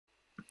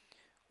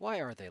Why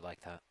are they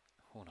like that?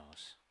 Who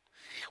knows?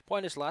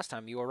 Point is, last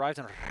time you arrived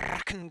in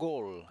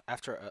Rakengol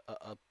after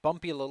a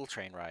bumpy little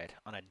train ride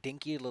on a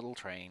dinky little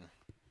train.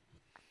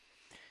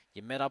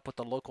 You met up with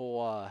the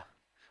local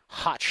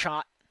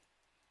hotshot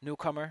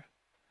newcomer.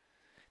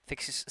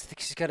 Thinks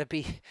he's gonna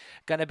be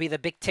the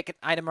big ticket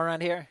item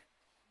around here,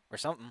 or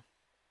something.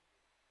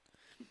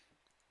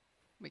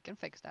 We can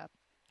fix that.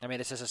 I mean,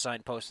 this is a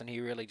signpost, and he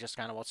really just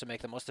kind of wants to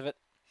make the most of it.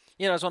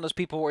 You know, it's one of those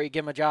people where you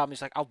give him a job, and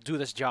he's like, "I'll do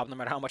this job no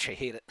matter how much I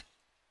hate it."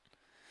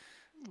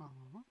 Aw,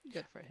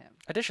 good for him.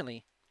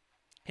 Additionally,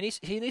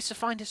 he needs to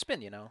find his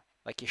spin. You know,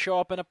 like you show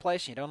up in a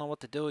place, and you don't know what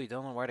to do, you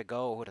don't know where to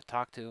go, who to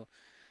talk to.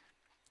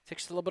 It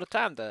takes a little bit of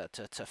time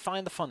to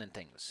find the fun in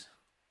things.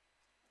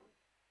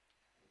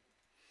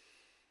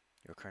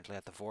 You're currently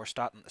at the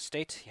Vorstadt in the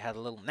state. You had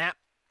a little nap,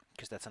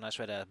 because that's a nice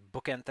way to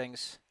bookend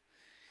things.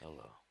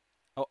 Hello.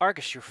 Oh,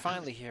 Argus, you're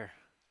finally here.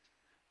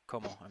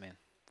 Como, I mean.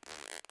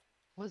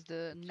 Was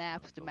the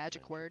nap the Oh,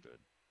 magic thank you, word? good.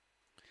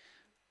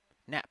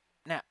 Nap.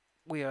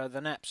 We are the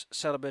Naps,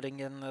 celebrating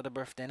the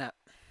birthday nap.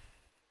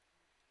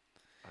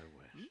 I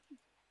wish.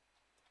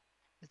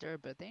 Is there a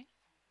birthday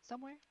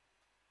somewhere?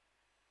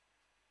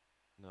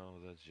 No,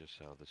 that's just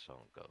how the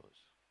song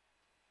goes.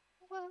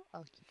 Well,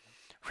 I'll keep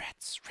it.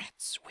 Rats,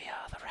 we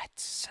are the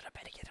rats,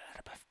 celebrating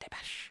a birthday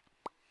bash.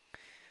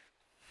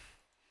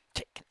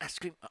 Cake and ice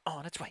cream are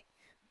on its way.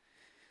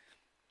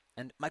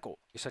 And Michael,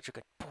 you're such a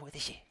good boy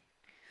this year.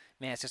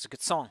 Man, it's just a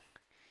good song.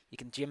 You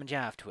can jam and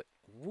jive to it.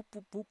 Whoop,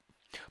 whoop, whoop.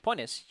 Point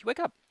is, you wake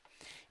up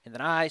in the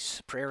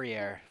nice prairie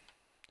air.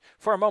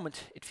 For a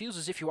moment, it feels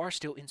as if you are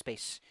still in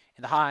space,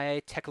 in the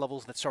high-tech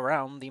levels that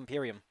surround the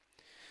Imperium.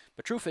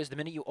 But truth is, the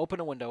minute you open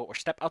a window or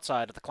step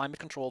outside of the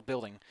climate-controlled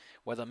building,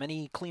 where the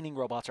many cleaning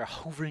robots are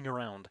hovering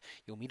around,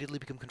 you immediately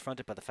become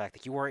confronted by the fact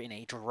that you are in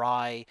a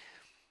dry...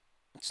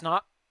 It's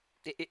not...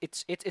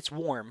 It's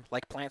warm,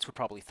 like plants would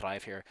probably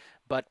thrive here,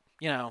 but,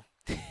 you know,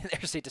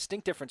 there's a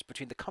distinct difference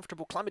between the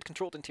comfortable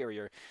climate-controlled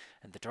interior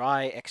and the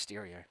dry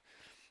exterior,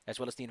 as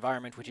well as the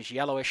environment, which is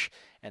yellowish,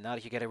 and now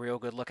that you get a real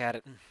good look at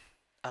it,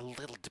 a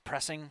little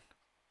depressing.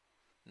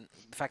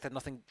 The fact that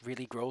nothing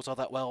really grows all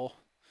that well,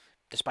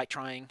 despite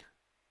trying.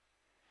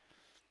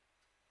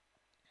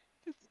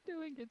 It's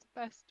doing its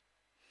best.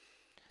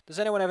 Does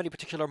anyone have any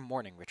particular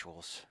morning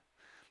rituals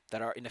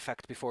that are in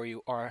effect before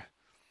you are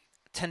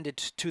tended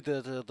to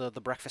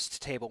the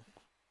breakfast table?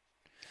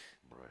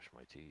 Brush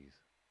my teeth.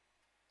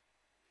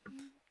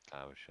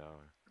 Have a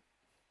shower.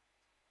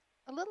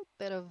 A little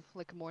bit of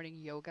like morning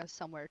yoga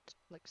somewhere,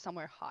 like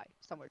somewhere high,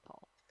 somewhere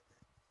tall.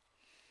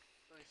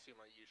 I assume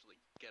I usually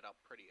get up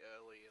pretty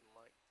early and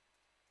like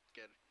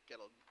get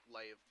a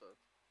lay of the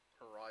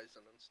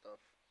horizon and stuff.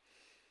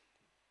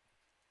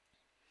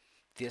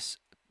 This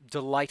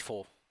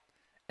delightful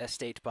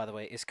estate, by the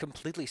way, is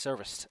completely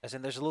serviced, as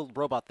in there's a little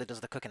robot that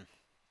does the cooking.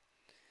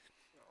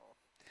 Oh,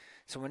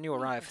 So when you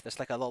arrive, there's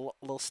like a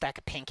little stack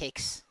of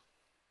pancakes.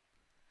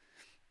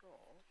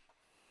 oh,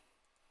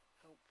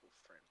 helpful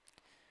friend.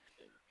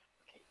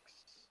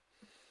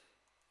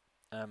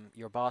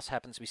 Your boss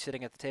happens to be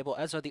sitting at the table,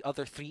 as are the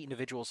other three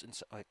individuals.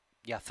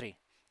 Yeah, three.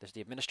 There's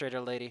the administrator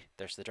lady,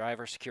 there's the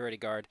driver, security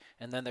guard,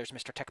 and then there's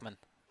Mr. Techman.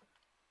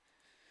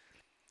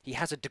 He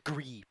has a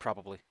degree,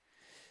 probably.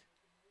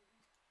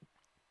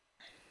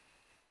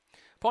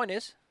 Point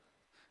is,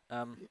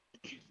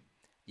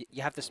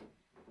 you have this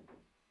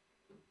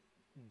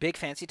big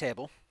fancy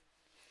table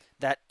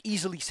that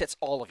easily sits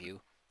all of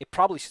you. It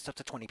probably sits up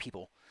to 20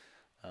 people.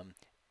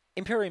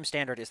 Imperium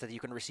standard is that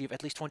you can receive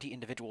at least 20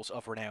 individuals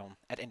of renown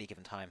at any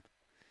given time.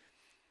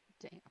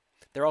 Damn.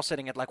 They're all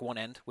sitting at like one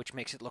end, which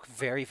makes it look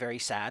very, very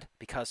sad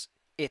because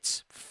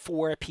it's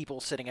 4 people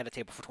sitting at a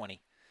table for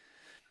 20.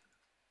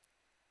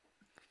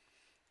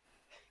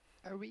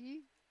 Are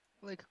we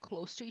like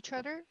close to each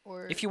other,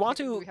 or If you want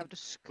do to- we have to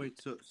Wait,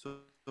 so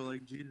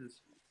like Jesus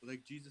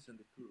and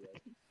the crew,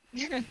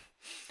 right?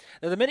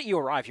 Now, the minute you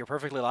arrive, you're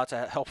perfectly allowed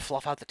to help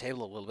fluff out the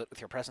table a little bit with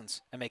your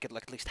presence and make it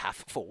like at least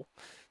half full.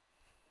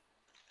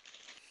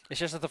 It's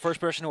just that the first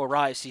person who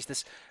arrives sees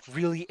this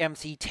really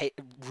empty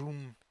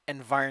room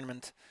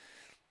environment.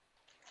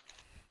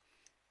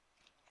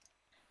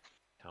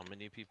 How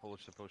many people are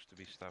supposed to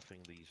be stuffing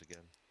these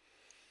again?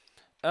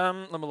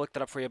 Let me look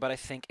that up for you, but I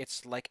think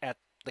it's like at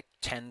like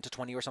 10 to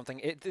 20 or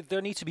something.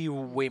 There needs to be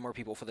way more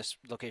people for this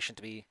location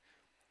to be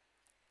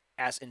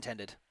as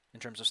intended in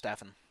terms of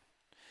staffing.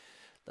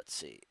 Let's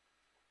see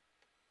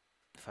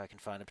if I can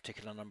find a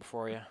particular number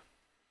for you.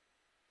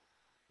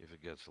 If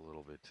it gets a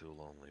little bit too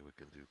lonely, we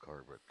can do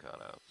cardboard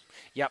cutouts.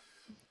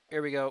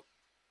 Here we go.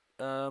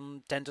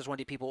 10 to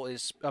 20 people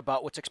is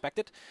about what's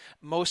expected.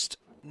 Most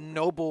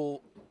nobility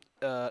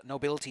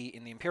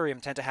in the Imperium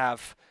tend to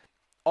have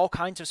all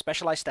kinds of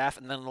specialized staff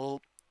and then a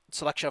little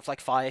selection of like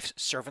 5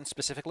 servants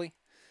specifically.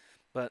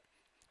 But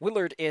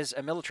Willard is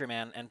a military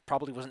man and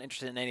probably wasn't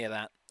interested in any of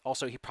that.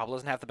 Also, he probably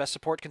doesn't have the best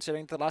support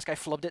considering the last guy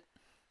flubbed it.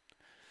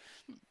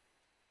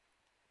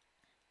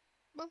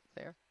 Well,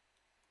 fair.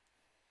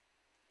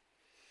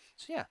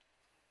 So yeah.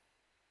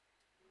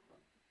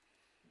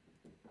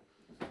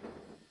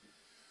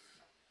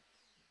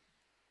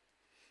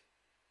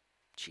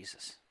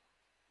 Jesus.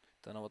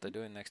 Don't know what they're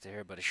doing next to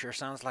here, but it sure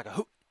sounds like a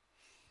hoot.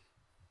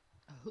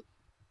 Oh,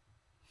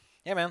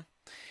 Yeah, man.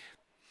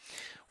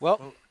 Well,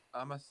 Well,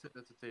 I must sit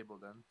at the table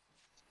then.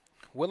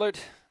 Willard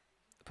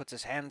puts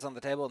his hands on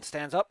the table and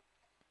stands up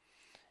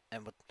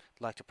and would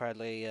like to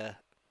proudly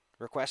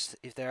request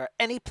if there are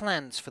any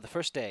plans for the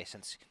first day,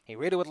 since he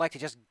really would like to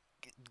just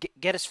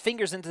get his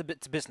fingers into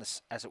the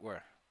business, as it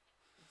were.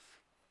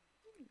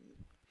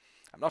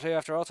 I'm not here,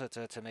 after all,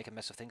 to make a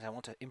mess of things. I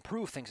want to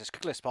improve things as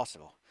quickly as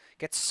possible.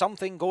 Get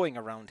something going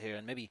around here,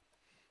 and maybe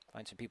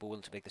find some people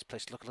willing to make this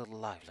place look a little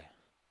lively.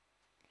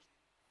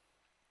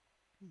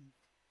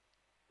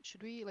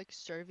 should we like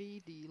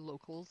survey the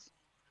locals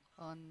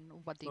on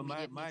what the So my,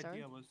 immediate my needs are?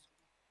 idea was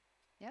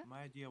Yeah?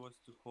 my idea was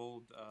to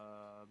hold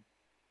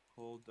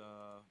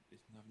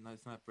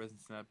it's not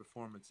presence, it's not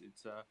performance,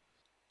 it's a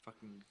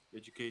fucking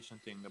education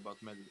thing about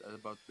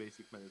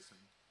basic medicine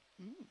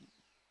Mm,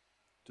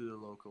 to the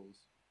locals.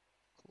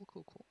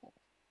 cool.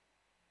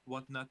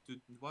 What not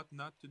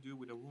to do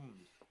with a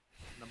wound.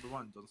 Number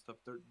one, don't stuff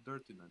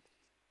dirt in it.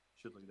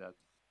 Shit like that.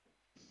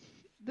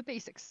 The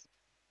basics.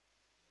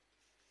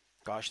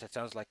 Gosh, that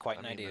sounds like quite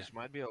I an mean, idea. this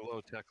might be a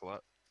low-tech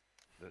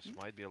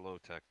might be a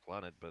low-tech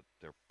planet, but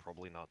they're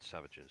probably not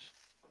savages.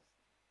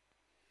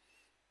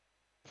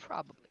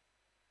 Probably.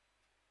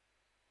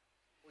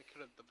 We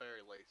could at the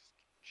very least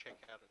check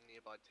out a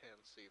nearby town,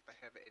 see if they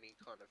have any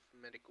kind of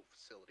medical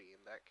facility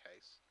in that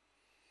case.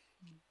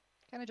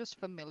 Kind of just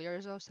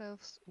familiarize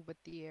ourselves with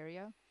the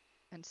area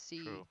and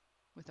see True.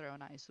 with our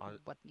own eyes I-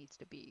 what needs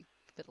to be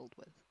fiddled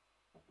with.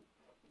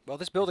 Well,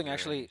 this Is building there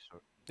actually, any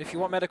sort- if you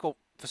want medical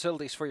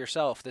facilities for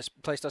yourself, this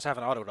place does have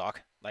an auto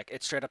dock. Like,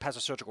 it straight up has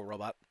a surgical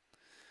robot.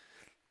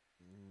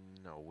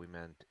 No, we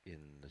meant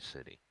in the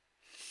city.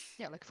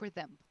 Yeah, like for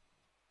them.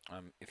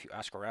 If you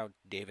ask around,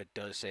 David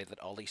does say that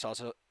all he saw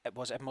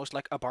was at most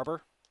like a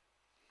barber,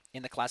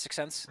 in the classic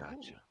sense.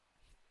 Gotcha.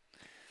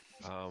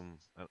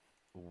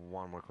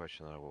 One more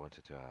question that I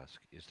wanted to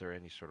ask. Is there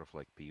any sort of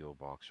like PO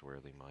box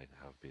where they might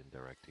have been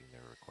directing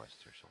their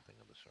requests or something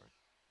of the sort?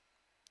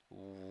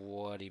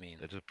 What do you mean?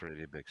 It's a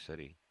pretty big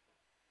city.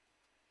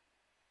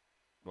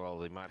 Well,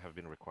 they might have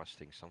been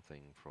requesting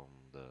something from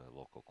the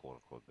local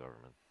quote-unquote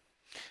government.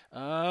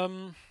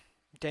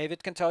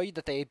 David can tell you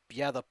that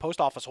the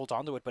post office holds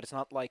onto it, but it's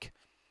not like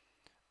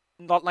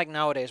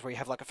nowadays where you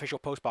have like official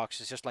post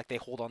box. It's just like they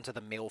hold onto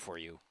the mail for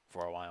you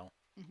for a while.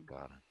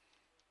 Got it.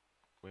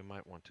 We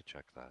might want to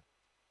check that.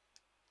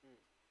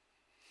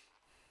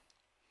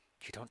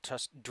 You don't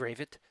trust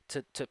David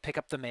to pick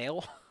up the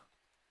mail?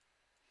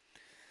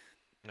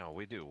 No,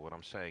 we do. What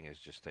I'm saying is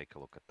just take a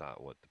look at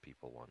that, what the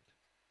people want.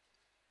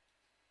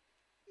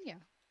 Yeah.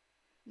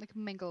 Like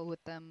mingle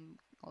with them,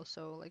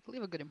 also like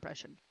leave a good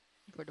impression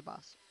for the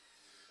boss.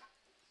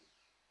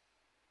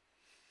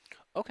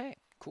 Okay,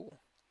 cool.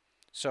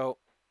 So,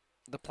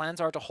 the plans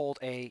are to hold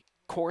a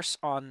course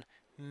on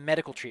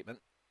medical treatment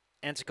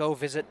and to go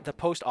visit the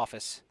post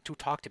office to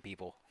talk to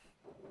people.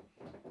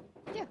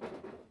 Yeah.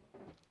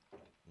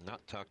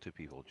 Not talk to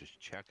people, just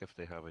check if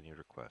they have any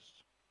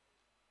requests.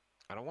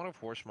 I don't want to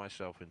force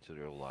myself into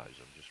their lives.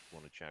 I just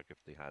want to check if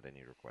they had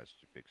any requests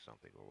to fix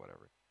something or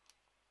whatever.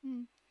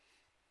 And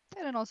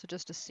then also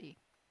just to see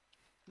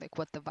like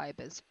what the vibe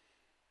is.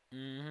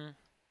 Mm-hmm.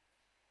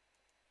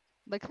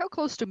 Like how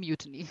close to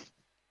mutiny?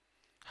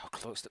 How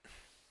close to...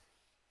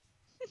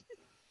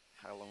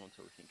 How long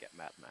until we can get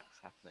Mad Max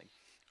happening?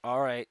 All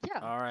right. Yeah.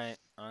 All right.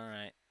 All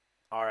right.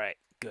 All right.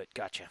 Good.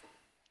 Gotcha.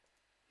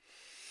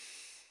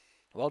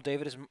 Well,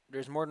 David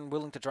is more than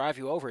willing to drive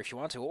you over if you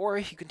want to, or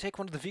you can take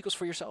one of the vehicles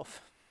for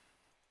yourself.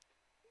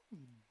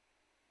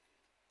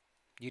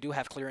 You do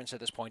have clearance at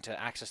this point to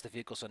access the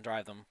vehicles and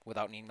drive them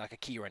without needing like a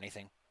key or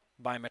anything.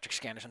 Biometric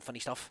scanners and funny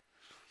stuff.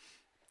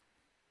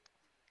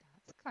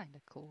 That's kind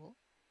of cool.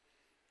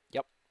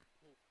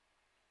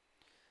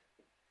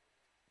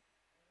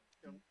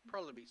 It'd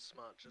probably be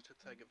smart just to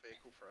take a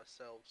vehicle for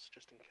ourselves,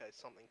 just in case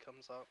something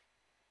comes up.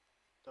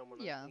 Don't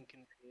want to Yeah.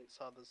 inconvenience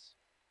others.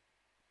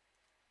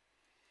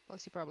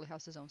 Plus, he probably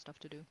has his own stuff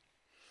to do.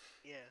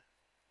 Yeah.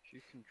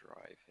 You can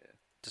drive here.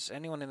 Does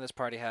anyone in this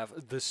party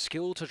have the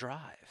skill to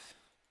drive?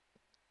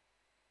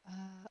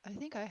 I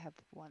think I have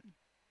one.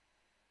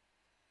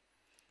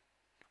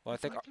 Well, I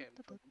think I can.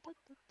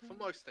 For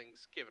most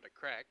things, give it a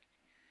crack.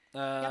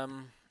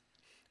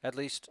 at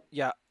least,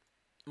 yeah,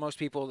 most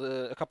people,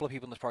 a couple of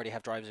people in this party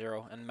have drive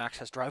 0, and Max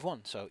has drive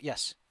 1. So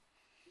yes,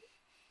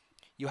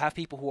 you have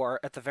people who are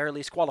at the very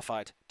least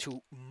qualified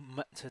to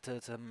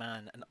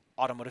man an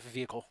automotive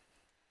vehicle.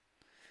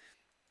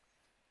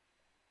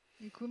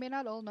 We may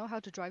not all know how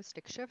to drive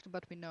stick shift,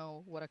 but we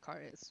know what a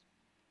car is.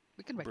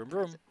 We can Vroom,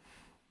 recognize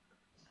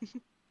vroom.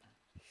 it.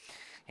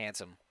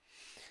 Handsome.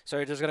 So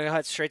you're just gonna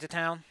head straight to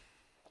town?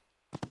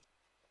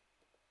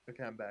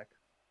 Okay, I'm back.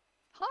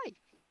 Hi.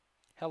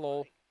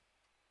 Hello.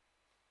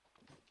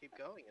 Keep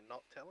going and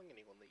not telling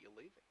anyone that you're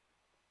leaving.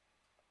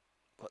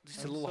 Well,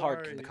 it's a I'm little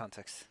hard in the sorry.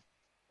 context.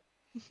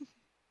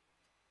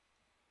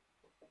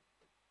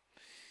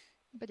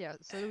 But yeah,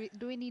 so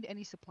do we need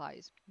any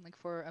supplies? Like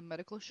for a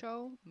medical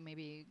show,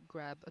 maybe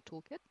grab a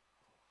toolkit.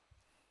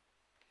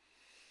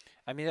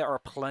 I mean, there are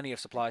plenty of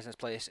supplies in this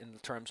place in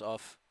terms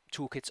of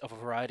toolkits of a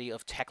variety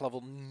of tech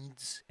level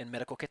needs and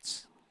medical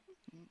kits.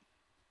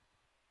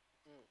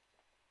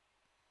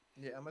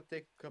 Yeah, I'm gonna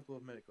take a couple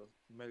of medical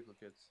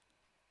kits.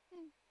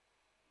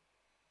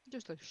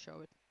 Just like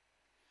show it,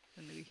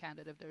 and maybe hand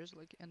it if there's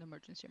like an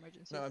emergency.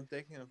 No, I'm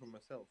taking them for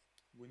myself.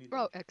 We need.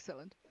 Oh, them.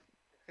 excellent.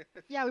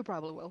 Yeah, we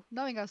probably will.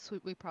 Knowing us,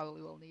 we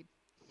probably will need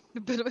a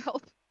bit of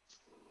help.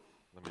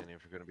 I mean,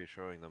 if you're going to be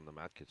showing them the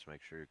mat kits,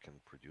 make sure you can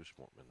produce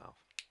more enough.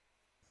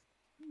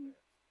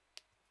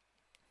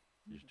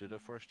 Just do the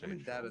first I mean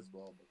stage. that as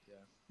well, but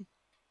yeah.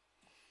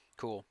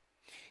 Cool.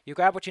 You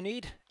grab what you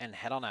need and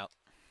head on out.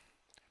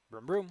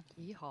 Broom, broom.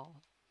 Yeehaw.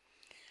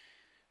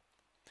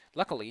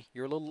 Luckily,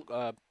 you're a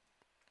little.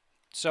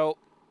 So,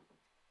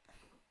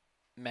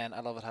 man, I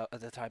love it how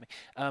the timing.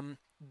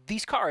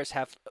 These cars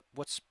have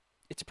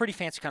it's a pretty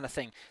fancy kind of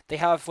thing. They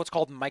have what's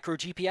called micro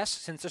GPS.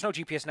 Since there's no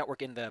GPS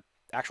network in the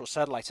actual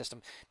satellite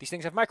system, these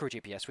things have micro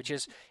GPS, which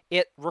is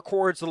it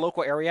records the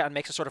local area and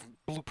makes a sort of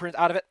blueprint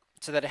out of it,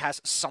 so that it has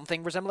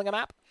something resembling a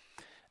map.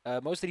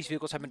 Most of these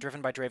vehicles have been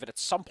driven by Dravid at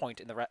some point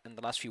in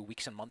the last few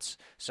weeks and months,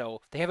 so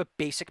they have a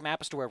basic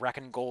map as to where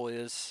Rakan Gore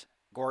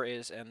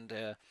is, and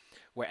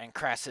where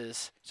Ankras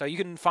is, so you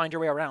can find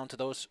your way around to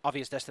those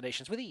obvious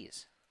destinations with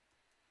ease.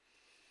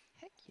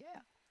 Heck yeah.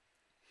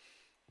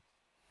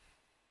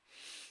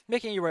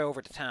 Making your way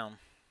over to town,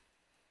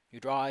 you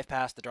drive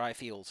past the dry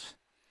fields.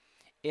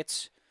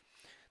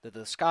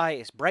 The sky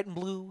is bright and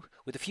blue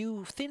with a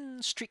few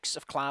thin streaks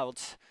of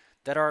clouds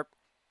that are.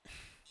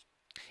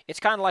 It's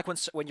kind of like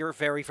when you're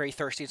very, very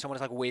thirsty and someone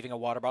is like waving a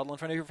water bottle in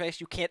front of your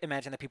face. You can't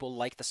imagine that people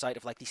like the sight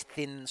of like these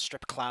thin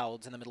strip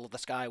clouds in the middle of the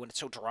sky when it's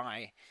so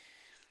dry.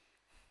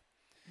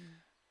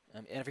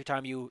 Every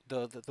time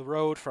the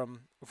road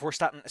from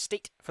Vorstaten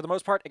Estate, for the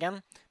most part,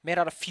 again, made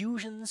out of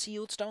fusion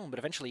sealed stone, but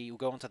eventually you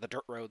go into the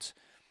dirt roads,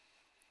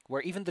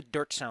 where even the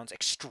dirt sounds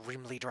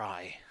extremely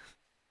dry.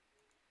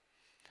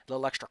 A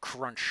little extra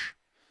crunch.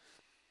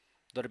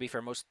 Though to be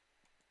fair, most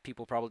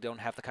people probably don't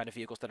have the kind of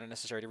vehicles that are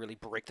necessary to really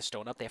break the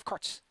stone up. They have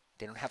carts.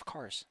 They don't have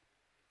cars.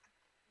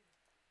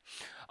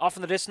 Off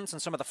in the distance,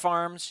 on some of the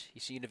farms, you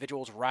see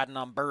individuals riding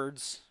on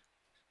birds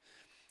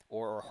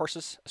or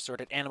horses,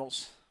 assorted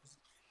animals.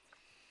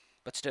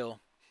 But still,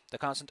 the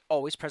constant,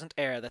 always present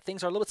air that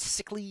things are a little bit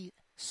sickly,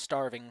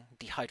 starving,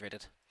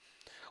 dehydrated.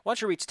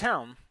 Once you reach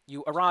town,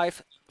 you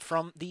arrive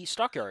from the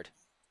stockyard.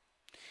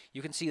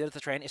 You can see that the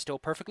train is still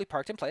perfectly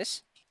parked in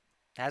place.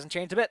 It hasn't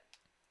changed a bit.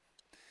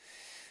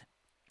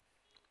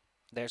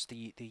 There's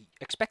the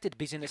expected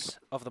busyness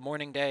of the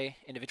morning day,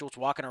 individuals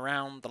walking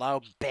around, the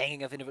loud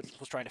banging of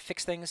individuals trying to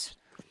fix things.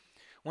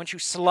 Once you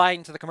slide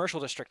into the commercial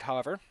district,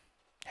 however,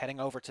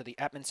 heading over to the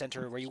admin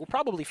center where you will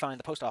probably find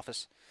the post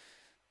office.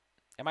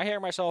 Am I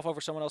hearing myself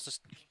over someone else's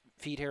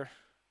feed here?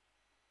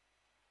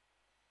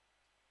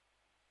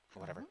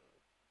 Whatever.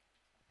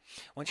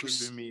 Once you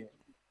Could be me.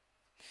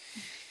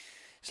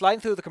 sliding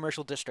through the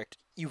commercial district,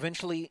 you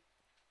eventually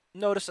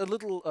notice a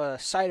little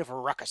sight of a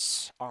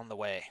ruckus on the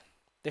way.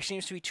 There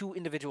seems to be two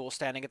individuals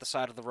standing at the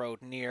side of the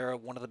road near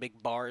one of the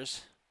big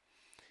bars,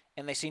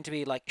 and they seem to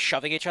be like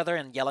shoving each other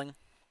and yelling.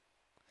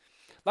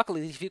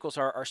 Luckily, these vehicles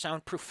are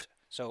soundproofed,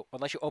 so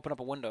unless you open up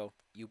a window,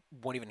 you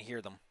won't even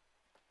hear them.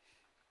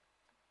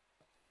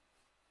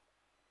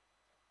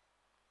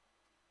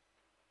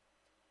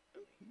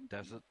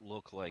 Does it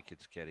look like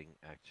it's getting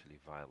actually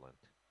violent?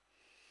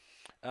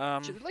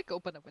 Should we like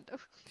open a window?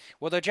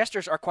 Well, their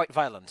gestures are quite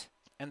violent,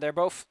 and they're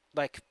both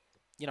like,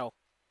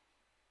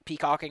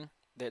 peacocking.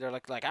 They're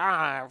like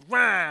ah,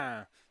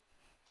 rah!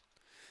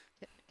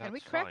 Can we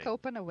That's crack fine.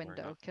 open a We're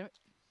window? not-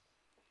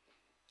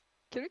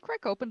 Can we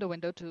crack open the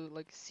window to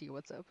like see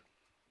what's up?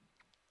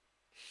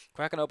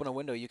 Cracking open a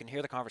window, you can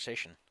hear the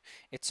conversation.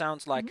 It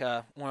sounds like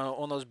one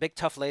of those big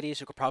tough ladies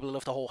who could probably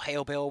lift a whole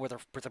hail bale with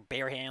her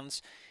bare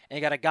hands, and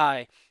you got a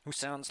guy who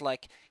sounds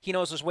like he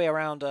knows his way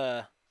around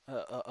a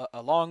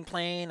long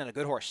plane and a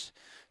good horse.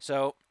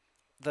 So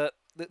the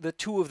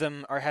two of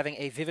them are having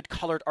a vivid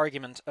colored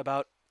argument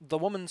about the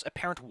woman's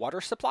apparent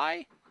water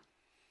supply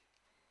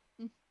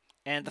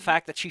and the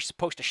fact that she's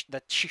supposed to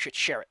that she should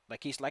share it.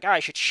 Like he's like, I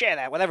should share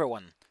that with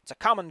everyone. It's a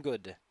common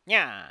good.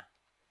 Yeah.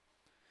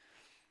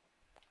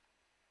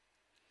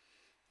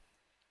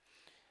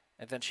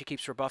 And then she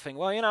keeps rebuffing,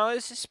 well,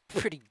 this is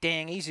pretty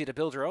dang easy to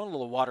build your own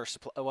little water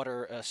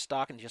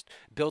stock and just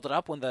build it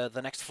up when the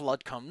next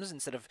flood comes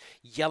instead of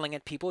yelling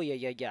at people.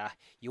 Yeah.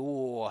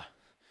 Yo.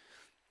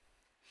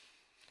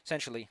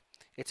 Essentially,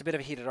 it's a bit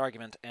of a heated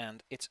argument,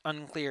 and it's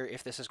unclear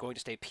if this is going to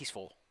stay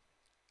peaceful.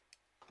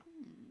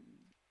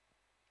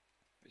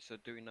 So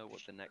do we know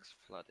what the next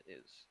flood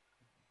is?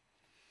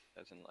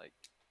 As in, like,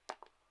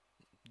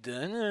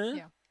 Dunno.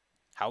 Yeah.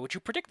 How would you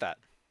predict that?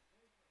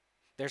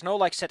 There's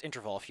no set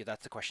interval if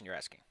that's the question you're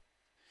asking.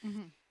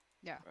 Mm-hmm.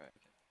 Yeah. right?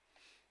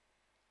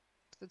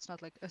 It's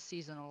not like a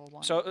seasonal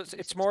one. So every it's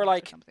 6 more months or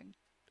like- something.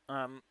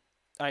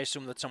 I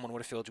assume that someone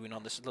would have filled you in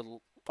on this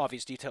little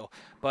obvious detail,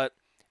 but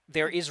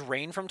there is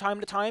rain from time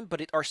to time,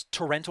 but it are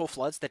torrential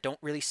floods that don't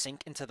really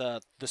sink into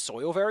the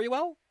soil very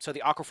well, so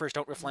the aquifers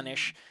don't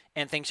replenish,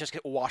 and things just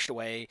get washed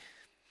away.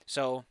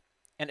 So,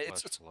 and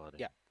Flash it's flooding.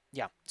 yeah.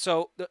 Yeah.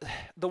 So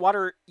the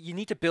water, you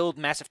need to build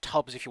massive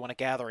tubs if you want to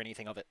gather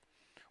anything of it,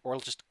 or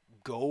it'll just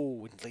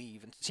go and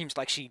leave. And it seems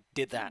like she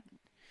did that.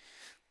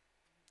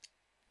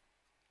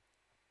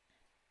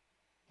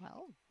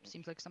 Well,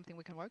 seems like something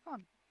we can work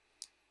on.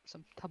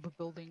 Some tub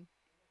building.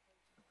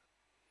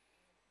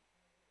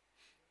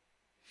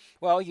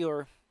 Well,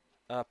 your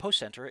post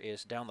center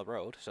is down the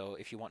road, so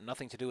if you want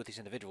nothing to do with these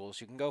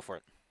individuals, you can go for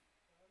it.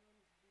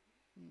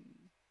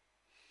 Hmm.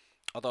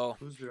 Although,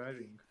 Who's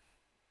driving?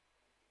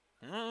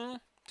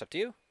 it's up to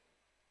you.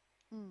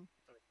 Hmm.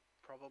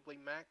 Probably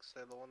Max.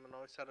 They're the one that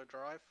knows how to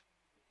drive.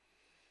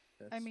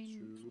 That's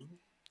mean-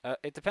 true.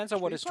 It depends on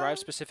what Tree his drive farm?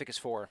 specific is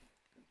for.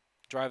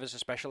 Drive is a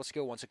specialist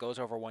skill. Once it goes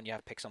over one, you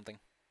have to pick something.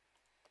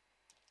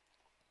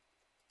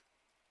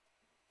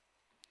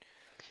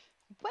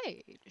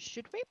 Wait,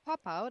 should we pop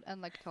out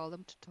and like tell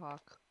them to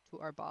talk to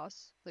our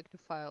boss, like to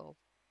file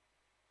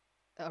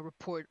a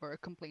report or a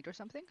complaint or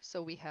something,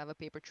 so we have a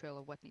paper trail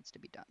of what needs to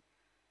be done?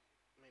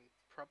 I mean,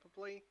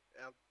 probably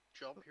our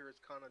job here is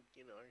kind of,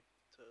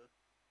 to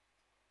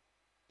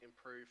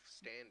improve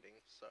standing.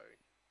 So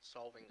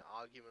solving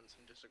arguments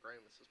and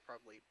disagreements is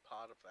probably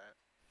part of that.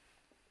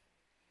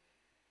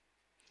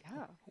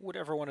 Yeah. Who would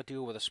ever want to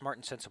deal with a smart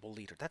and sensible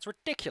leader? That's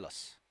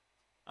ridiculous.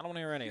 I don't want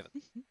to hear any of it.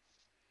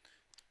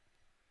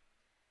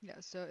 Yeah.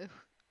 So if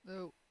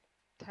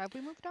have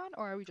we moved on,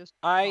 or are we just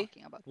I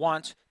talking about moving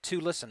want to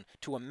listen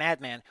to a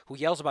madman who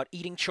yells about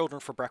eating children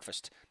for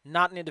breakfast,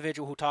 not an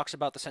individual who talks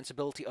about the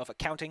sensibility of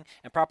accounting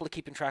and properly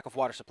keeping track of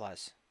water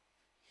supplies.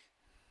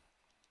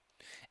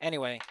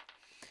 Anyway,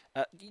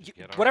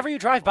 Get on whatever with you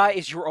it, drive come on. by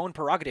is your own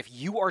prerogative.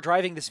 You are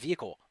driving this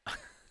vehicle.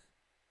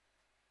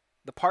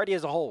 The party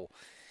as a whole.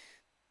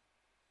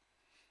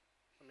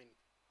 I mean,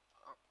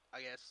 I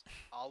guess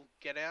I'll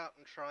get out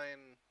and try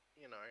and,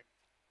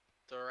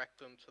 direct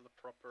them to the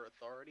proper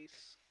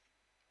authorities.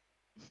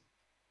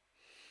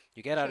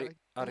 You get on? out Sure, of,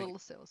 a out of little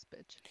sales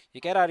pitch.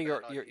 you get out of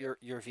Bad your, idea.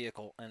 your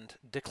vehicle and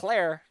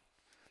declare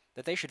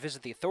that they should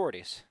visit the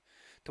authorities.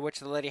 To which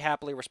the lady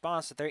happily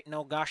responds that there ain't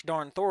no gosh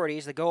darn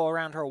authorities that go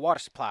around her water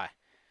supply.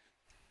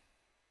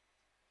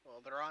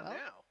 Well, there are Well-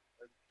 now.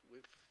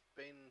 We've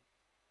been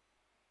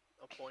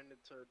appointed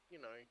to,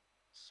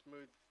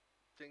 smooth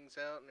things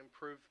out and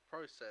improve the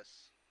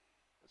process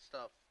and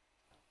stuff.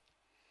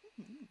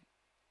 Mhm.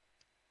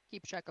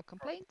 Keep track of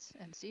complaints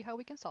and see how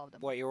we can solve them.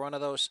 What, you're one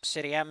of those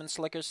city admin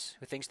slickers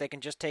who thinks they can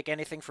just take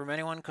anything from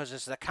anyone because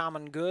it's the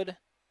common good?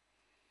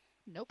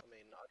 Nope. I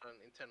mean, I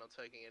don't intend on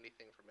taking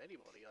anything from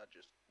anybody. I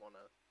just want to,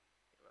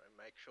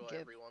 make sure Give.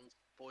 everyone's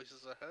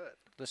voices are heard.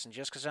 Listen,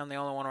 just because I'm the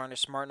only one around here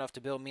smart enough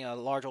to build me a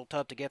large old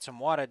tub to get some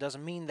water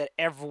doesn't mean that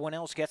everyone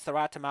else gets the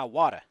right to my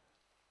water.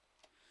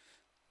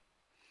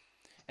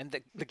 And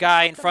the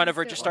guy in front of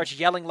her just still. starts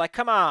yelling like,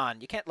 come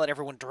on, you can't let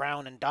everyone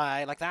drown and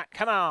die like that.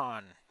 Come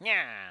on.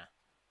 Yeah.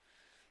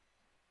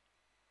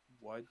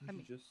 Why didn't I you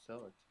mean- just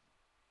sell it?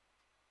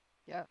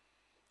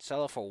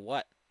 Sell it for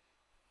what?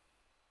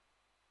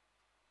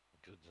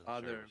 Goods and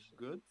Are there services.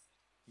 goods?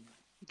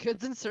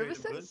 Goods and Trade of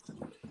services?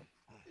 goods?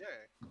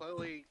 Yeah,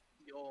 clearly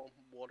your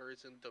water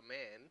is in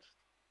demand.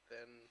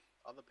 Then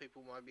other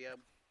people might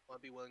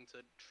be willing to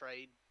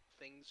trade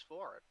things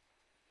for it.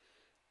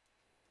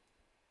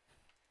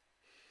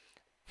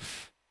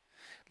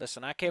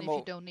 Listen, I And came if over.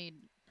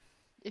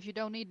 you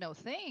don't need no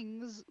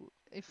things,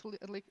 if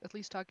at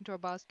least talking to our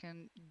boss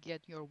can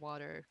get your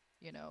water,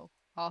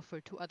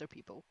 offered to other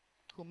people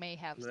who may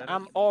have Let some.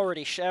 I'm us-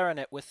 already sharing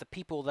it with the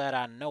people that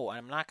I know.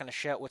 I'm not going to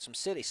share it with some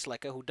city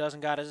slicker who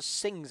doesn't got his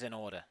things in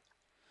order.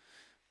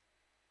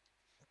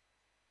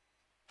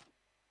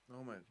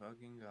 Oh my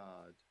fucking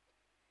god.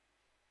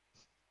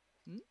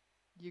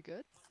 You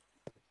good?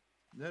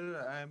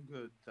 No, I am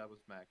good. That was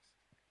Max.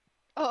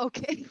 Oh,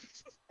 okay.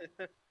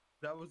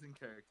 That was in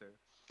character.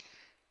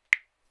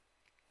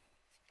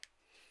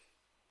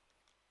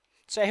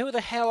 Say, who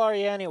the hell are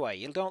you anyway?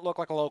 You don't look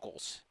like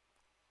locals.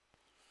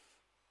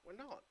 We're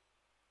not.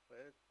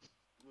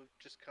 We've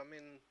just come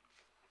in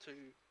to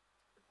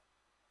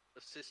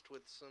assist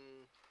with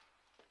some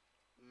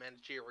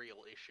managerial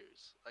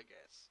issues, I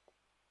guess.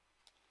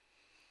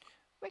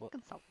 We're Well-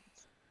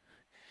 consultants.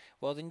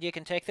 Well, then you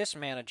can take this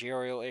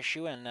managerial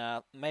issue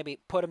and maybe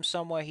put him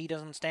somewhere he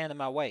doesn't stand in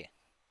my way.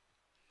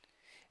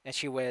 And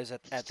she waves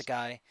at the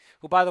guy,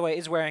 who, by the way,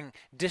 is wearing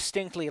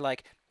distinctly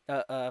like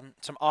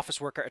some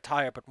office worker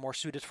attire, but more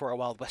suited for a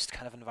Wild West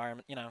kind of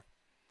environment, you know.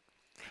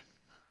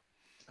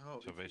 Oh,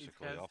 So it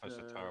basically, has office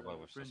the attire but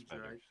with fringe,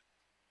 suspenders.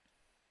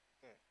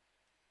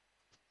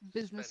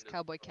 Business Suspenders,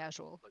 cowboy like-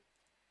 casual. Like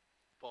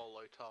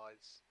bolo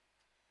ties.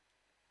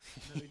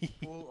 Right? No, it's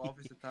full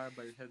office attire,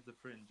 but it has the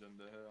fringe on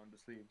the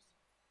sleeves.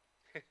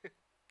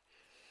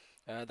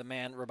 The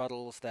man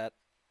rebuttals that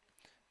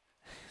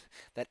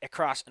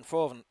Ekros and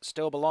Foven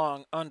still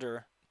belong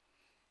under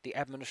the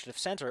administrative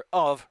center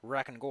of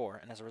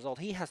Rakangor, and as a result,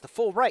 he has the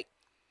full right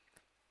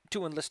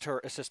to enlist her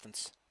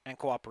assistance and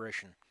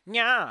cooperation.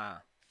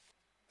 Yeah.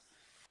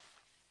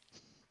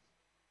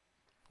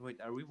 Wait,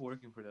 are we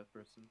working for that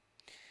person?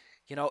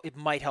 You know, it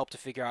might help to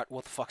figure out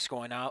what the fuck's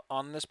going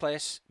on in this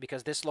place,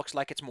 because this looks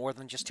like it's more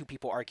than just two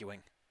people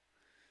arguing.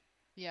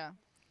 Yeah.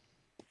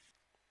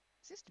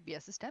 Seems to be a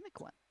systemic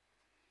one.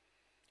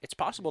 It's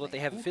possible that they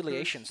have Who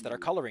affiliations cares that are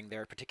you? coloring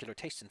their particular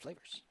tastes and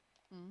flavors.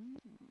 Mm.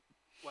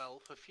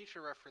 Well, for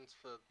future reference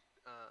for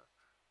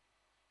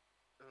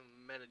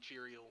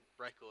managerial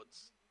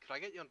records, could I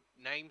get your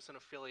names and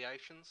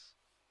affiliations?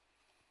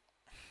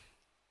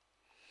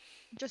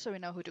 Just so we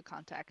know who to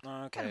contact when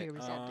Okay, we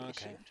resolve the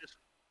okay. issue.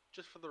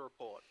 Just for the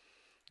report.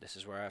 This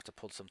is where I have to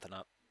pull something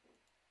up.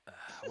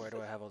 Where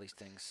do I have all these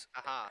things?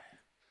 Aha.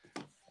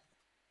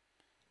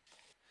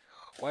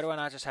 Why do I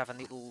not just have a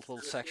neat little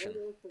section?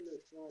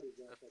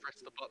 Press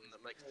the button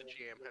that makes the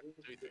GM have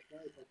to do things.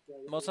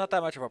 Well, it's not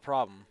that much of a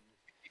problem.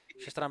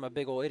 It's just that I'm a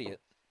big old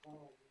idiot.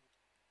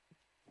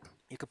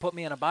 You could put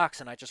me in a box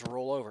and I just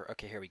roll over.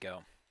 Okay, here we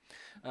go.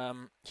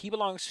 He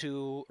belongs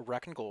to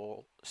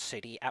Rakengol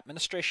City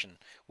Administration,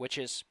 which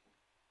is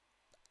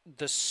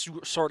the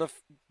sort of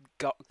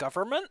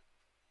government.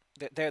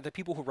 They're the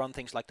people who run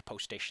things like the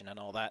post station and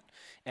all that,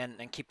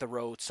 and keep the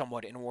road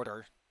somewhat in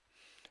order.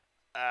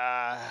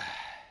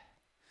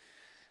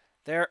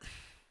 They're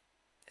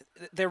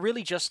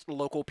really just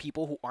local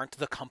people who aren't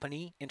the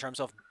company in terms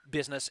of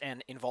business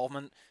and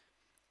involvement.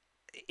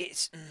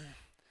 It's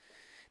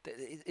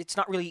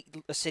not really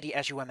a city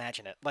as you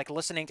imagine it. Like,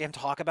 listening to him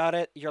talk about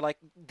it, you're like,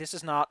 this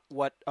is not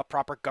what a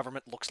proper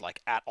government looks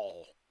like at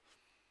all.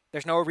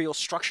 There's no real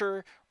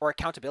structure or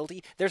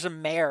accountability. There's a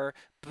mayor,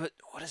 but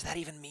what does that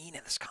even mean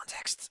in this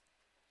context?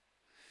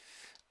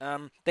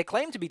 They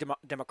claim to be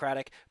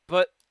democratic,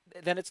 but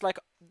then it's like,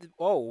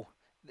 oh,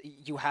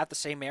 you had the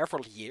same mayor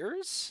for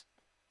years?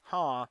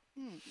 Huh.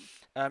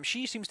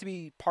 She seems to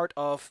be part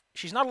of...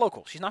 She's not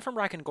local. She's not from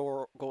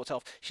Rakengol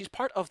itself. She's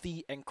part of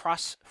the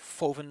Encross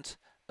Fovent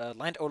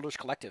Landowners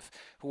Collective,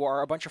 who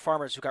are a bunch of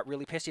farmers who got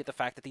really pissy at the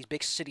fact that these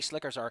big city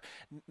slickers are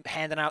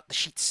handing out the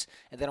sheets,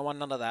 and they don't want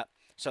none of that.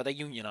 So they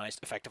unionized,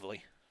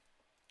 effectively.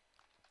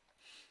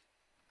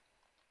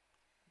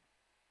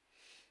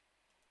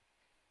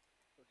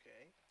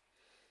 Okay.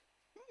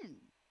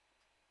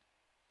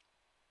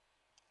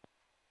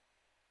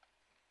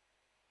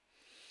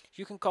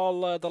 You can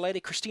call the lady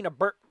Christina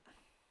Burt.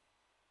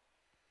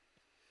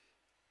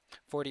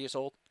 40 years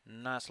old.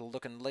 Nice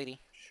looking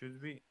lady.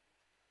 Should we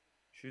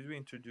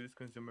introduce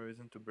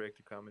consumerism to break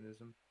the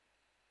communism?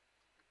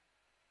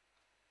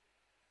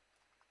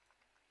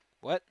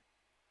 What?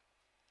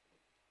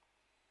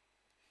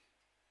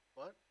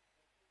 What?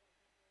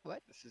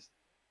 What? This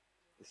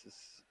is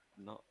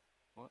not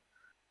what?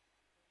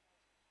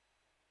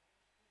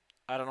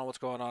 I don't know what's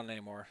going on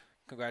anymore.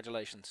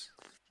 Congratulations.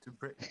 To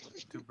break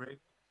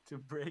to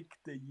break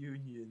the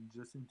union,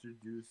 just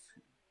introduce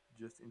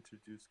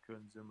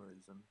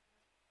consumerism.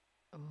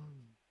 Oh.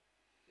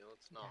 No,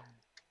 it's not.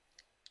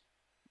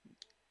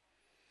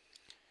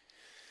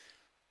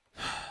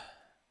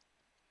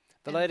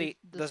 The And lady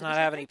the does not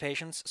citizen have thing? any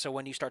patience, so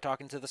when you start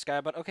talking to this guy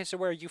about, okay, so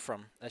where are you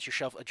from? As you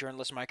shove a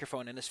journalist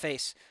microphone in his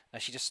face,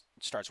 she just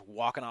starts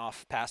walking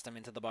off past him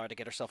into the bar to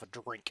get herself a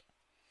drink.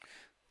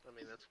 I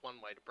mean, that's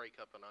one way to break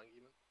up an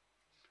argument.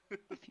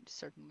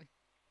 Certainly.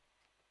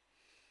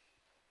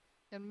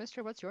 And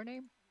Mister, what's your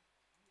name?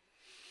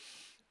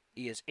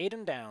 He is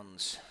Aiden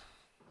Downs.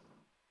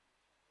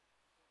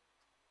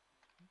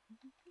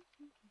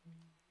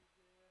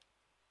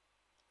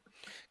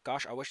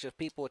 Gosh, I wish that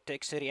people would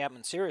take city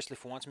admin seriously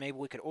for once. Maybe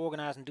we could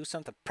organize and do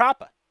something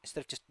proper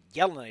instead of just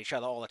yelling at each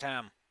other all the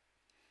time.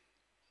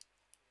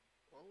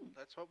 Well,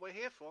 that's what we're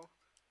here for.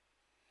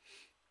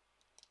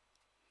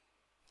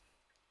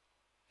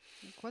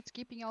 Like, what's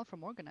keeping y'all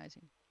from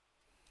organizing?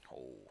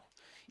 Oh,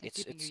 And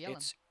keeping you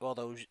yelling?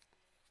 well,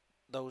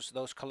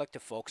 those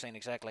collective folks ain't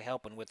exactly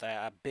helping with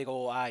a big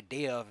old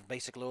idea of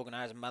basically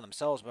organizing by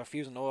themselves, but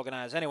refusing to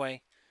organize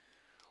anyway.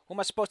 Who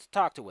am I supposed to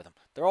talk to with them?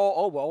 They're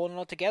all, we're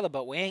all together,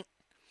 but we ain't.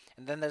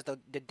 And then there's the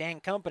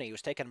dang company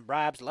who's taking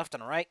bribes left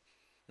and right,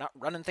 not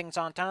running things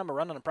on time or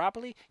running them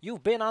properly.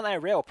 You've been on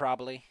that rail,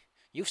 probably.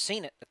 You've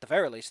seen it, at the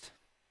very least.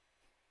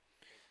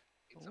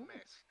 It's a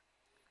mess.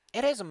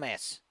 It is a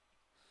mess.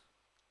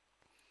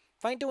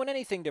 If I ain't doing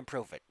anything to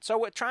improve it. So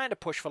we're trying to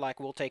push for, like,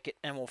 we'll take it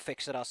and we'll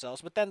fix it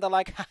ourselves, but then they're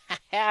like, ha ha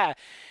ha,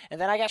 and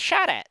then I got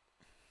shot at.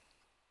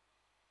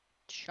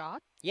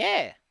 Shot?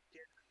 Yeah.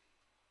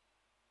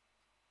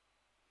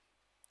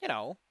 You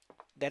know,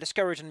 they're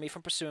discouraging me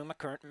from pursuing my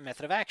current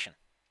method of action.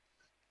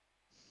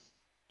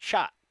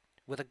 Shot.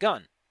 With a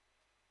gun.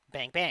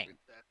 Bang, bang.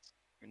 That's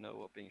We know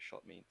what being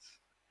shot means.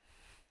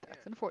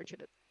 That's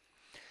unfortunate.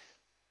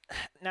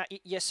 Now,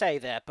 you say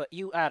that, but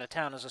you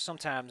out-of-towners are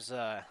sometimes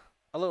a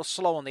little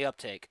slow on the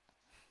uptake.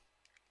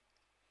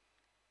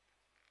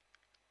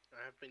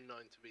 I have been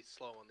known to be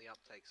slow on the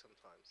uptake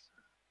sometimes.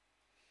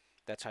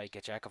 That's how you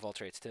get jack of all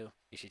trades, too.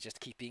 You should just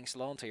keep being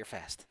slow until you're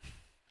fast.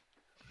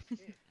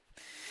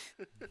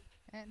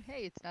 And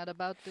hey, it's not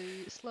about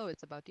the slow,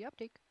 it's about the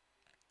uptake.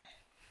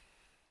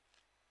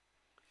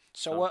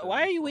 So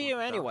why are you Sometimes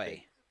here it's anyway?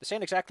 uptake. This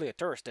ain't exactly a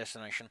tourist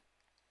destination.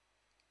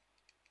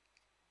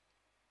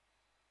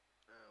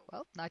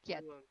 Well, not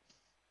yet.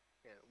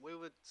 we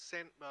were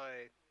sent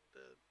by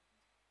the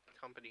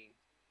company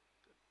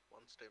that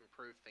wants to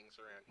improve things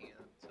around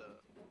here to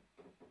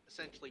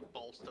essentially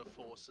bolster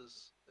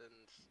forces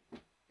and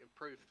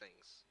improve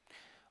things.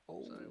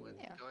 Oh, So we're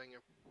Yeah.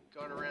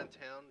 going around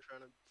town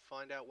trying to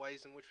find out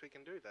ways in which we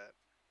can do that.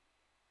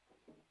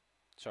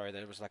 sorry,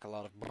 there was like a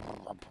lot of.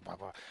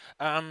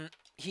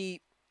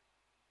 He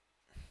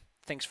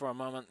thinks for a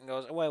moment and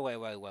goes,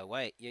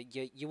 wait.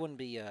 You wouldn't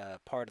be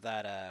part of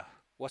that.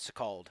 What's it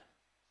called?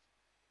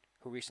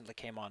 Who recently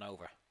came on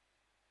over?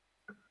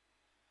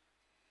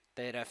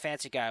 That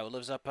fancy guy who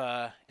lives up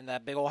in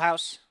that big old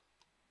house.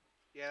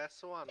 Yeah, that's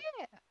the one.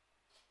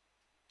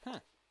 Yeah.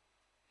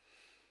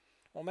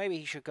 Well, maybe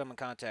he should come in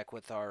contact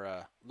with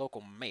our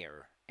local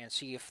mayor and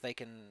see if they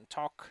can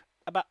talk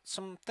about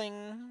some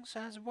things,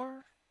 as it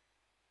were.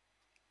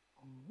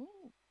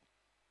 Ooh.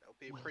 That'll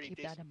be a We'll pretty keep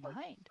that decent in place to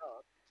mind.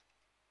 start.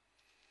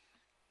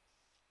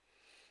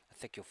 I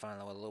think you'll find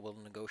that with a little bit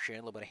of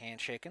negotiating, a little bit of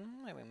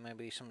handshaking,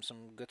 maybe some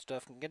good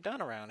stuff can get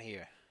done around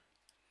here.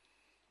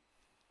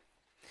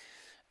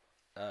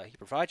 He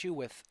provides you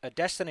with a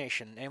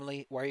destination,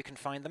 namely where you can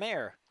find the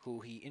mayor,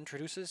 who he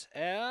introduces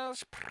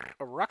as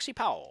Roxy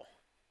Powell.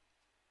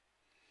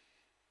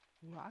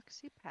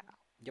 Roxy Powell.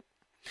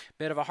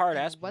 Bit of a hard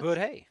And ass, what's- but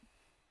hey.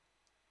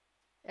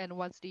 And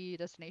what's the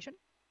destination?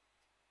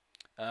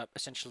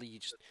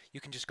 Essentially, you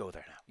can just go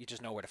there now. You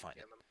just know where to find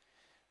Yeah, it.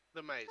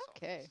 the maze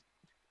Okay. office.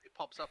 It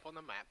pops up on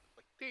the map,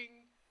 like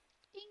ding.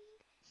 Ding.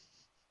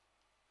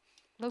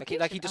 Like he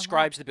Location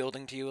describes the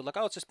building to you, like,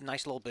 oh, it's just a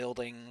nice little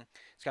building.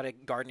 It's got a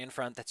garden in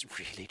front that's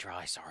really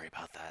dry. Sorry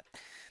about that.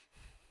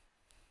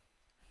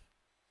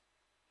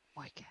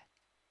 unlocked. Okay.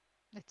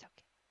 It's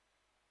okay.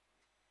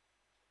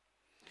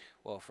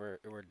 Well, if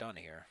we're done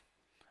here,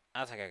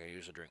 I think I could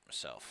use a drink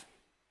myself.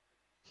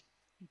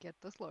 Get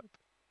the slurp.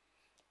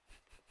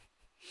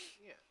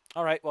 Yeah.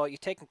 All right, well, you've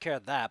taken care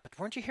of that, but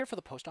weren't you here for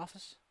the post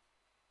office?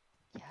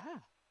 Yeah.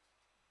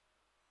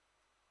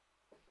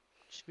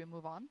 Should we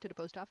move on to the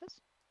post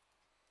office?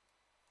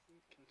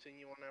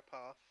 Continue on our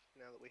path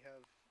now that we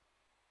have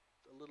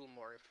a little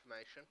more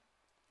information.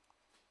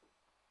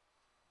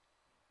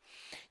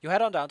 You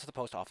head on down to the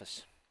post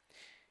office.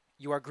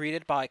 You are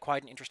greeted by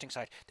quite an interesting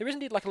sight. There is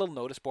indeed like a little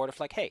notice board of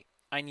like, hey,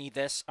 I need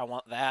this, I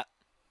want that.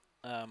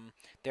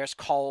 There's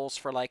calls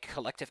for like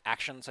collective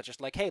action, such as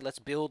like, hey, let's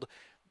build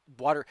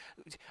water.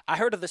 I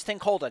heard of this thing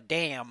called a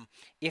dam.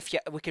 If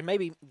we can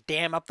maybe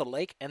dam up the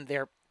lake, and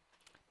they're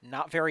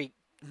not very.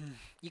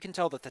 You can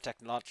tell that the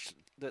technology,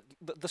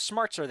 the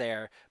smarts are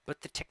there,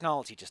 but the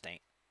technology just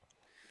ain't.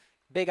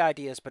 Big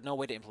ideas, but no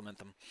way to implement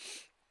them.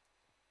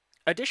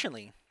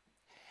 Additionally,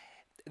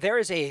 there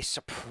is a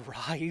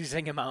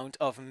surprising amount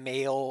of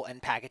mail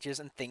and packages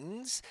and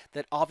things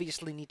that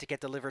obviously need to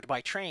get delivered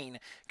by train,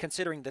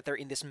 considering that they're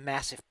in this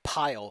massive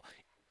pile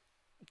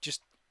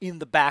just in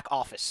the back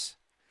office.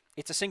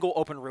 It's a single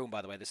open room,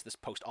 by the way, this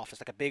post office,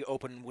 like a big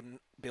open wooden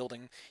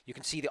building. You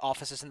can see the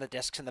offices and the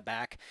desks in the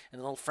back, and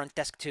the little front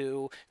desk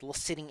too, the little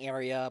sitting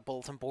area,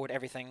 bulletin board,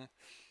 everything.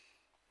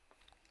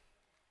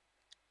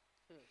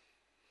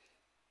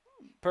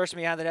 Person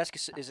behind the desk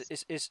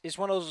is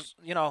one of those,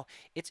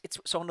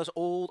 it's one of those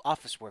old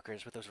office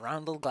workers with those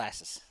round little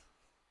glasses.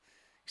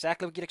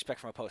 Exactly what you'd expect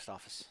from a post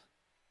office.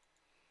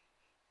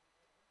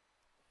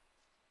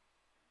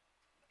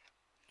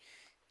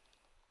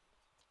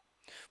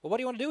 Well, what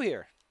do you want to do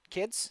here,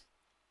 kids?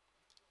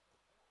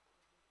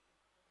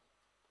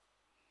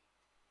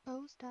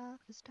 Post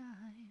office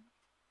time.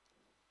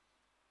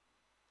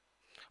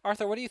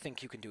 Arthur, what do you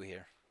think you can do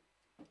here?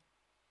 I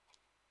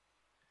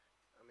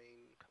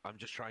mean, I'm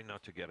just trying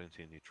not to get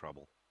into any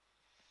trouble.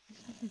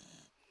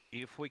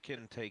 If we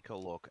can take a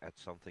look at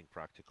something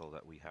practical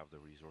that we have the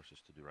resources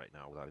to do right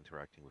now without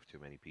interacting with too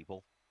many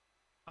people,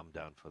 I'm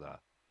down for that.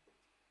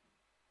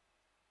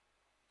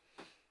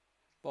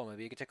 Well,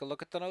 maybe you could take a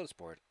look at the notice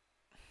board.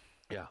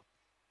 Yeah.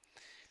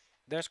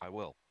 There's I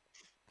will.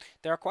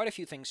 There are quite a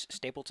few things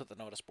stapled to the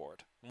notice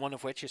board, one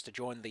of which is to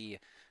join the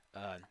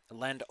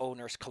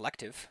Landowners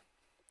Collective.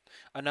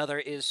 Another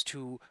is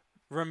to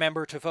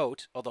remember to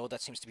vote, although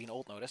that seems to be an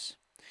old notice.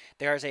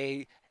 There's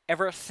a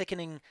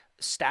ever-thickening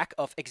stack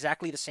of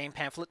exactly the same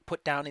pamphlet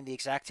put down in the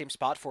exact same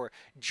spot for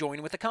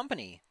join with the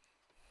company.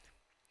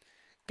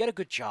 Get a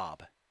good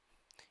job.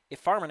 If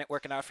farming ain't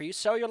working out for you,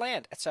 sell your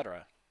land,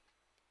 etc.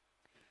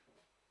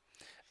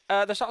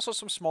 There's also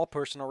some small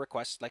personal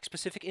requests, like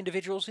specific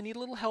individuals who need a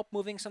little help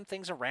moving some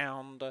things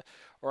around,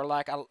 or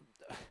like,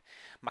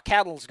 my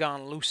cattle's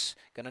gone loose,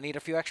 gonna need a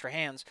few extra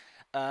hands.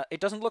 It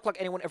doesn't look like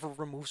anyone ever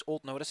removes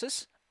old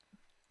notices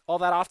all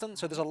that often,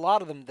 so there's a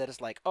lot of them that is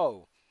like,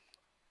 oh,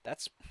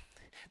 that's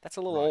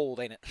a little Right. old,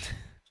 ain't it?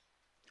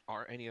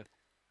 Are any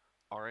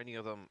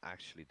of them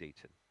actually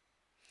dated?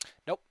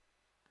 Nope.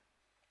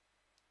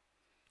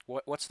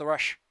 What's the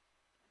rush?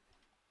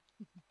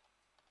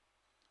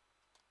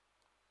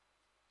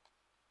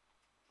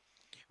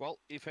 Well,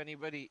 if any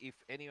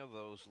of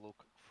those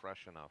look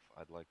fresh enough,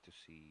 I'd like to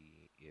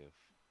see if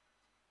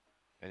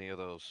any of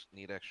those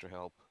need extra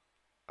help.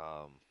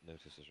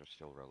 Notices are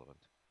still relevant.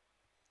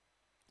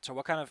 So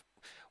what kind of...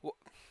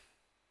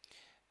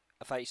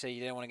 I thought you said you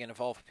didn't want to get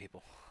involved with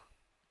people.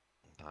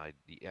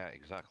 Yeah,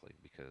 exactly,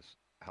 because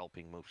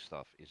helping move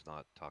stuff is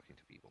not talking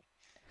to people.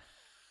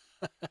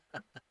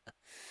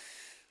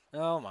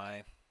 Oh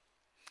my.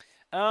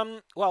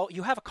 Well,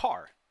 you have a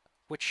car,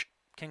 which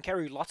can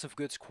carry lots of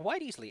goods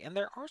quite easily, and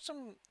there are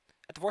some.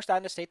 At the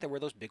Vorstaden estate, there were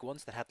those big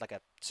ones that had like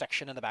a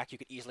section in the back you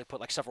could easily put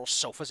like several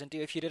sofas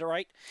into if you did it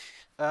right.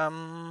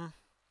 Um,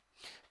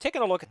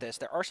 Taking a look at this,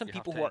 there are some You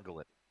people have who to are angle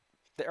it.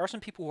 there are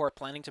some people who are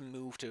planning to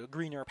move to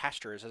greener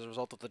pastures as a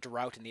result of the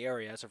drought in the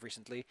area as of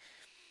recently.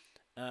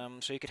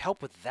 So you could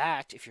help with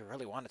that if you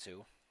really wanted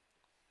to.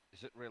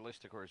 Is it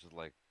realistic or is it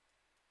like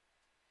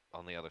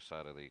on the other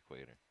side of the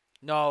equator?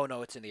 No,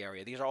 no, it's in the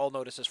area. These are all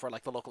notices for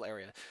like the local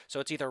area. So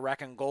it's either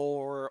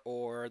Rakangor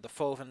or the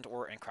Fovent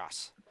or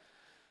Encross.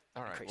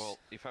 All right. Increase. Well,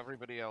 if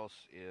everybody else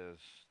is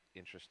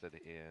interested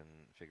in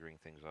figuring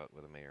things out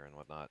with the mayor and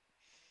whatnot,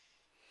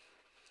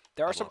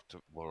 There are I'd some love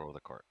to borrow the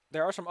cart.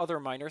 there are some other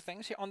minor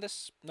things on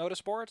this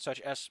notice board,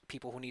 such as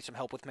people who need some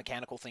help with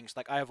mechanical things.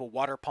 Like I have a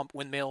water pump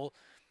windmill,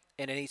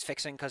 and it needs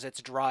fixing because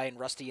it's dry and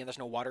rusty and there's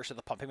no water, so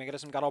the pumping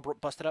mechanism got all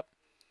busted up.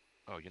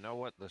 Oh, you know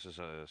what? This is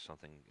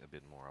something a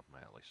bit more up my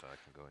alley, so I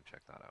can go and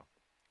check that out.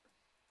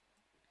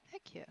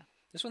 Heck yeah.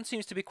 This one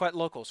seems to be quite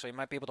local, so you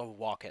might be able to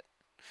walk it.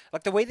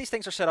 Like the way these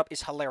things are set up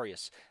is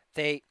hilarious.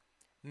 They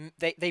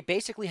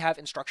basically have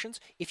instructions.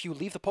 If you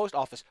leave the post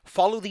office,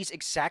 follow these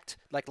exact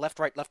like left,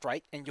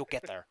 right, and you'll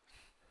get there.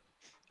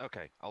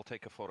 Okay, I'll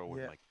take a photo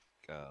with Yeah. my.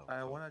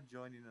 I phone. wanna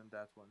join in on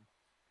that one.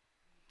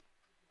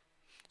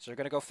 So you're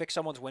gonna go fix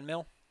someone's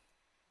windmill.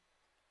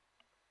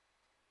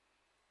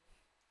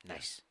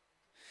 Nice.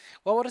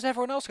 Well, what is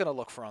everyone else gonna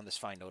look for on this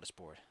fine notice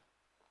board?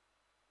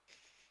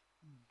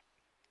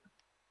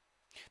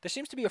 There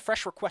seems to be a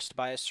fresh request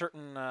by a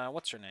certain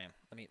what's her name?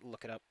 Let me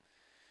look it up.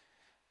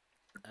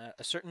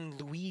 A certain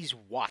Louise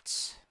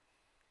Watts.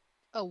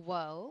 Oh,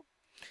 well.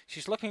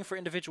 She's looking for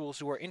individuals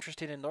who are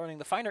interested in learning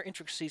the finer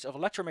intricacies of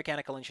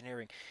electromechanical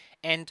engineering.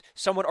 And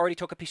someone already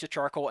took a piece of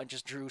charcoal and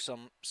just drew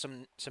some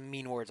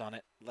mean words on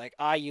it, like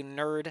 "ah, you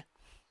nerd"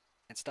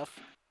 and stuff.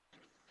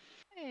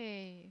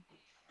 Hey.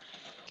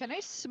 Can I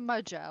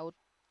smudge out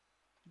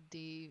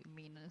the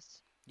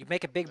meanness? You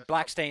make a big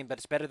black stain, but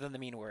it's better than the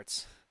mean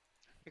words.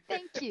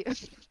 Thank you.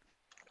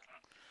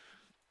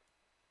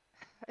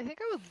 I think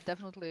I would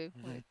definitely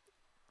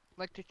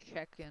like to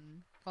check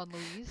in on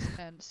Louise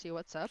and see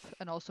what's up,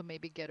 and also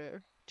maybe get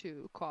her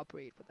to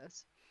cooperate with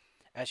us.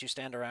 As you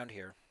stand around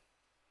here,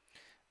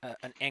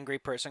 an angry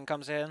person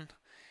comes in,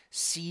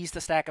 sees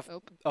the stack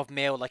Oh, of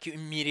mail, like you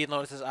immediately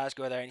notice his eyes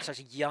go there, and he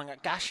starts yelling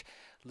at, "Gosh,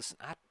 listen,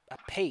 I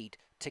paid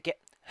to get.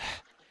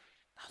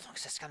 How long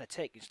is this gonna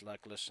take?" He's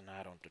like, "Listen,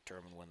 I don't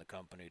determine when the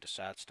company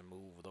decides to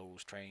move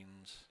those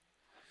trains.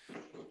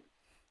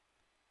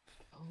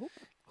 oh,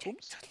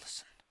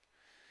 Listen,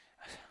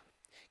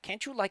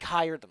 can't you like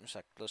hire them?" It's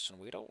like, "Listen,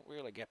 we don't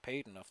really get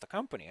paid enough. The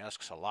company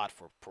asks a lot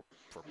for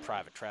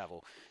private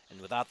travel,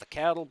 and without the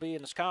cattle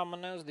being as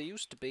common as they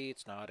used to be,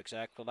 it's not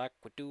exactly like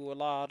we do a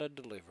lot of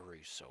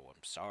deliveries. So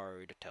I'm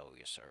sorry to tell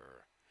you,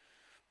 sir,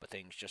 but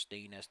things just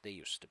ain't as they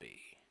used to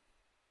be."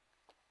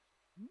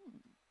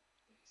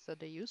 So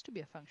there used to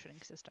be a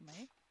functioning system,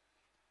 eh?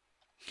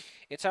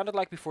 It sounded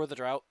like before the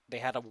drought, they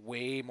had a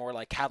way more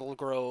like cattle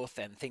growth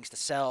and things to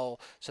sell,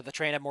 so the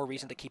train had more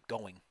reason to keep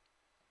going.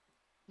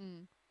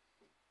 Mm.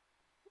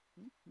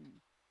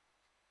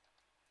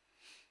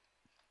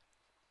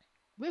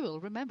 We will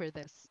remember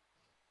this.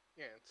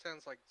 Yeah, it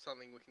sounds like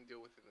something we can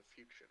deal with in the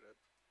future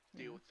to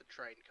deal with the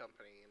train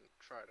company and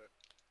try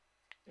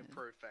to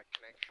improve that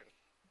connection.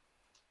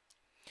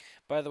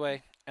 By the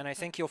way, and I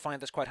think you'll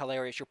find this quite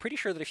hilarious, you're pretty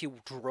sure that if you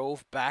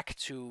drove back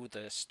to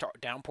the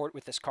downport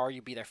with this car,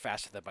 you'd be there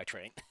faster than by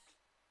train.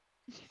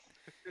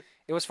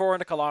 It was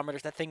 400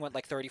 kilometers. That thing went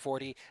like 30,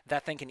 40.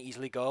 That thing can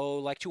easily go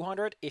like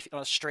 200 if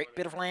on a straight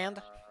bit of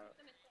land.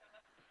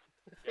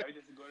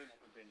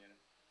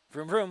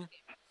 Vroom vroom.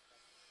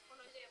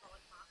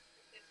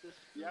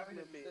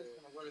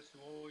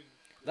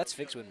 Let's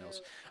fix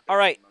windmills. All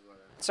right.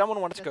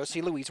 Someone wanted to go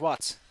see Louise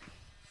Watts.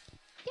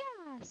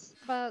 Yes,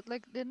 but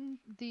like, didn't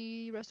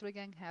the rest of the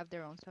gang have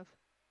their own stuff?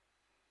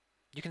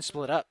 You can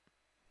split up.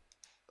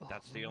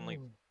 That's the only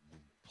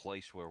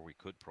place where we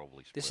could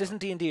probably split This up. isn't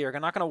D&D. You're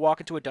not going to walk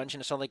into a dungeon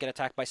and suddenly get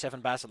attacked by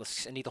 7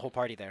 basilisks and need the whole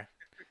party there.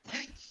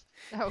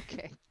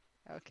 Okay,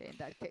 okay, in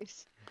that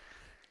case.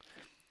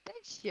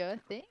 That's your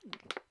thing.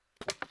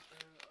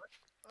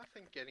 I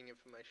think getting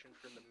information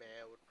from the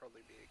mayor would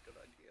probably be a good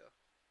idea.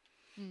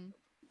 Mm.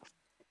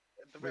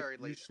 At the very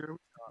You least, sure we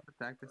can't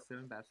attack the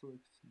 7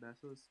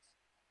 basilisks?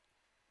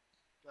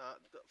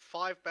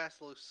 5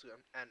 basilisks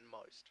and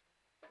most.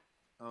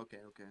 Okay,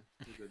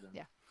 we're good then.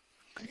 Yeah.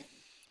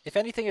 If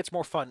anything, it's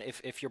more fun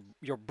if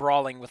you're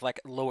brawling with like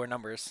lower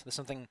numbers. There's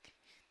something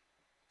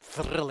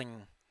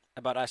thrilling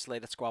about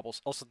isolated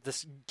squabbles. Also,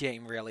 this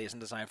game really isn't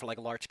designed for like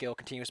large scale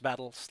continuous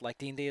battles like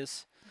D&D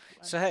is.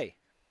 So hey,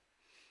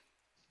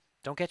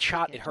 don't get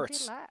shot. Get It to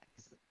hurts. relax.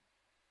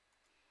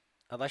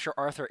 Unless you're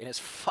Arthur in his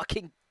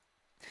fucking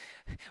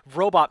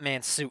robot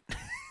man suit.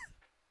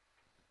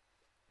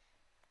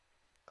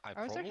 I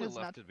Arthur probably has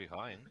left not. it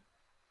behind.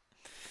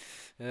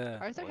 Yeah.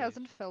 Arthur Place.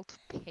 hasn't felt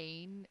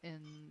pain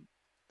in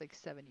like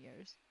 7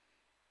 years.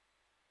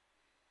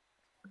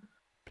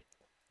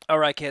 All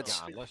right, Yeah,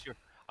 kids.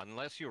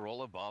 unless you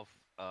roll above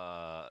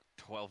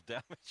 12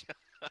 damage,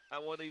 I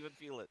won't even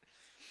feel it.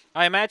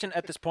 I imagine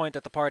at this point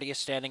that the party is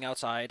standing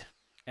outside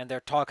and they're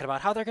talking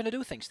about how they're going to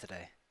do things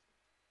today.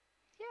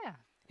 Yeah.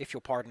 If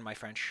you'll pardon my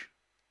French.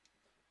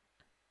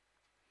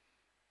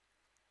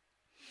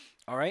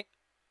 All right.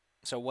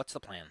 So what's the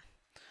plan?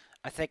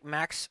 I think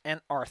Max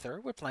and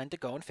Arthur would plan to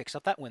go and fix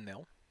up that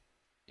windmill.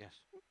 Yes.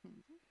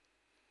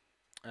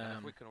 And if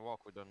Um, we can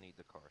walk, we don't need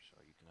the car,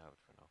 so you can have it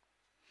for now.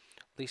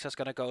 Lisa's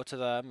gonna go to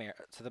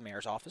the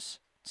mayor's office,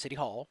 City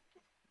Hall.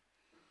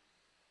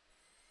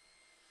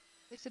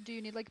 They said, do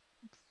you need like,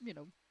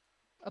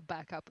 a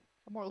backup,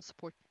 a moral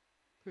support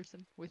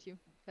person with you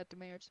at the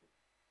mayor's?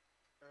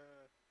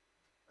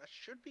 I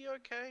should be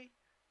okay.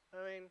 I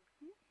mean,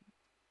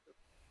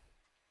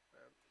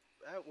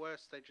 at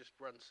worst, they just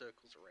run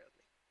circles around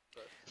me.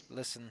 But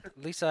Listen,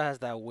 Lisa has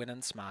that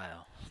winning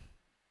smile.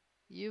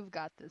 You've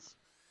got this.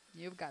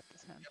 You've got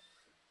this, hun.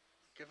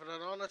 give it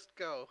an honest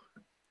go.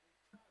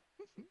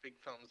 Big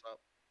thumbs up.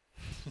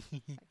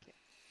 Okay.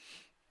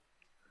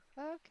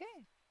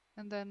 Okay.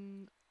 And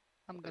then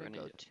I'm Are there gonna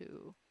go any-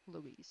 to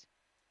Louise.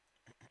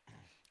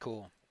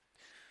 Cool.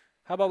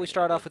 How about we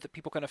start off with the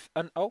people kind of...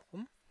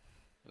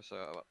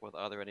 So,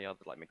 are there any other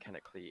like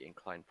mechanically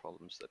inclined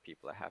problems that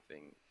people are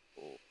having,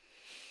 or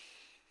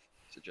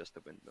suggest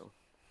the windmill?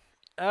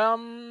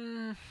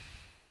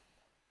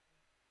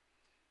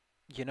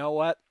 You know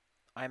what?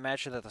 I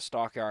imagine that the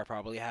stockyard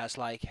probably has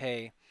like,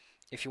 hey,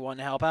 if you want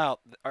to help out,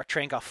 our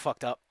train got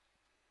fucked up.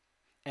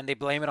 And they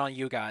blame it on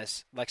you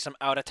guys. Like some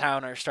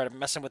out-of-towner started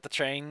messing with the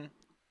train.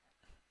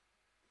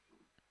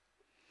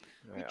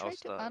 We Right, tried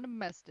to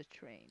unmess the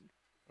train.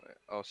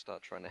 I'll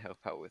start trying to help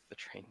out with the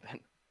train then.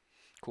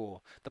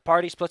 Cool. The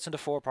party splits into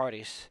 4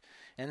 parties.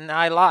 And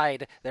I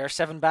lied. There are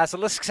 7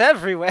 basilisks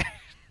everywhere.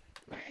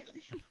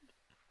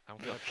 I'm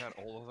gonna cut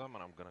all of them,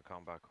 and I'm gonna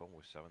come back home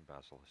with 7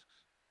 basilisks.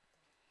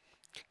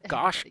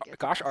 Gosh, Everybody gets a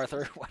gosh, Arthur,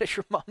 basilisk. why does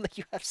your mom that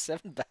you have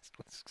 7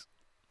 basilisks?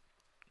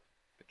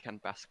 But can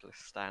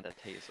basilisks stand a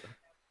taser?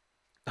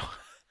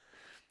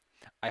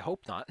 I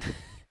hope not.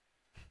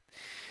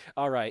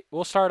 All right,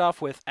 we'll start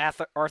off with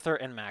Arthur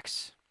and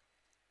Max.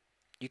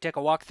 You take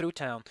a walk through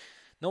town.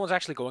 No one's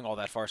actually going all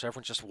that far, so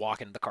everyone's just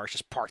walking. The car's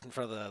just parked in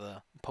front of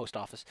the post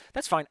office.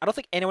 That's fine. I don't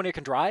think anyone here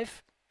can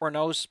drive or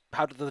knows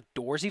how the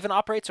doors even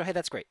operate, so hey,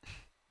 that's great.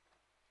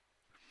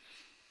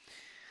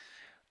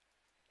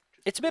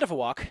 It's a bit of a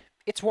walk.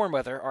 It's warm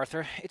weather,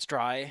 Arthur. It's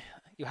dry.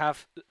 You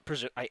have,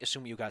 I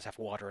assume you guys have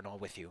water and all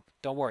with you.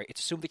 Don't worry.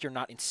 It's assumed that you're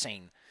not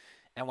insane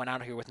and went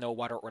out here with no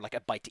water or like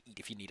a bite to eat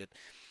if you need it.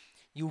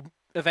 You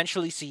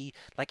eventually see,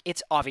 like,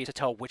 it's obvious to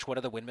tell which one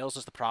of the windmills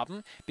is the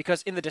problem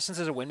because in the distance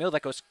there's a windmill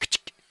that goes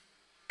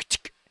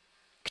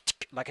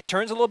like it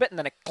turns a little bit and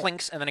then it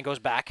clinks and then it goes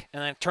back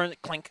and then it turns,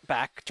 clink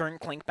back, turn,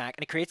 clink back,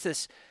 and it creates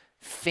this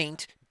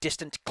faint,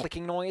 distant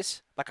clicking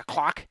noise like a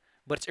clock,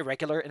 but it's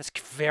irregular and it's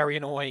very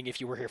annoying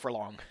if you were here for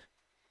long.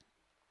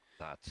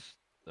 That's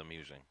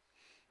amusing.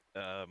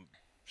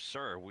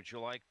 Sir, would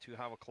you like to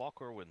have a clock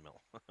or a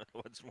windmill?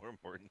 What's more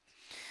important?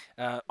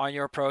 On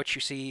your approach,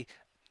 you see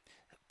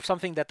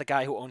something that the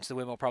guy who owns the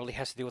windmill probably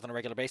has to deal with on a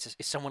regular basis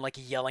is someone like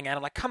yelling at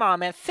him like, come on,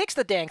 man, fix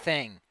the dang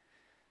thing.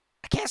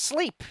 I can't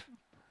sleep.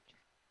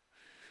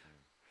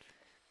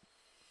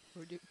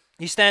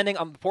 He's standing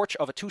on the porch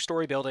of a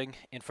 2-story building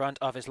in front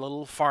of his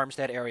little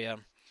farmstead area,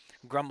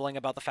 grumbling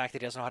about the fact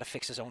that he doesn't know how to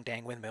fix his own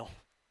dang windmill.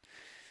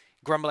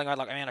 Grumbling out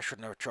like, man, I should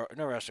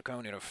never ask the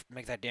company to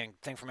make that dang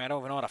thing for me. I don't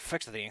even know how to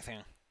fix the dang thing.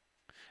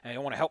 And you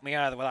don't want to help me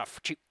either without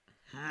cheap.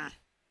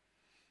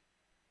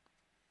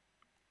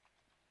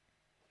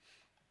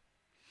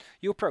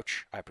 You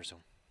approach, I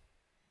presume.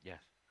 Yes.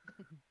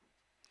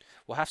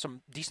 We'll have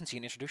some decency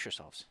and introduce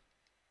yourselves.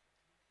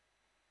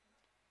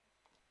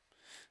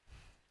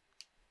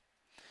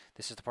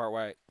 This is the part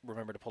where I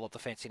remember to pull up the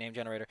fancy name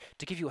generator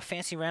to give you a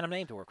fancy random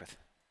name to work with.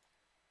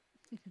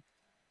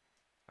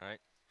 Alright.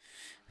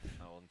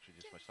 I'll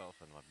introduce myself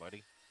and my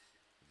buddy.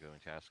 We're going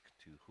to ask,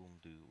 to whom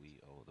do we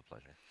owe the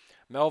pleasure?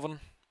 Melvin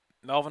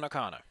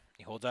O'Connor.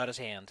 He holds out his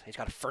hand. He's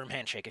got a firm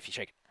handshake if you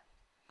shake it.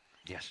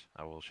 Yes,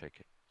 I will shake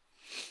it.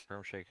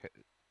 Firm shake.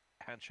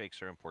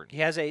 Handshakes are important.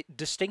 He has a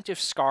distinctive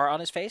scar on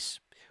his face,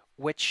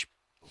 which,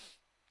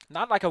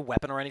 not like a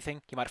weapon or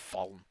anything, he might have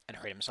fallen and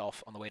hurt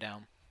himself on the way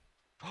down.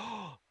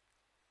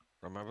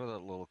 Remember that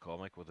little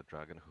comic with the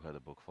dragon who had a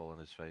book fall in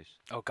his face?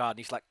 Oh god, and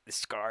he's like, this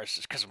scar is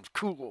just because I'm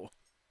cool.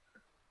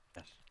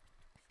 Yes.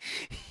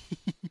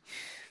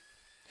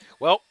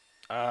 Well,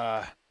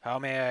 how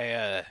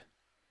may I,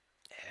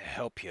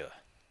 help you?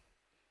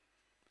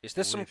 Is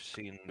this We've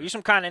seen... are you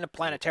some kind of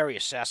interplanetary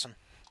assassin?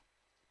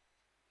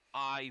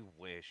 I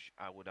wish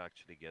I would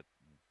actually get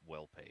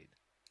well paid.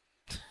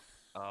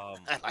 I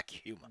like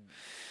your humor.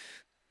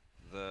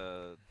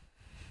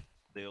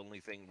 The only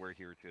thing we're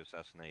here to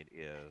assassinate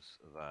is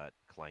that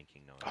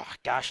clanking noise. Oh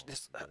gosh, So,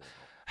 this.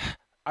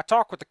 I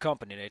talked with the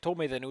company. They told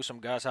me they knew some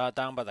guys out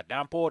down by the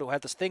downport who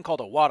had this thing called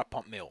a water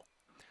pump mill.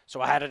 So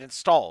I had it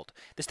installed.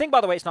 This thing,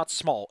 by the way, is not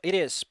small. It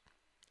is,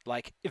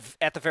 like, if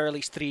at the very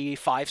least 3,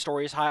 5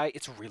 stories high.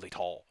 It's really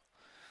tall.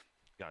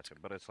 Gotcha.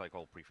 But it's like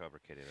all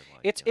prefabricated and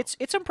like.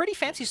 It's some pretty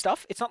fancy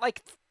stuff. It's not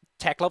like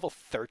tech level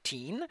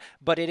 13,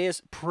 but it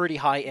is pretty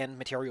high end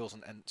materials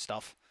and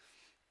stuff.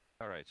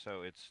 All right.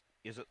 So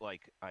is it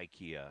like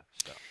IKEA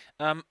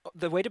stuff?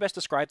 The way to best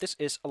describe this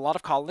is a lot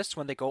of colonists,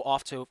 when they go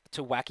off to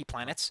wacky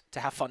planets to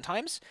have fun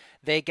times,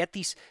 they get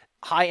these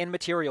high end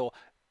material,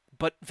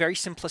 but very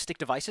simplistic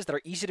devices that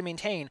are easy to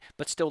maintain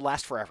but still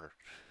last forever.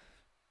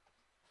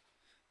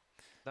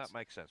 That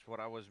makes sense. What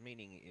I was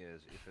meaning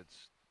is if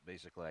it's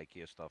basically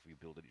IKEA stuff, you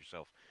build it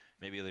yourself.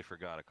 Maybe they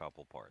forgot a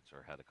couple parts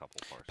or had a couple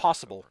parts.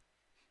 Possible.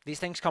 These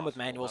things come with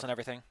Possible, manuals and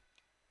everything.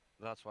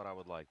 That's what I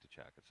would like to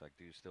check. It's like,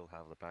 do you still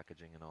have the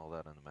packaging and all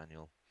that in the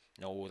manual?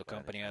 No, the By any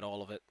company had chance?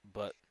 all of it,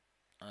 but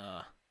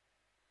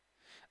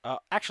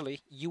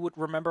actually, you would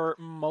remember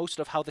most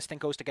of how this thing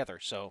goes together.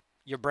 So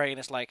your brain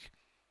is like,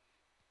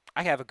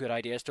 I have a good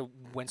idea as to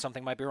when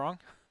something might be wrong.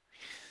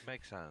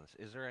 Makes sense.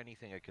 Is there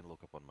anything I can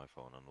look up on my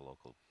phone on the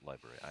local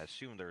library? I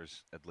assume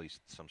there's at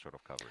least some sort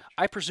of coverage.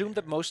 I presume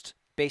that there. most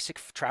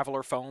basic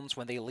traveler phones,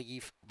 when they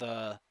leave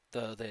the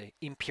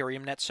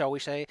Imperium net, shall we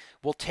say,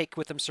 will take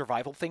with them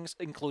survival things,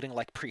 including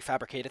like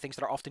prefabricated things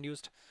that are often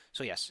used.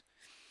 So yes.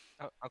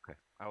 Oh, okay.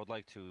 I would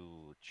like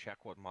to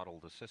check what model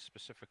this is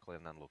specifically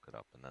and then look it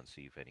up and then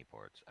see if any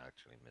parts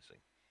actually missing.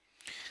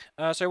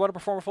 So you want to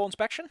perform a full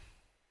inspection?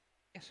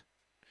 Yes.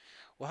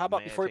 Well, how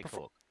about May I before you take a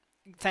perform? look?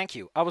 Thank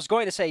you. I was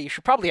going to say you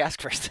should probably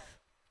ask first.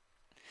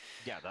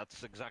 Yeah,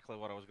 that's exactly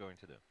what I was going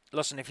to do.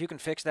 Listen, if you can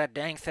fix that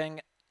dang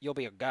thing, you'll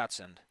be a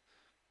godsend.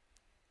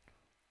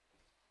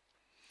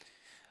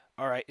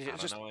 All right, I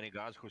don't know any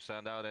guys who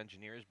send out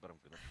engineers, but I'm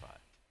gonna try.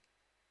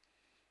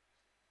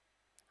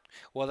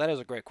 Well, that is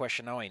a great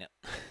question, now ain't it?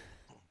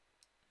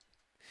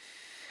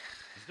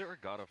 Is there a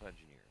god of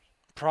engineers?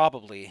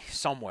 Probably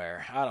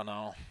somewhere. I don't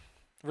know.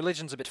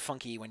 Religion's a bit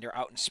funky when you're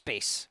out in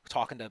space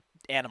talking to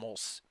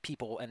animals,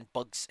 people, and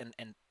bugs and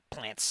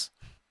plants.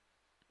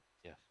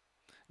 Yes.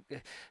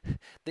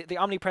 The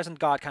omnipresent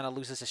god kind of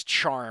loses his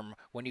charm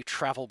when you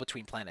travel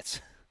between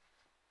planets.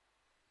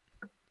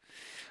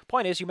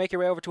 Point is, you make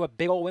your way over to a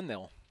big old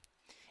windmill.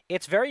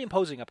 It's very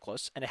imposing up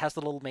close, and it has the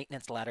little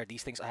maintenance ladder.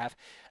 These things I have.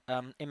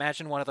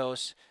 Imagine one of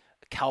those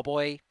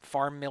cowboy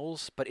farm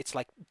mills, but it's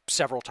like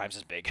several times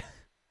as big.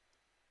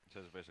 So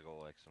it's basically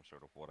like some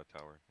sort of water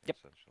tower, Yep.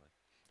 essentially.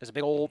 There's a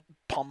big old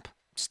pump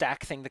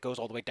stack thing that goes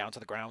all the way down to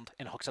the ground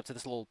and hooks up to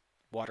this little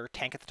water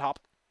tank at the top.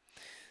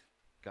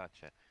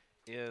 Gotcha.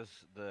 Is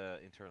the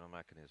internal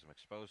mechanism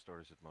exposed or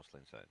is it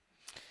mostly inside?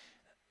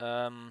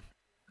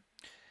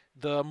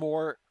 The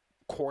more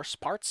coarse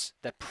parts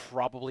that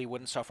probably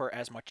wouldn't suffer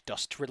as much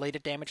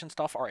dust-related damage and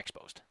stuff are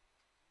exposed.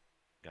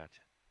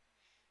 Gotcha.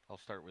 I'll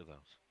start with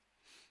those.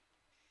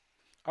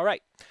 All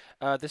right.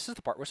 This is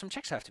the part where some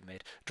checks have to be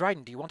made.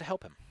 Dryden, do you want to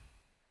help him?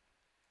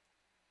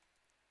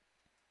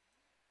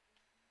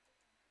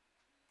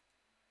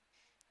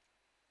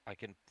 I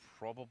can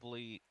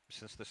probably,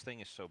 since this thing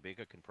is so big,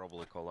 I can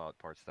probably call out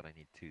parts that I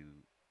need to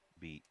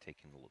be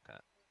taking a look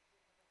at.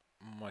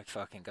 Oh my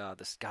fucking god,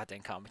 this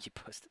goddamn comment you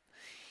posted.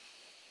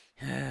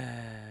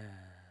 I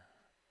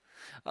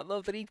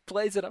love that he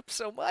plays it up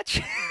so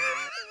much.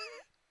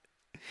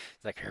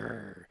 It's like,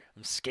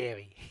 I'm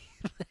scary.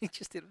 He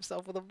just hit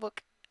himself with a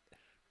book.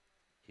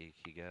 He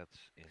gets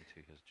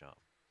into his job.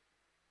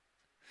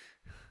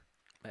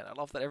 Man, I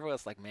love that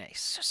everyone's like, man,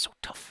 he's just so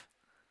tough.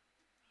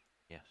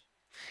 Yes.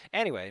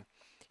 Anyway,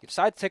 you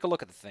decide to take a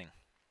look at the thing.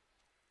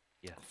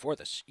 Yeah. For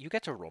this, you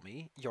get to roll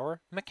me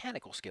your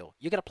mechanical skill.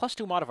 You get a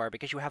 +2 modifier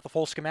because you have the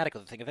full schematic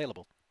of the thing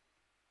available.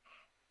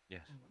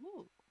 Yes.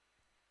 Ooh.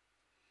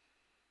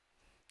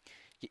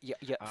 Yeah.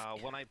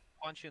 When I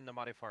punch in the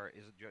modifier,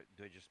 is it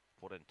do I just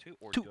put in 2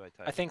 or 2. do I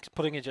type? I think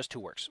putting in just 2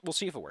 works. We'll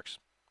see if it works.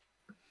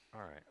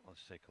 All right,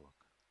 let's take a look.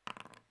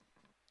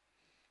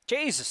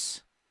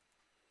 Jesus.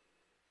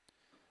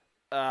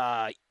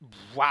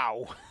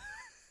 Wow.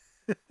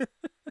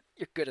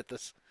 You're good at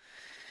this.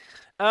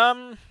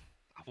 I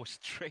was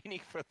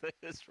training for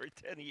this for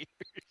 10 years.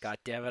 God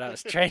damn it, I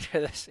was trained for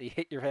this. You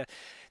hit your head.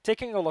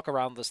 Taking a look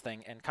around this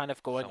thing and kind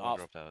of going Someone off.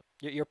 dropped out.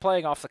 You're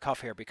playing off the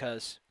cuff here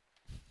because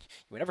you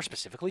were never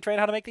specifically trained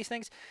how to make these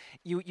things.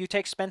 You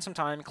spend some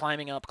time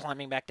climbing up,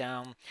 climbing back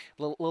down.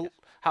 Little.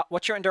 Yes.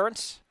 What's your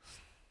endurance?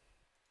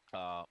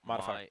 My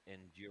Modifier.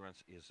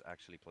 endurance is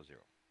actually +0.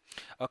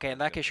 Okay, in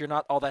that case, you're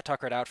not all that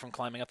tuckered out from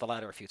climbing up the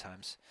ladder a few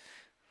times.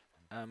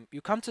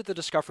 You come to the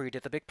discovery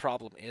that the big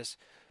problem is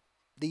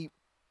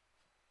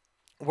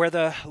where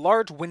the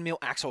large windmill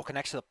axle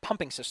connects to the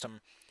pumping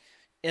system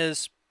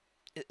is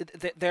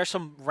there's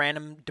some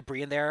random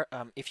debris in there.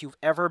 If you've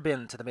ever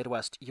been to the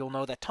Midwest, you'll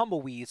know that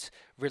tumbleweeds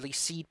release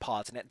seed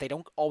pods, and they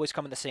don't always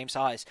come in the same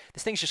size.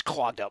 This thing's just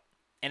clogged up,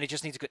 and it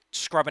just needs a good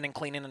scrubbing and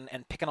cleaning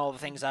and picking all the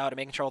things out and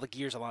making sure all the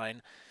gears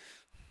align.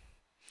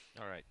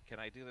 All right, can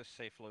I do this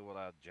safely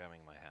without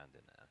jamming my hand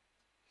in there?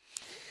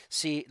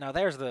 See, now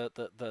there's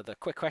the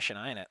quick question,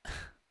 ain't it?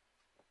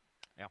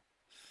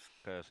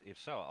 Because if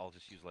so, I'll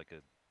just use like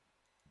a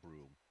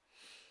broom.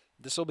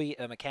 This will be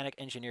a mechanic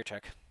engineer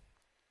check.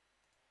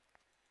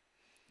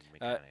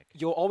 Mechanic.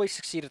 You'll always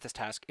succeed at this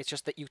task. It's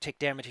just that you take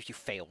damage if you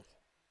fail.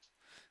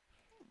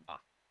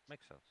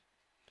 Makes sense.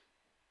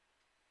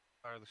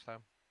 Fire this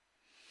time.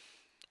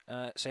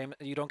 Same.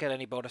 You don't get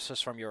any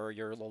bonuses from your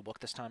little book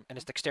this time, and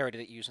it's dexterity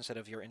that you use instead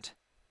of your int.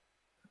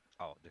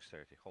 Oh,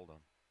 dexterity. Hold on.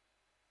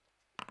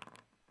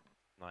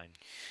 9.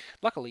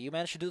 Luckily, you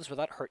managed to do this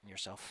without hurting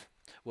yourself.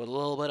 With a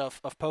little bit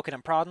of poking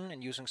and prodding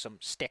and using some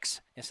sticks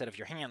instead of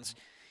your hands,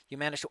 you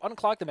manage to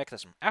unclog the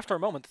mechanism. After a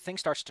moment, the thing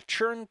starts to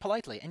churn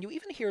politely, and you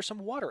even hear some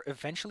water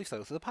eventually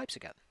flow through the pipes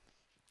again.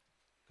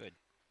 Good.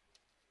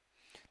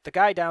 The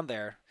guy down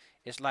there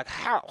is like,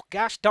 how?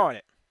 Gosh darn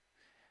it.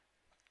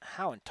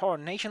 How in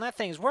tarnation that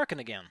thing's working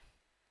again.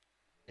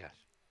 Yes.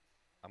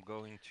 I'm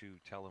going to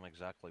tell him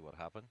exactly what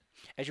happened.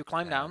 As you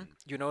climb down,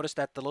 you notice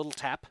that the little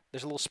tap,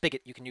 there's a little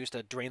spigot you can use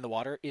to drain the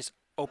water, is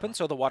open,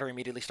 so the water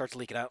immediately starts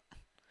leaking out.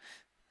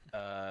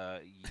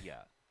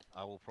 Yeah.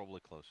 I will probably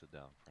close it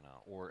down for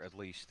now. Or at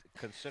least,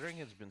 considering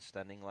it's been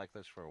standing like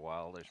this for a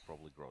while, there's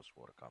probably gross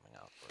water coming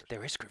out first.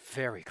 There is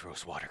very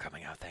gross water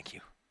coming out, thank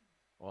you.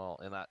 Well,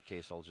 in that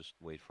case, I'll just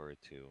wait for it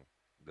to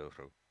go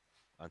through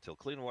until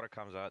clean water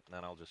comes out, and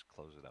then I'll just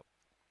close it up.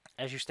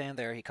 As you stand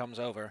there, he comes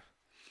over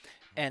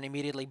and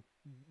immediately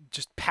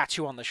just pats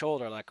you on the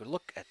shoulder like,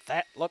 look at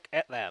that, look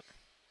at that.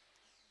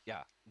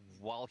 Yeah,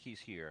 while he's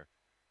here,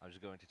 I'm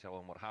just going to tell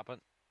him what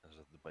happened. Is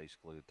that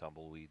basically the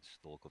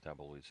local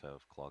tumbleweeds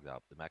have clogged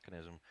up the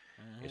mechanism.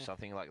 If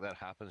something like that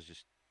happens,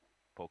 just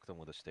poke them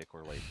with a stick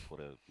or like put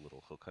a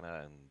little hook on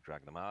it and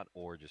drag them out,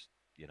 or just,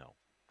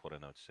 put a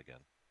notice again.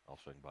 I'll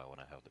swing by when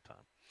I have the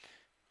time.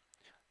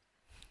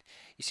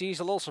 You see, he's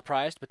a little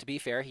surprised, but to be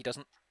fair, he does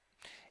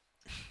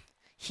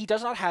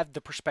not have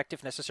the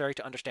perspective necessary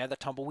to understand that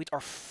tumbleweeds are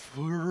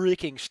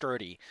freaking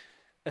sturdy,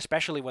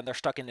 especially when they're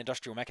stuck in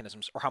industrial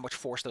mechanisms, or how much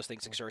force those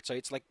things exert. So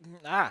it's like,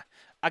 I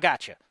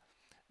gotcha.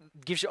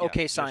 Gives you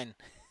okay sign.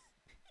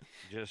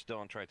 Just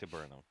don't try to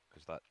burn them,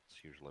 because that's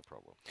usually a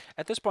problem.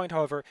 At this point,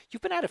 however,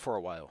 you've been at it for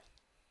a while.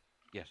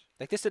 Yes.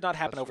 Like, this did not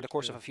happen That's over the what's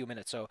course good. of a few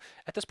minutes. So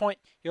at this point,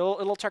 you'll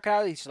it'll check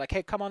out. He's like,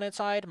 hey, come on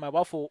inside. My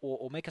wife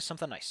will make us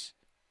something nice.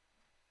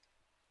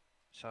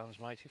 Sounds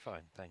mighty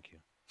fine, thank you.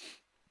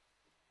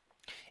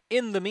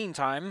 In the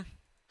meantime,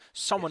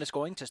 someone is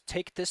going to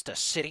take this to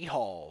City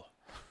Hall.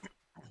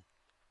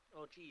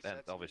 Oh, geez. And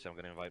That's obviously I'm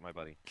going to invite my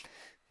buddy,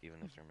 even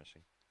if they're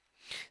missing.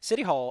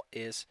 City Hall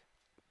is,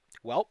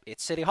 well,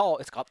 it's City Hall.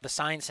 It's got the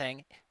sign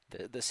saying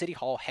the City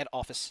Hall head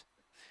office,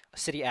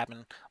 city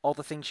admin, all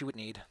the things you would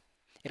need.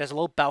 It has a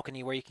little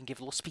balcony where you can give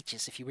little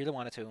speeches if you really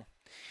wanted to.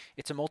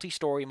 It's a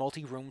multi-story,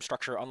 multi-room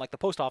structure, unlike the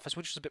post office,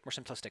 which is a bit more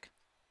simplistic.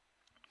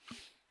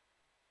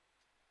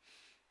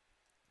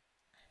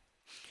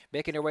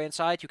 Making your way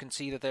inside, you can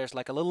see that there's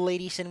like a little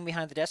lady sitting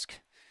behind the desk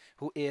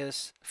who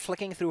is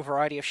flicking through a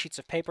variety of sheets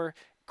of paper,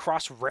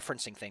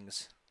 cross-referencing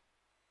things.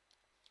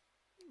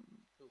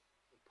 Ooh,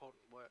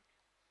 important work.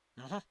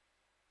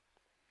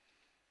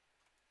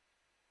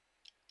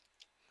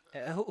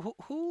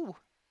 Who?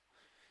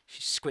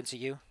 She squints at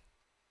you.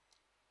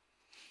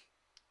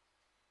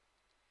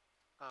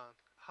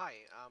 Hi,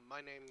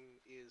 my name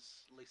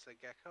is Lisa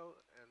Gecko,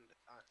 and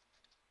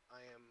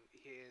I am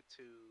here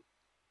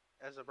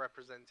as a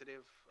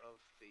representative of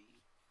the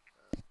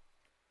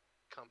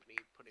company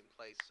put in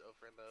place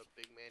over in the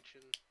big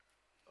mansion,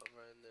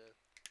 over in the...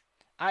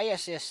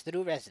 yes, the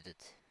new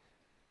resident.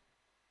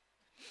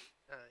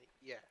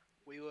 Yeah,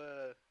 we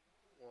were,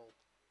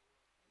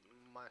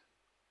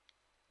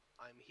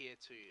 I'm here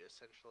to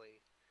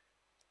essentially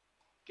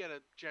get a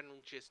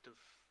general gist of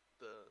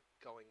the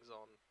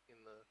goings-on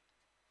in the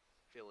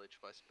village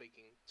by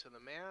speaking to the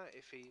mayor,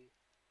 if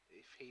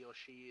he or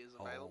she is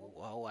available.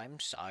 Oh, I'm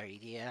sorry,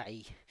 dear.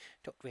 I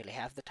don't really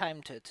have the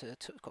time to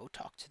go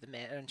talk to the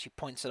mayor. And she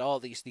points at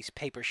all these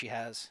papers she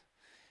has.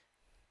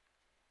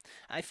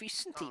 I've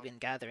recently been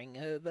gathering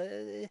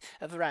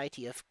a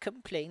variety of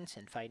complaints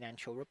and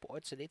financial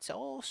reports, and it's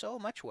all so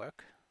much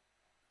work.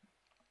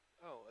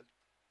 Oh, a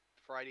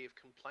variety of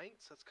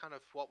complaints? That's kind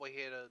of what we're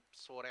here to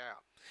sort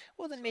out.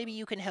 Well, then maybe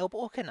you can help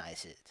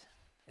organize it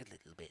a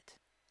little bit.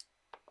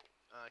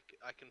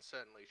 I can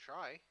certainly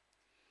try.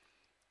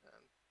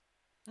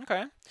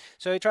 Okay,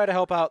 so you try to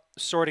help out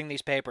sorting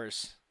these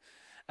papers.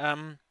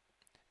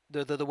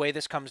 The way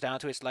this comes down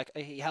to it's like,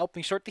 hey, help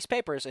me sort these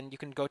papers, and you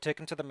can go take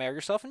them to the mayor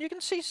yourself, and you can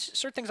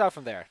sort things out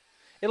from there.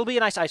 It'll be a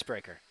nice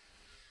icebreaker.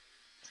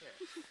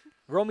 Yeah.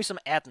 Roll me some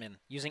admin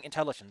using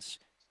intelligence.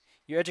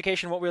 Your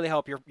education won't really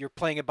help. You're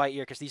playing it by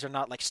ear because these are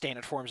not like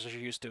standard forms as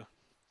you're used to.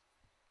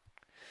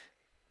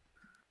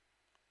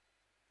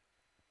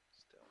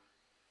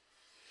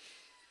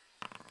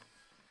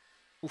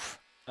 Oof.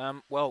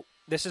 Well,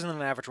 this isn't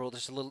an average roll.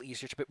 This is a little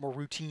easier. It's a bit more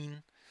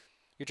routine.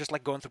 You're just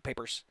like going through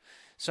papers.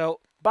 So,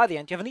 by the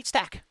end, you have a neat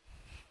stack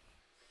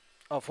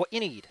of what you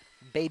need.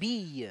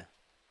 Baby!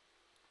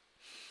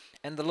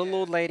 And the little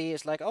old lady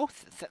is like, oh,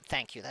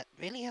 thank you. That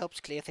really helps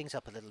clear things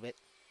up a little bit.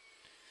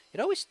 It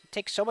always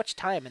takes so much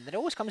time, and it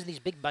always comes in these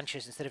big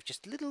bunches instead of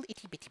just little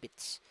itty-bitty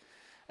bits.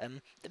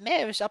 The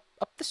mayor is up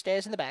the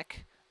stairs in the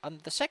back,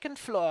 on the second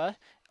floor,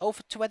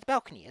 over to where the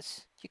balcony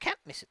is. You can't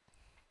miss it.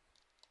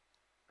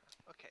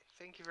 Okay,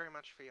 thank you very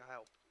much for your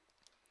help.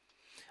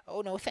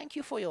 Oh no, thank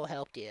you for your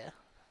help, dear.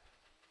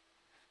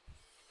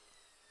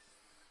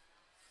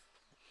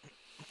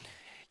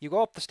 You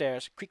go up the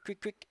stairs, creak,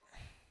 creak, creak.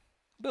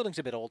 Building's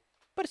a bit old,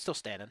 but it's still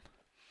standing.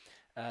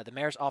 The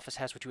mayor's office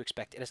has what you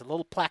expect. It has a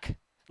little plaque, a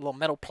little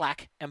metal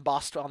plaque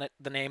embossed on it,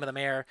 the name of the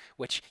mayor,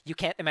 which you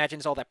can't imagine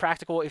is all that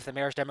practical if the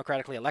mayor's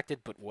democratically elected,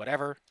 but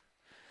whatever.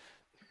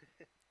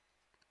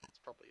 It's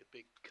probably a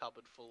big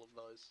cupboard full of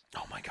those.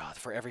 Oh my god,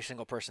 for every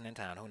single person in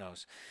town, who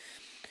knows?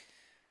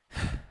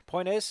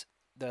 Point is,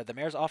 the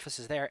mayor's office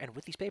is there, and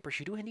with these papers,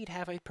 you do indeed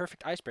have a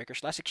perfect icebreaker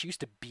 / excuse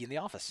to be in the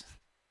office.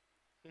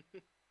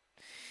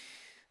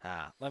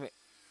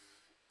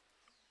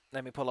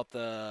 Let me pull up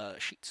the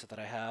sheets so that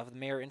I have the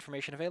mayor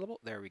information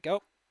available. There we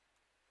go.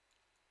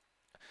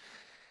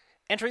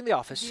 Entering the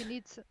office.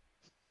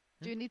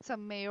 Do you need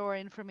some mayor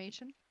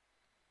information?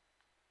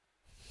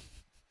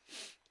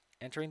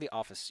 Entering the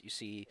office, you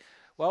see,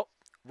 well,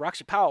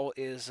 Roxy Powell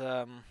is,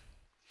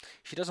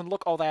 she doesn't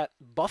look all that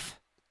buff,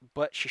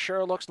 but she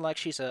sure looks like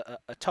she's a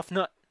tough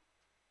nut.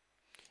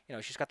 You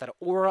know, she's got that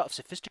aura of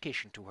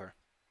sophistication to her.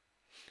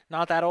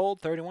 Not that old,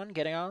 31,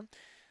 getting on.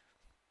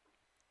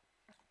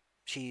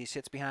 She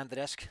sits behind the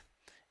desk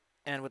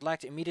and would like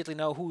to immediately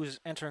know who's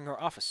entering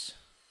her office.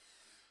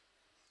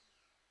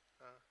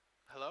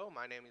 Hello,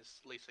 my name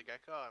is Lisa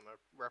Gecko. I'm a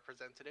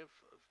representative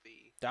of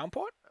the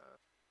Downport?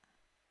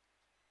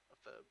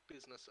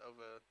 business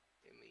over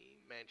in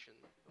the mansion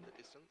in the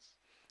distance.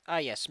 Ah,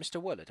 yes,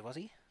 Mr. Willard, was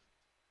he?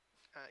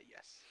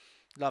 Yes.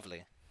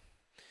 Lovely.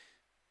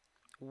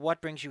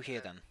 What brings you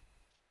here, then?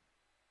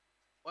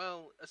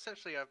 Well,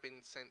 essentially I've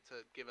been sent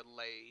to give a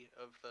lay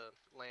of the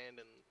land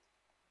and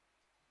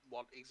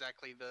what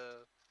exactly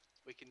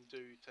we can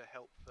do to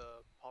help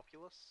the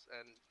populace,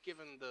 and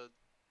given the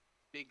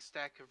big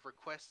stack of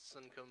requests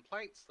and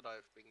complaints that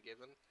I've been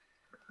given,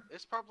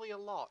 there's probably a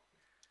lot.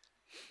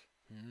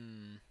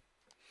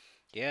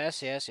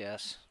 Yes. A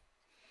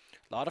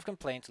lot of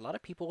complaints, a lot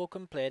of people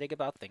complaining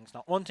about things,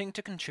 not wanting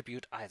to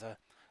contribute either.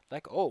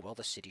 Like, oh, well,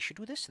 the city should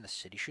do this and the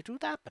city should do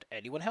that, but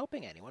anyone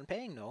helping, anyone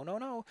paying?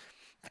 No.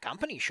 The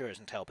company sure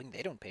isn't helping.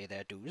 They don't pay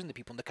their dues, and the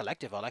people in the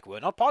collective are like, we're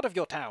not part of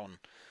your town.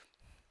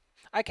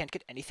 I can't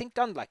get anything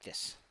done like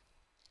this.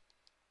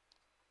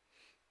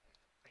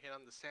 I can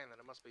understand that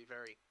it must be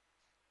very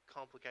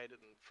complicated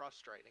and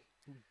frustrating.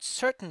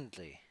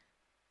 Certainly.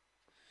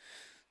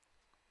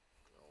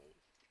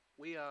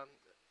 We are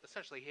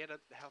essentially here to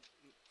help,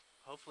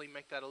 hopefully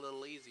make that a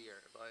little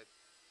easier by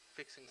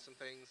fixing some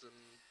things and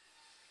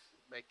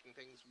making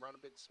things run a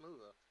bit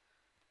smoother.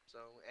 So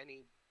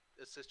any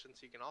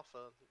assistance you can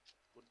offer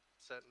would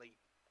certainly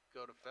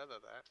go to further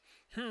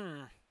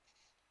that.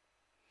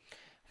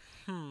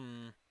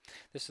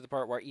 This is the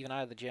part where even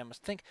I, the GM,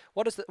 must think,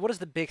 what is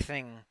the big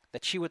thing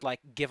that she would, like,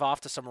 give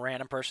off to some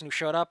random person who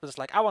showed up? And it's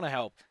like, I want to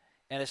help.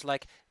 And it's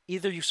like,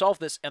 either you solve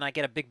this and I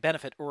get a big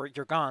benefit, or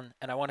you're gone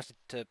and I want us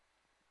to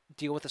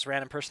deal with this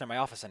random person in my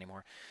office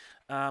anymore.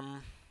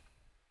 Oh,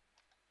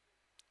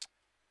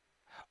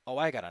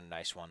 I got a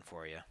nice one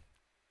for you.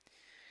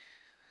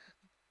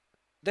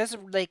 There's a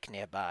lake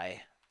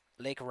nearby.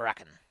 Lake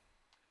Racken.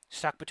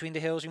 Stuck between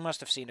the hills. You must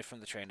have seen it from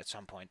the train at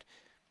some point.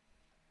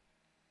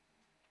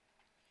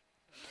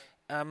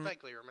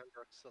 Vaguely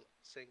remember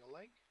seeing a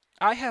lake.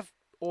 I have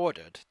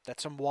ordered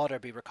that some water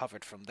be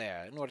recovered from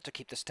there in order to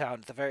keep this town,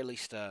 at the very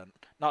least,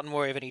 not in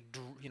worry of any,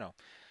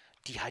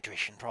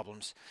 dehydration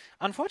problems.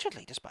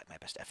 Unfortunately, despite my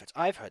best efforts,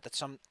 I've heard that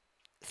some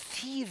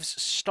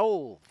thieves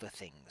stole the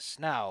things.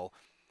 Now,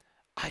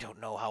 I don't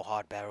know how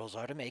hard barrels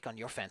are to make on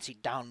your fancy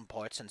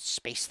downports and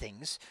space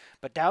things,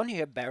 but down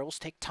here barrels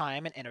take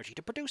time and energy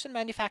to produce and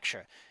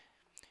manufacture.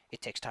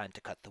 It takes time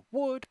to cut the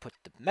wood, put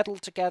the metal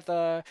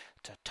together,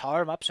 to tar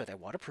them up so they're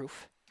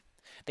waterproof.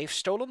 They've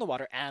stolen the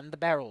water and the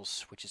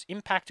barrels, which is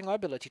impacting our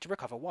ability to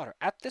recover water.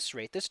 At this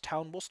rate, this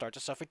town will start to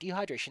suffer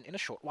dehydration in a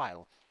short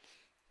while.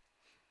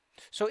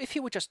 So if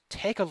you would just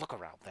take a look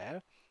around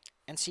there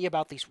and see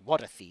about these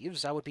water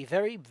thieves, I would be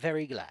very,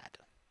 very glad.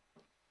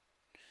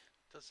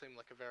 It does seem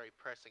like a very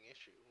pressing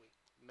issue. We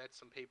met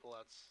some people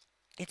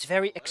It's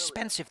very earlier.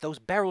 expensive. Those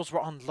barrels were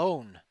on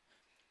loan.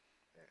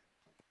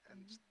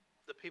 And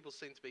the people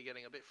seem to be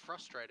getting a bit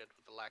frustrated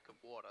with the lack of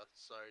water,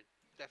 so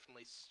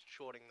definitely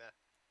sorting that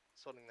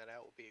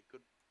out will be a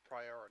good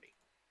priority.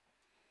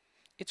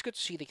 It's good to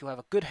see that you have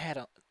a good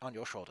head on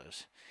your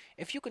shoulders.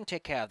 If you can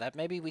take care of that,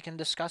 maybe we can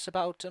discuss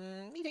about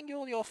meeting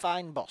your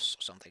fine boss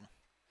or something.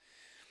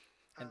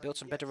 And build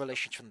some better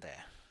relations from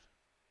there.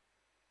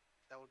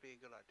 That would be a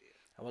good idea.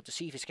 I want to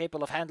see if he's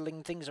capable of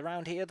handling things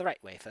around here the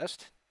right way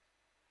first.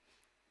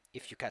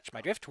 If you catch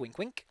my drift, wink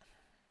wink.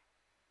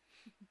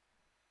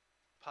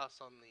 Pass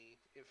on the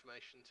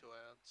information to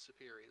our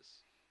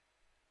superiors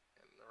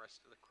and the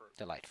rest of the crew.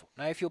 Delightful.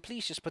 Now, if you'll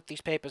please just put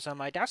these papers on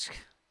my desk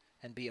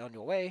and be on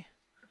your way,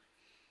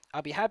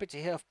 I'll be happy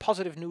to hear of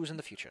positive news in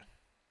the future.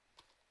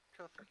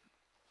 Sure thing.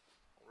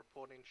 I'll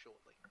report in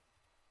shortly.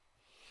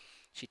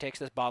 She takes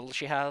this bottle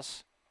she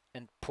has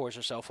and pours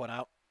herself one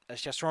out.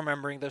 As just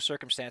remembering those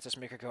circumstances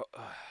make her go,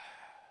 ugh,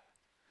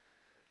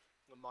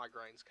 The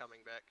migraine's coming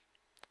back.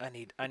 I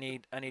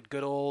need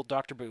good old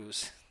Dr.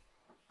 Booze.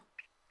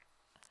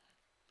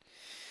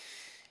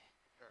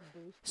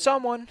 Boost it.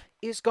 Someone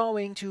is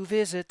going to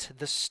visit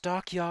the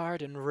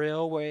stockyard and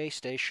railway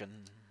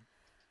station.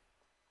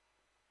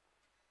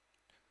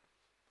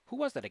 Who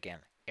was that again?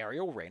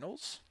 Ariel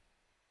Reynolds?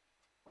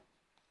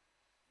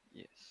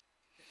 Yes.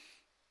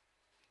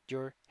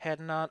 You're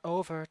heading on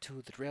over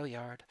to the rail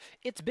yard.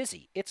 It's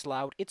busy, it's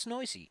loud, it's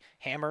noisy.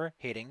 Hammer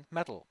hitting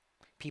metal.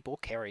 People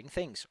carrying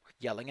things,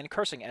 yelling and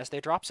cursing as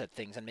they drop said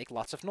things and make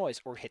lots of noise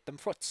or hit them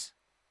foots.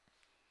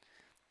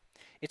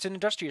 It's an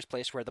industrious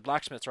place where the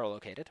blacksmiths are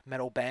located.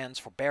 Metal bands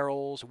for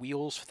barrels,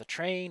 wheels for the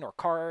train or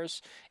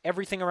cars,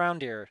 everything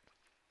around here.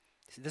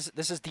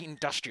 This is the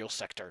industrial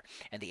sector,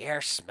 and the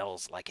air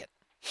smells like it.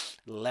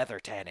 Leather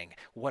tanning.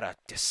 What a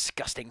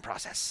disgusting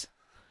process.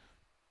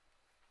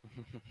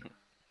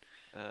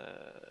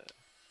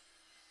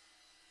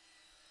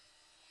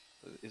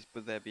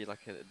 Would there be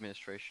like an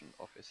administration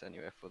office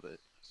anywhere for the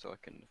so I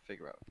can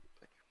figure out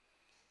like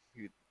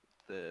who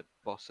the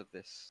boss of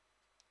this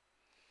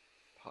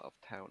part of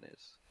town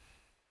is?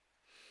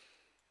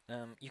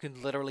 You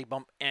can literally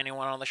bump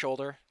anyone on the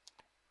shoulder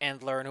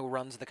and learn who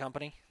runs the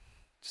company.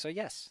 So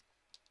yes.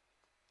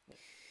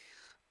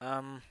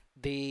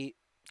 The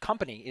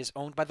company is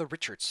owned by the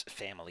Richards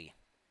family.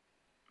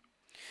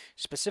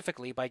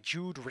 Specifically by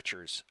Jude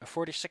Richards, a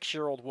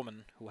 46-year-old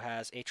woman who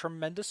has a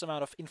tremendous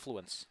amount of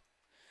influence.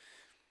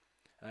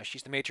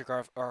 She's the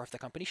matriarch of the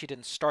company. She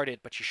didn't start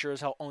it, but she sure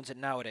as hell owns it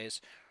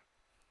nowadays.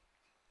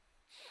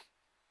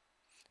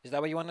 Is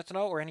that what you wanted to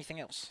know, or anything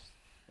else?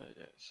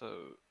 Yeah.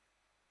 So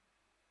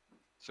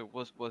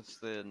was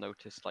the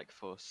notice like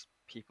for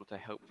people to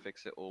help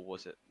fix it, or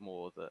was it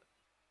more that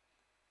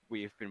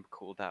we've been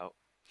called out?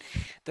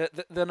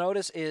 The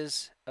notice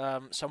is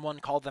someone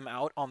called them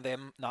out on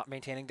them not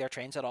maintaining their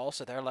trains at all.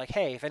 So they're like,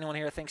 hey, if anyone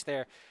here thinks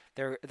they're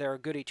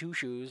goody two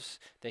shoes,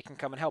 they can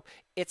come and help.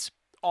 It's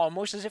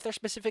almost as if they're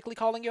specifically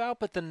calling you out,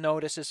 but the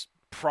notice is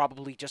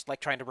probably just like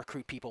trying to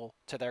recruit people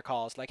to their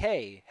cause. Like,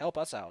 hey, help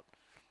us out.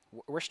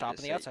 We're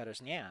stopping the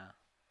outsiders. And yeah.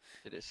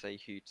 Did it say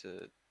who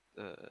to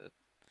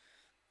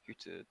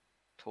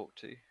talk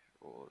to,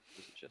 or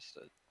was it just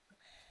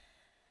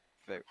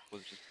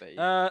was it just vague?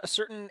 A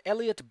certain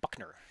Elliot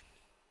Buckner.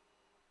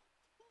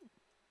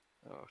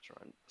 I'll try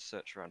and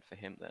search around for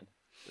him then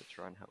to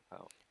try and help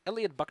out.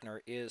 Elliot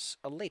Buckner is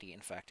a lady, in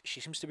fact.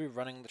 She seems to be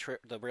running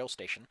the rail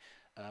station.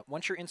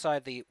 Once you're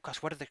inside the...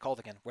 Gosh, what are they called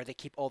again? Where they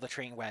keep all the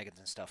train wagons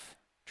and stuff.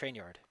 Train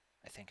yard,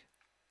 I think.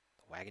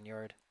 The wagon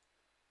yard.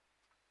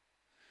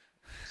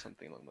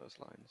 Something along those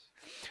lines.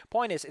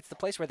 Point is, it's the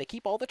place where they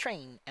keep all the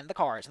train and the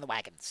cars and the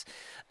wagons.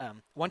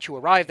 Once you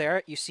arrive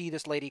there, you see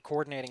this lady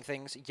coordinating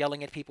things,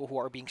 yelling at people who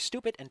are being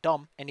stupid and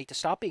dumb and need to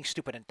stop being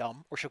stupid and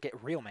dumb, or she'll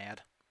get real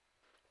mad.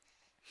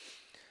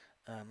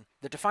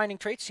 The defining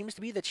trait seems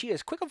to be that she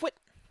is quick of wit.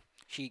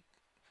 She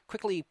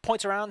quickly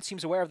points around,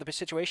 seems aware of the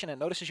situation,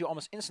 and notices you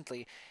almost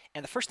instantly.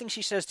 And the first thing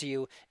she says to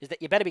you is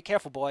that you better be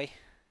careful, boy.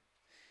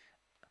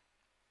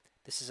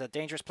 This is a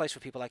dangerous place for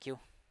people like you.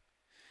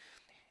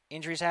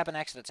 Injuries happen,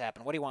 accidents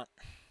happen. What do you want?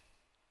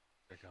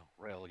 There you go.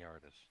 Rail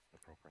yard is the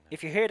proper name.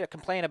 If you're here to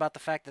complain about the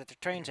fact that the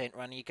trains ain't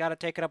running, you gotta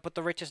take it up with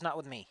the riches, not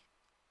with me.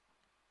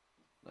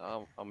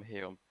 No, I'm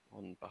here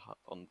on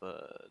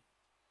the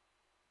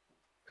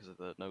because of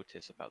the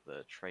notice about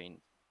the train.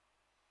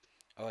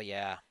 Oh,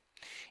 yeah.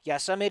 Yeah,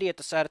 some idiot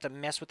decided to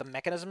mess with the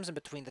mechanisms in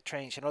between the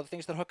trains. You know, the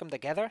things that hook them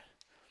together?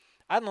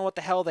 I don't know what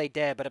the hell they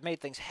did, but it made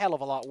things hell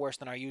of a lot worse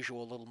than our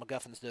usual little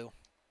MacGuffins do.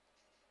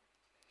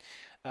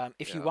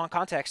 If you want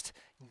context,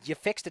 you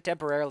fixed it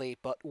temporarily,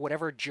 but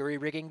whatever jury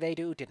rigging they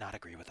do did not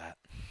agree with that.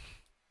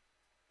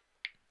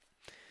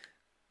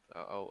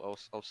 I'll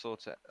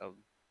sort it.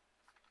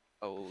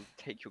 I'll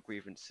take your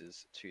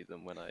grievances to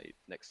them when I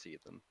next see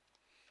them.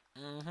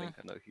 I think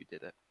I know who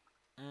did it.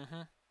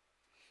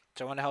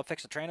 So, want to help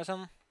fix the train or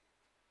something?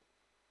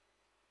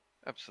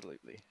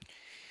 Absolutely.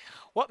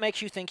 What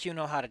makes you think you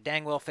know how to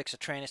dang well fix a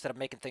train instead of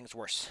making things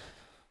worse?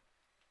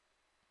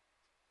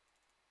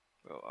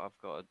 Well, I've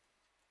got.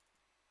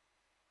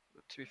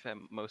 To be fair,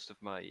 most of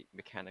my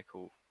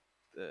mechanical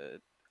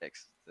the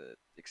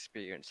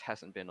experience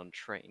hasn't been on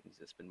trains.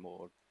 It's been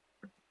more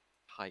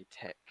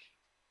high-tech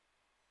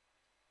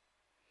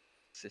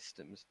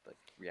systems like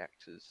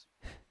reactors.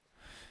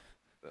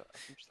 But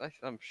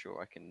I'm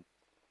sure I can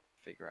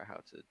figure out how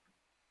to.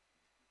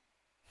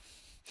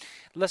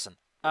 Listen,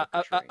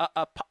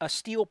 a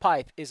steel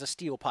pipe is a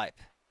steel pipe.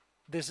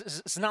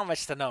 There's not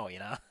much to know, you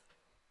know?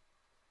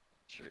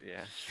 Sure,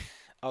 yeah.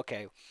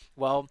 Okay,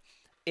 well,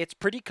 it's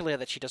pretty clear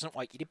that she doesn't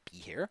want you to be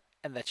here,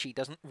 and that she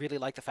doesn't really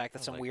like the fact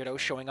that some weirdo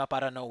showing up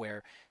out of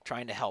nowhere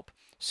trying to help.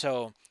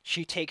 So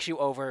she takes you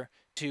over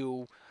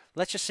to,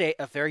 let's just say,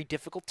 a very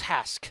difficult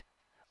task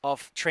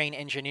of train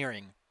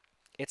engineering.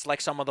 It's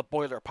like some of the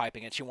boiler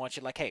piping, and she wants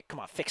you like, hey, come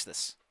on, fix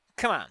this.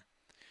 Come on.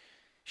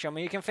 Show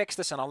me you can fix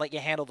this, and I'll let you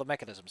handle the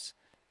mechanisms.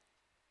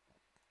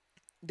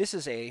 This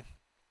is a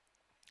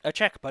a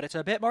check, but it's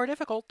a bit more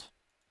difficult.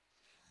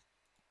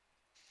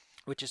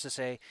 Which is to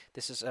say,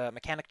 this is a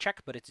mechanic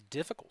check, but it's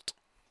difficult.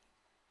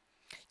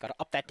 Gotta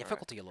up that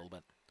difficulty a little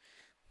bit.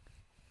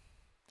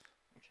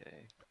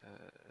 Okay.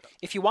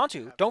 If you want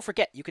to, don't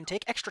forget, you can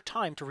take extra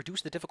time to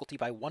reduce the difficulty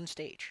by 1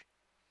 stage.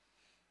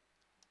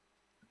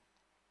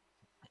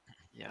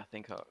 Yeah, I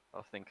think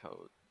I'll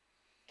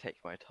take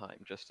my time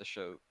just to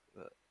show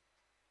that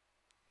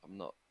I'm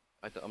not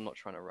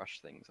trying to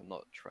rush things. I'm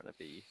not trying to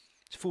be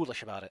It's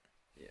foolish about it.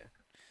 yeah.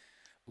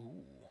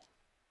 Ooh.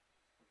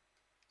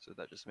 So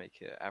that just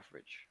make it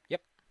average.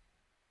 Yep.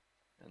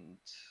 And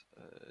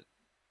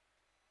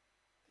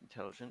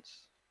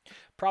intelligence.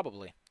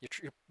 Probably.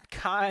 You're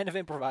kind of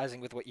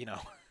improvising with what you know.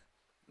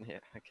 Yeah.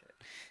 Okay.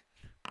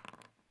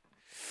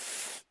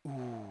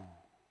 Ooh.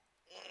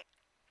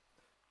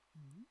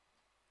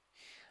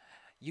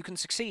 You can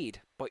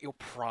succeed, but you'll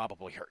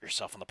probably hurt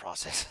yourself in the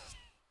process.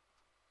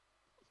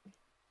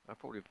 I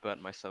probably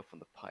burnt myself on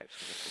the pipes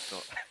because I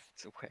forgot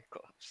to wear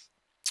gloves.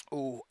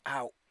 Ooh,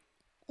 ow.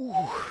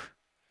 Ooh.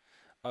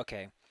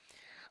 Okay.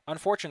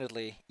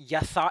 Unfortunately, you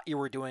thought you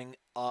were doing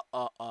a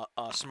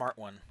smart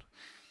one.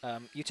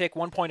 You take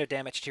 1 point of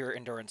damage to your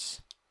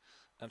endurance.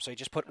 So you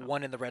just put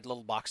 1 in the red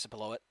little box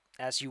below it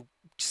as you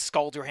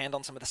scald your hand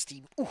on some of the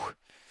steam. Ooh.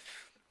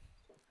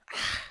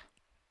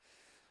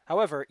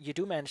 However, you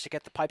do manage to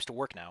get the pipes to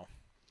work now.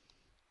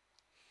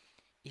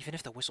 Even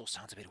if the whistle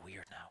sounds a bit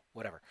weird now.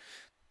 Whatever.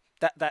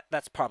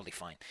 That's probably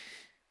fine.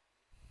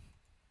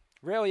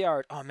 Rail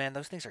yard. Oh man,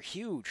 those things are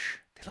huge.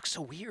 They look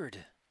so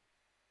weird.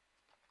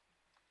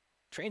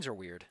 Trains are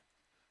weird.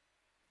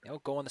 They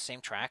don't go on the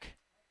same track.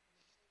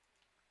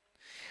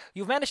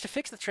 You've managed to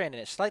fix the train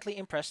and it's slightly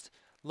impressed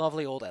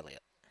lovely old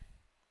Elliot.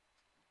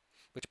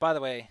 Which, by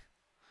the way,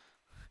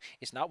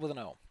 is not with an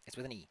O. It's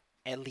with an E.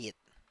 Elliot.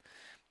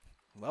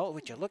 Well,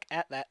 would you look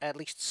at that, at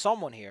least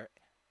someone here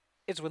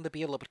is willing to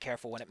be a little bit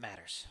careful when it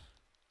matters.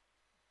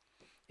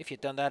 If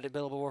you'd done that a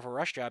little bit more of a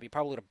rush job, you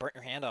probably would have burnt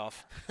your hand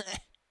off.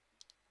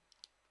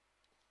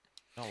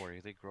 Don't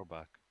worry, they grow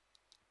back.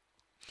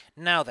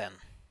 Now then.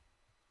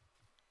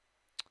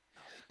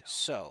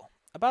 So,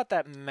 about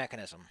that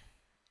mechanism.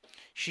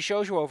 She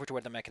shows you over to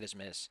where the mechanism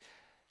is.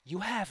 You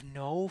have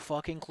no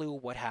fucking clue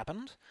what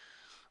happened,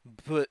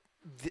 but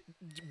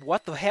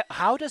what the hell?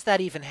 How does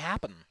that even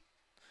happen?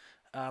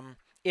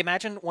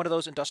 Imagine one of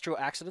those industrial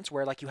accidents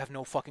where like you have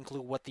no fucking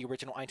clue what the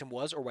original item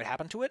was or what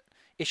happened to it.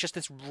 It's just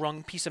this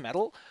wrung piece of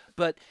metal.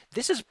 But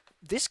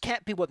this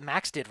can't be what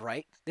Max did,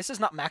 right? This is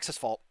not Max's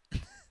fault.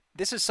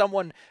 This is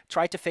someone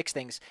tried to fix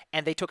things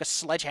and they took a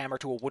sledgehammer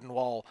to a wooden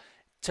wall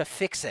to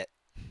fix it.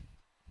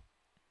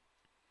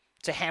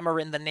 To hammer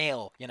in the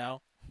nail, you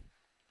know?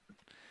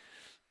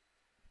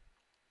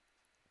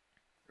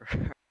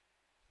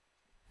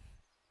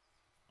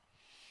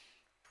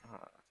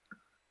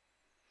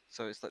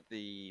 So it's like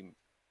the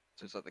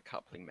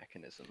coupling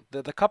mechanism.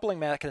 The coupling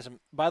mechanism,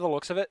 by the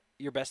looks of it,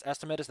 your best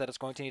estimate is that it's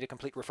going to need a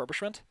complete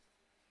refurbishment.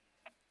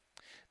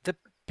 The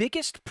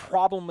biggest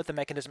problem with the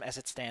mechanism as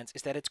it stands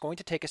is that it's going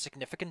to take a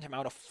significant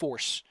amount of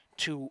force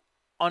to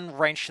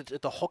unwrench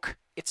the hook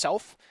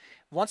itself.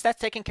 Once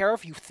that's taken care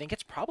of, you think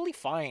it's probably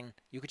fine.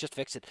 You could just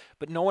fix it.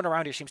 But no one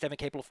around here seems to have been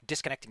capable of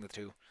disconnecting the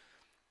two.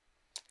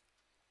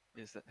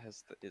 Is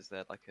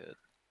there like a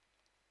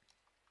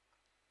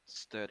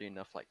sturdy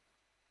enough like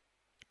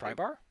Pry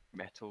bar?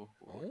 metal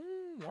or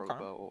Ooh,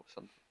 crowbar okay. or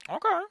something?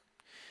 Okay.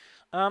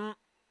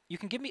 You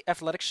can give me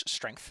athletics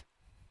strength.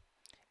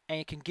 And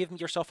you can give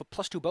yourself a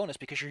 +2 bonus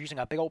because you're using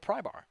a big old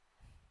pry bar.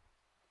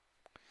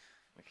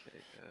 Okay.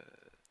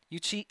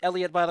 You'd see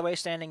Elliot, by the way,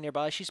 standing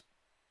nearby. She's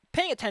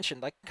paying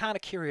attention, like kind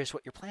of curious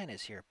what your plan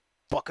is here,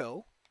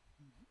 bucko.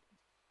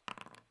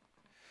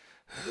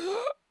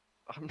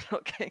 I'm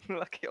not getting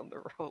lucky on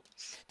the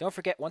rolls. Don't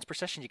forget, once per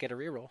session you get a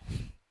reroll.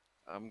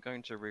 I'm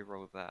going to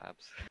re-roll that.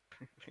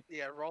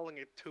 Yeah, rolling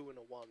a 2 and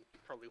a 1. You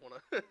probably want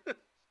to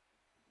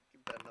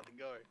give that another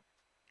go.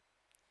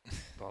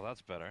 Well,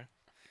 that's better.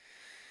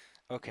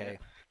 Okay.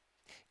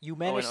 Yeah. You Oh,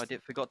 managed. and I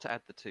forgot to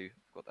add the 2.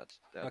 Forgot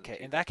that. Okay,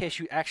 in that case,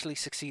 you actually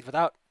succeed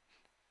without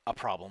a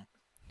problem.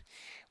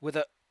 With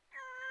a.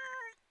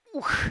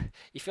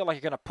 You feel like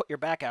you're going to put your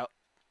back out,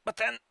 but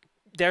then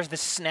there's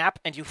this snap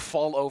and you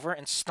fall over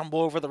and stumble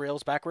over the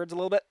rails backwards a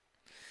little bit.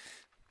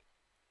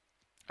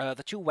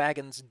 The two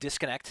wagons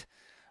disconnect.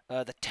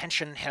 The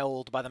tension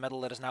held by the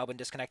metal that has now been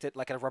disconnected,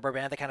 like a rubber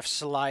band, they kind of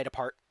slide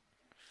apart.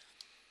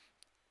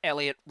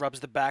 Elliot rubs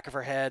the back of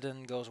her head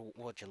and goes,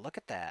 "Would you look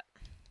at that?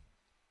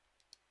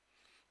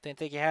 Didn't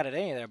think you had it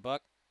any there,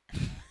 Buck."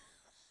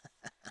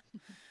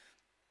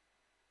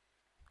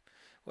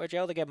 Where'd you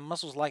able to get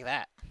muscles like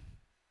that?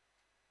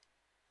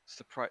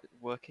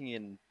 Working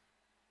in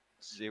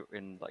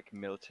like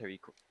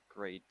military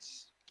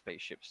grades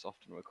spaceships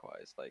often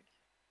requires like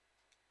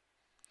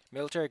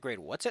Military grade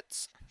what's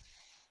it?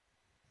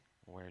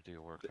 Where do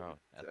you work out?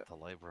 At the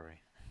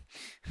library.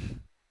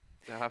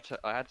 I had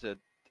to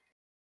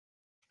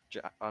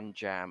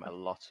unjam a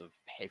lot of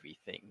heavy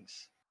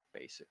things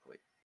basically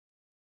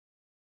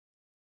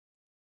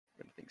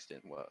when things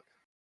didn't work.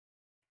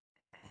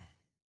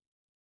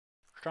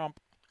 Chomp.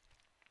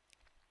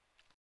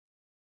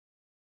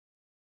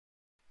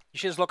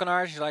 She's looking at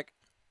her. She's like,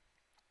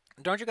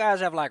 "Don't you guys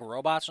have like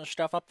robots and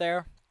stuff up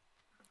there?"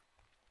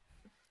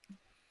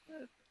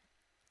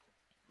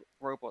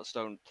 Robots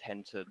don't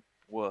tend to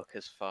work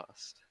as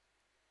fast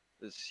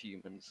as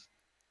humans.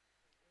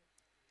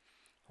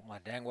 Well, I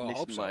dang At well least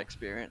hope in so. my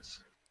experience.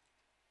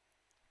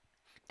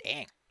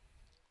 Dang.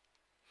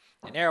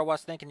 And there I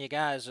was thinking you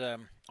guys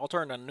all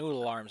turned on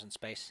noodle arms in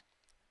space.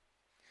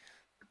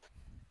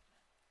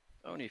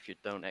 Only if you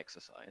don't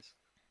exercise.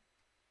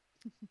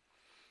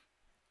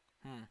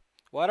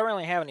 Well, I don't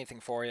really have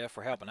anything for you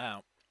for helping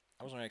out.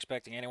 I wasn't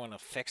expecting anyone to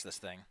fix this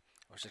thing.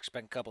 I was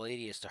expecting a couple of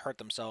idiots to hurt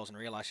themselves and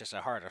realize just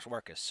how hard this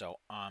work is. So,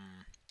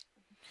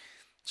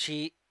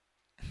 she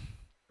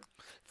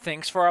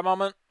thinks for a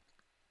moment,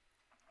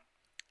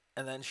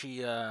 and then she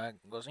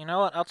goes, "You know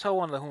what? I'll tell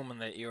one of the human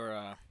that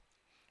you're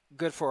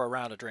good for a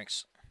round of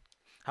drinks.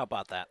 How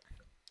about that?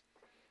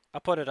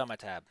 I'll put it on my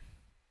tab."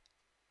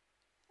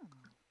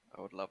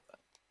 I would love that.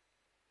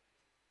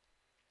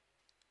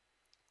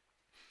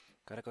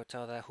 Gotta go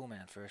tell that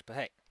human first, but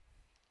hey.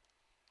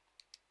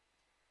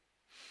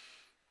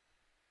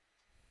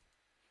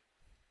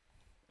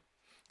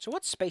 So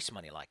what's space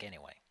money like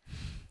anyway?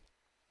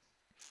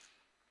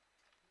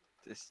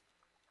 This,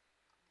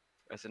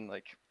 as in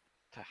like,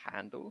 to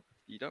handle?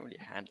 You don't really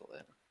handle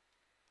it.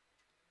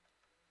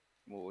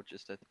 More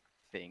just a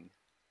thing.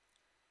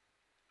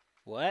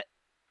 What?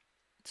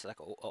 It's like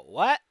a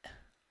what?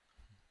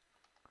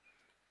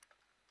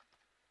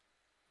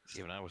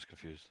 Even I was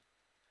confused.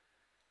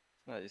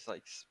 No, it's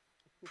like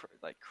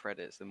like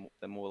credits.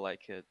 They're more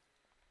like it's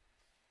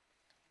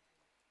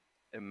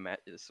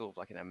sort of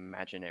like an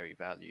imaginary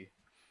value,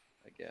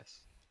 I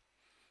guess.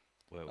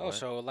 Wait, Oh, what?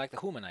 so like the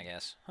human, I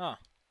guess. Huh.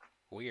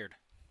 Weird.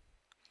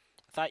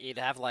 I thought you'd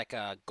have like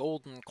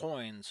golden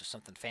coins or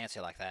something fancy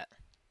like that.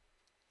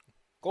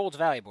 Gold's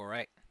valuable,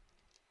 right?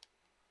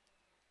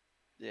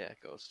 Yeah,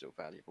 gold's still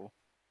valuable.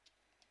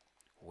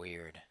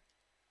 Weird.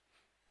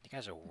 You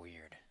guys are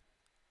weird.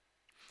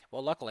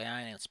 Well, luckily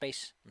I ain't in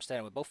space. I'm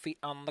standing with both feet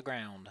on the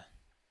ground.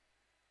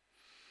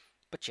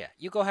 But yeah,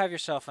 you go have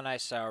yourself a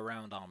nice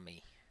round on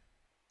me.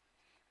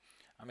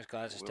 I'm just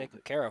glad it's Will taken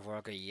do. care of or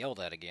I'll get yelled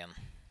at again.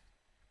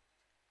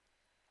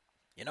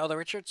 You know the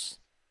Richards?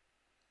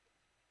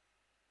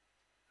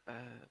 I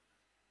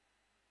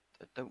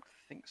don't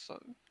think so.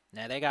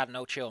 Nah, they got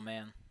no chill,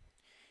 man.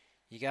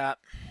 You got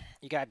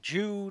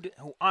Jude,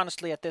 who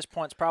honestly at this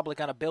point is probably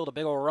gonna build a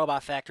big old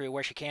robot factory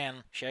where she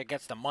can. She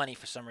gets the money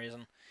for some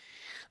reason.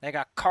 They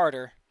got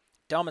Carter,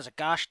 dumb as a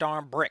gosh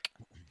darn brick.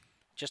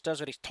 Just does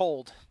what he's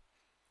told,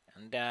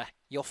 and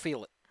you'll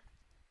feel it.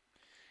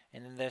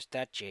 And then there's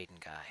that Jaden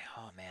guy.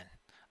 Oh man,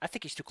 I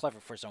think he's too clever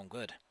for his own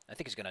good. I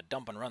think he's gonna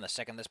dump and run the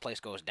second this place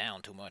goes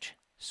down too much.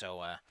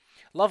 So,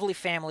 lovely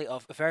family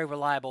of very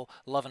reliable,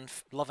 loving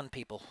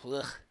people.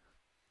 Ugh.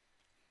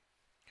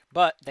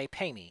 But they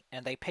pay me,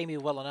 and they pay me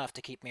well enough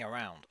to keep me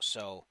around.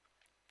 So,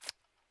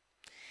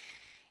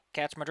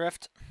 catch my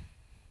drift?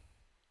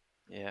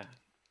 Yeah,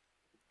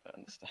 I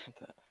understand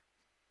that.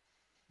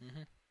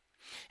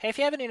 Hey, if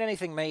you ever need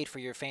anything made for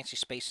your fancy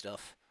space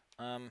stuff,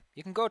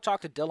 you can go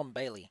talk to Dylan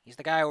Bailey. He's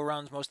the guy who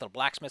runs most of the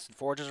blacksmiths and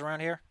forges around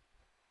here.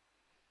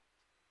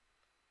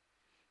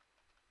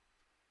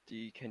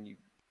 Can you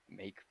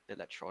make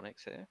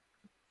electronics here?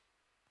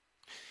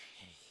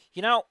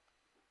 You know,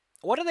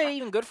 what are they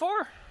even good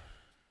for?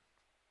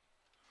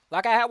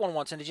 Like, I had one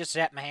once, and it just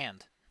zapped my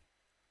hand.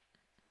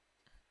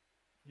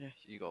 Yeah,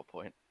 you got a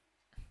point.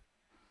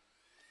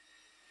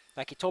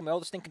 Like, he told me, oh,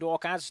 this thing can do all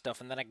kinds of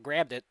stuff, and then I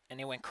grabbed it, and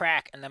it went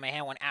crack, and then my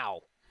hand went,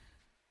 ow.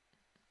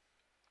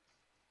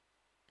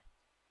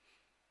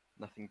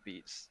 Nothing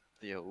beats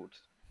the old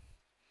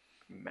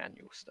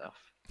manual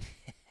stuff.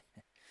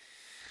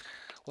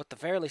 Well, at the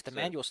very least, the So-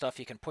 manual stuff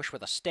you can push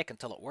with a stick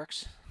until it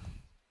works.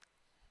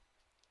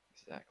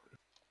 Exactly.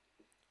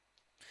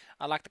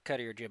 I like the cut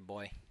of your jib,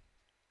 boy.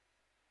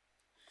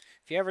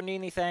 If you ever need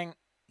anything,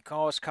 you can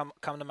always come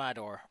to my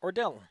door. Or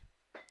Dylan.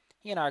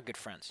 He and I are good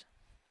friends.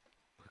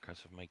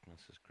 Progressive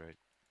maintenance is great.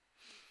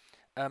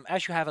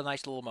 As you have a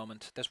nice little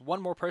moment, there's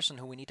one more person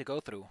who we need to go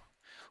through.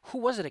 Who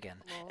was it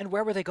again? Hello? And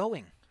where were they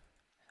going?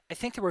 I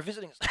think they were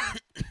visiting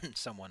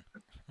someone.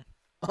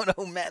 Oh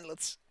no,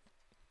 manlets.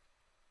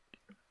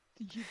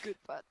 You good,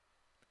 bud.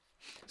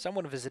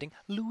 Someone visiting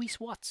Louis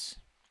Watts.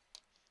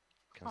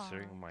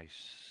 Considering Aw. my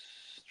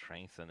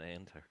strength and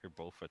int are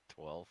both at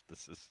 12,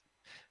 this is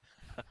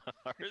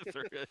harder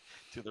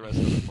to the rest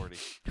of the party.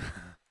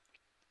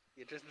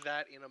 You're just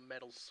that in a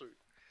metal suit.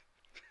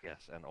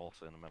 Yes, and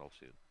also in a metal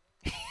suit.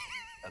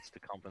 That's to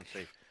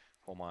compensate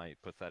for my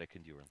pathetic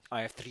endurance.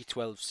 I have 3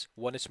 12s.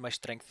 One is my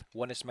strength,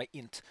 one is my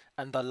int,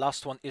 and the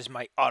last one is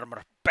my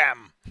armor.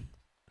 Bam!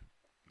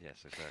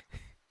 Yes, exactly.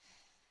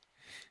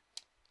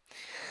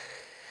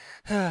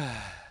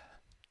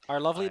 Our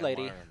lovely I am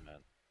lady, Iron Man.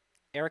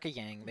 Erica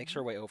Yang, makes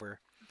her way over,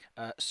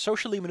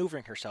 socially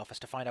maneuvering herself as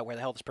to find out where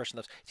the hell this person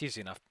lives. It's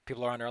easy enough.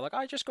 People around her are like,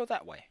 oh, just go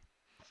that way.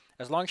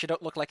 As long as you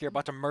don't look like you're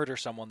about to murder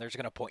someone, they're just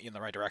going to point you in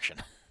the right direction.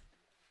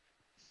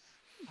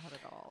 Not at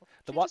all.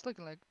 The She's what? just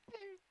looking like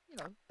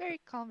very, very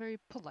calm, very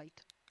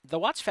polite. The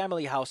Watts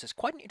family house is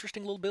quite an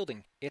interesting little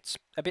building. It's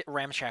a bit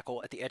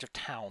ramshackle at the edge of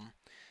town.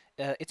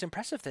 It's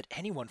impressive that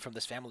anyone from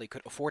this family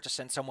could afford to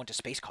send someone to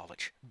space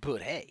college.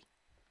 But hey,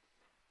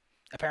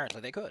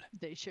 apparently they could.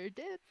 They sure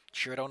did.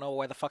 Sure don't know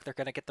where the fuck they're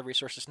going to get the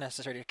resources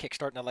necessary to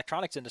kickstart an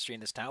electronics industry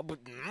in this town, but...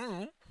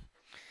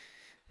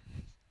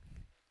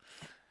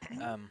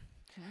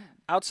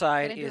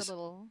 outside Getting to a is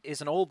little.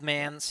 an old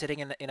man sitting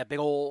in a big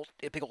old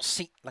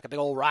seat, like a big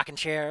old rocking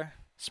chair,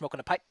 smoking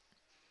a pipe.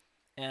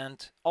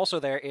 And also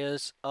there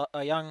is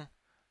a young...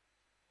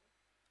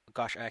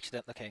 Gosh, I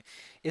accidentally... Okay.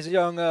 Is a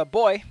young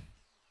boy,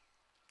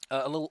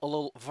 a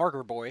little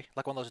Varger boy,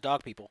 like one of those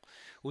dog people,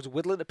 who's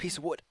whittling a piece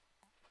of wood.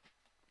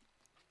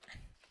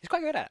 He's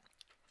quite good at it.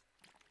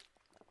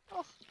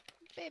 Oh,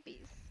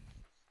 babies.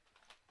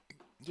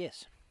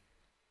 Yes.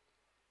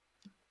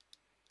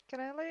 Can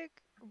I like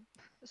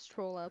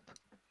stroll up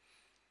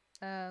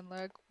and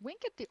like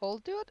wink at the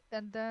old dude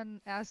and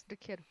then ask the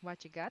kid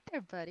what you got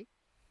there, buddy?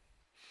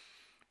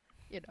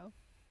 You know.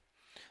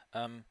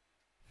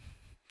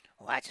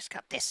 Well, I just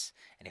got this,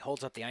 and he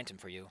holds up the item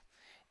for you.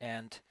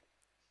 And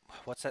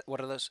what's that? What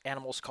are those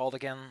animals called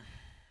again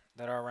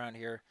that are around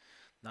here?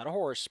 Not a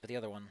horse, but the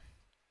other one.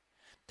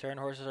 Terran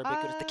horses are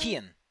big good at the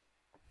Kian.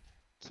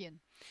 Kian.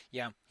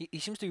 Yeah, he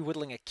seems to be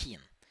whittling a Kian.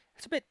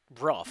 It's a bit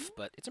rough,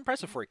 but it's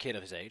impressive for a kid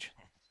of his age.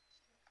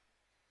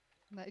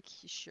 Like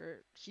he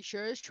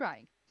sure is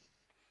trying.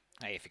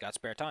 Hey, if you got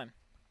spare time.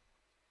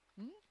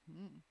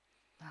 Mm-hmm.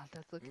 Wow,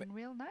 that's looking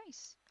real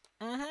nice.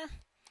 Mm-hmm.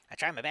 I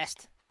try my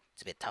best.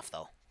 It's a bit tough,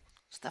 though.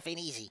 Stuff ain't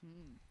easy.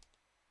 Mm.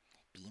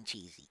 Being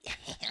cheesy.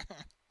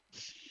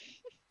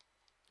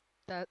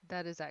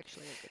 That is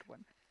actually a good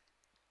one.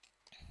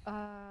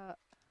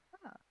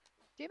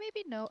 Do you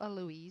maybe know a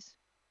Louise?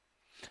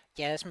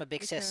 Yeah, that's my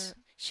big It's sis. a-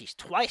 She's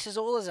twice as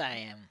old as I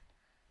am.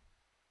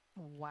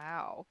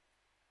 Wow.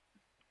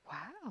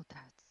 Wow,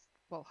 that's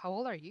well. How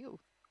old are you?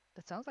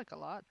 That sounds like a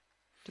lot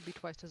to be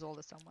twice as old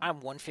as someone.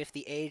 I'm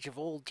 1/50 age of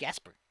old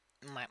Jasper.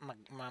 My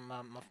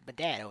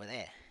dad over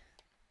there.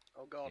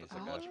 Oh god, He's it's a a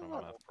guy from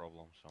Oh. math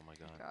problems. Oh my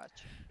god.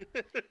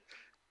 Gotcha.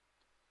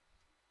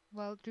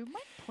 Well, do you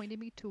mind pointing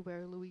me to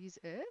where Louise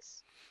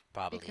is?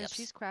 Probably Because up.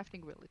 she's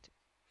crafting really too.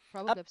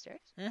 Probably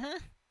upstairs. Mm-hmm.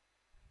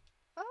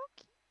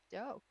 Okay,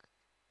 doke.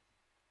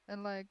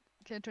 And like,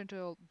 can I turn to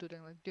old dude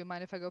and like, do you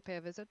mind if I go pay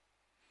a visit?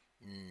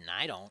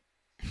 I don't.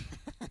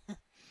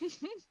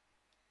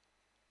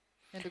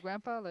 And the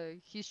grandpa,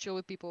 like, he's chill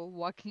with people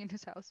walking in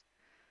his house.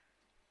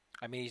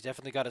 I mean, he's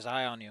definitely got his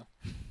eye on you.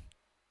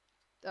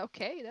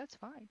 Okay, that's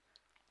fine.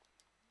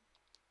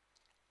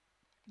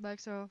 Like,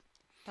 so,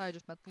 I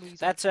just met Louise.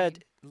 That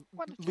said,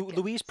 Why don't you get-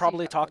 Louise see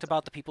probably how it talked goes?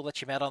 about the people that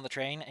she met on the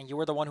train, and you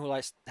were the one who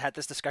had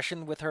this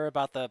discussion with her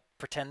about the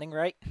pretending,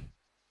 right?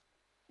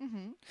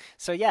 Mm-hmm.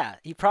 So yeah,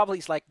 he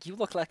probably's like, you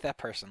look like that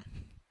person.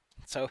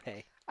 So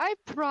hey. I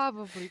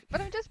probably,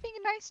 but I'm just being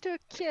nice to a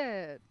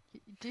kid.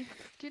 Do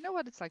you know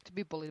what it's like to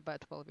be bullied by a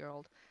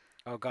 12-year-old?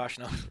 Oh gosh,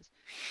 no.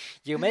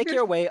 You make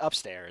your way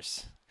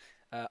upstairs,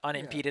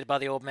 unimpeded by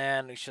the old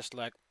man who's just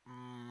like,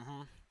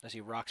 as he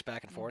rocks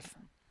back and forth.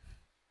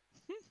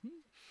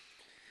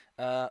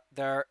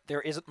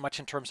 There isn't much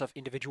in terms of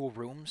individual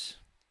rooms.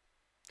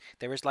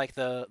 There is like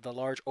the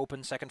large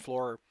open second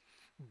floor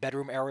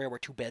bedroom area where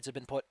 2 beds have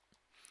been put.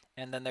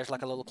 And then there's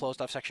like a little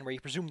closed off section where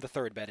you presume the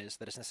 3rd bed is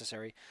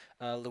necessary.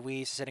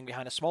 Louise is sitting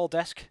behind a small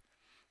desk,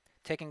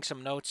 taking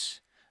some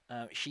notes.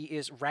 She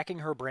is racking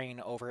her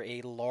brain over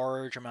a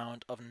large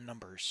amount of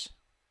numbers.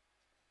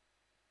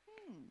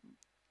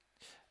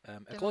 A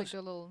Can I like close. do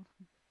a little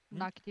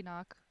knockety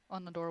knock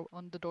on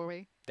the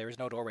doorway There is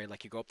no doorway.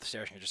 Like you go up the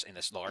stairs and you're just in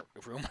this large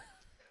room.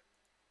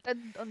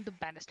 and on the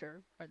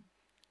banister or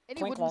any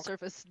Clink, wooden clonk.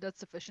 surface that's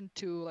sufficient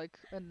to like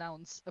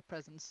announce a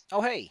presence.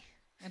 Oh hey,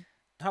 And-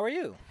 how are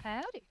you?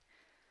 Howdy.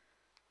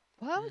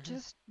 Well, Mhm.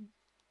 just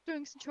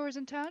doing some chores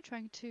in town,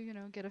 trying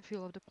to get a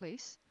feel of the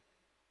place.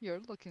 You're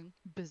looking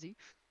busy.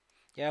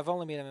 Yeah, I've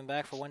only been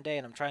back for 1 day,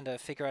 and I'm trying to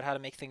figure out how to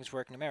make things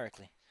work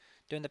numerically.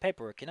 Doing the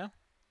paperwork, you know,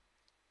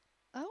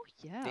 Oh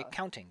yeah. the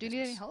accounting. Do you need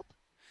any business. help?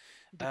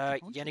 The You any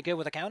accounting? good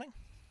with accounting?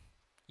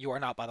 You are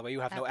not, by the way. You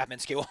have no admin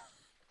skill.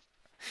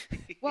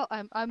 Well,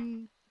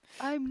 I'm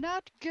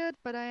not good,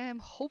 but I am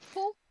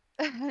hopeful,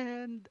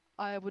 and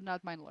I would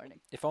not mind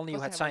learning. If only you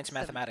Plus I had have, like, science,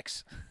 7.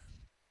 mathematics.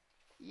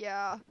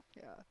 Yeah,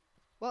 yeah.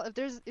 Well,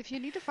 if you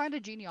need to find a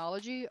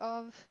genealogy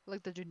of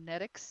like the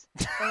genetics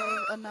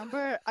of a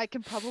number, I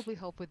can probably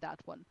help with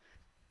that one.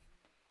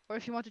 Or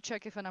if you want to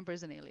check if a number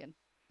is an alien,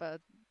 but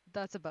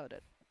that's about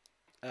it.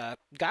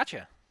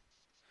 Gotcha.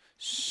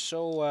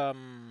 So,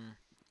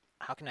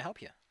 how can I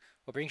help you?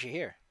 What brings you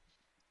here?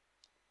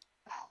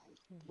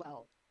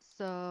 Well,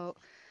 so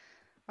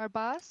our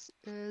boss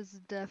is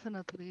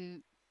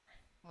definitely,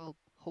 well,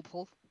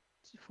 hopeful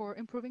for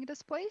improving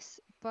this place,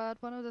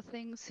 but one of the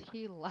things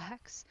he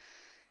lacks,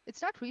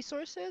 it's not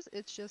resources,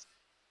 it's just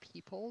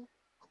people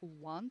who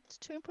want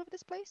to improve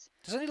this place.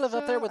 Doesn't he live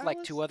up there So with I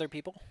like 2 was- other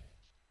people?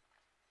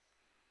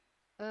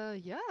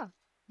 Yeah.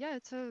 Yeah,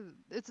 it's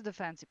the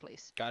fancy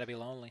place. Gotta be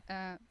lonely.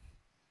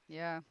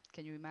 Yeah,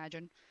 can you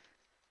imagine?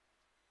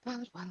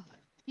 But, well,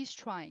 he's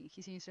trying.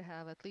 He seems to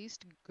have at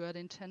least good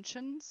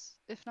intentions,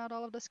 if not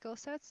all of the skill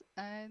sets,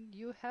 and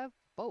you have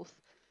both.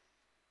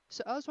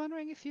 So I was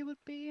wondering if you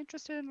would be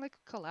interested in like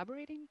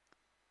collaborating,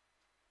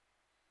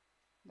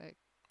 like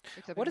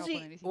accepting What does help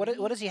on he? anything you What need.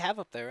 does he have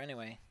up there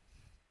anyway?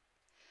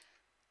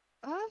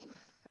 Um,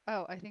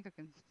 oh, I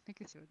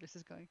can see where this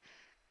is going.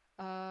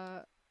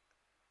 Uh,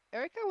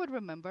 Erica would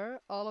remember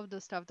all of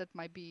the stuff that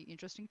might be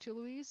interesting to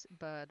Louise,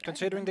 but I have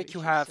Considering memory that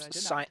you issues, have so I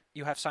do not.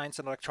 you have science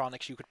and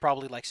electronics, you could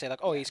probably like say like,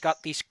 oh, he's got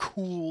Yes. these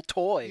cool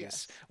toys.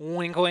 Yes.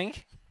 Wink,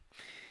 wink.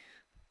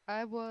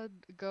 I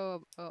would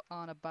go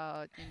on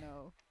about,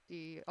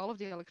 the all of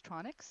the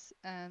electronics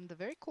and the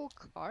very cool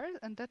car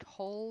and that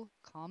whole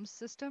comms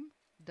system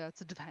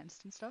that's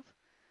advanced and stuff.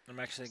 I'm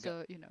actually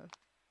So,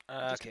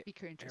 just okay.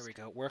 pique your Here interest. we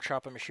go.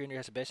 Workshop and machinery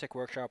has a basic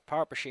workshop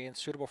power machine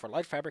suitable for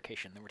light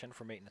fabrication. They were intended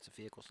for maintenance of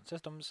vehicles and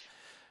systems.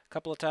 A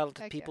couple of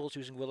talented Heck yeah. people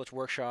using village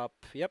workshop.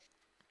 Yep.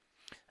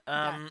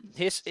 That.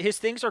 His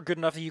things are good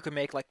enough that you can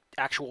make like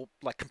actual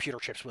like computer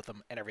chips with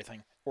them and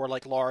everything, or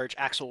like large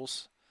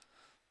axles.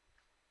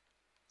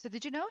 So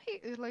did you know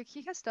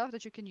he has stuff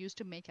that you can use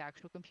to make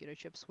actual computer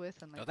chips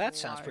with and like Oh, that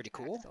sounds large pretty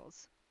cool.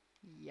 axles.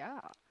 Yeah.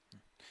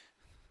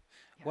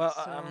 Yeah, Well,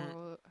 so, I don't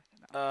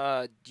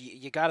know.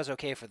 you got us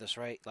okay for this,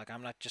 right? Like,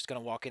 I'm not just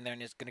gonna walk in there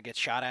and it's gonna get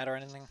shot at or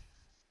anything.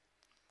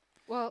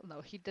 Well,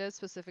 no, he did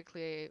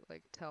specifically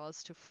like tell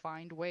us to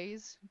find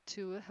ways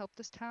to help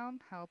this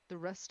town, help the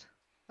rest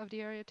of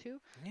the area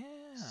too. Yeah.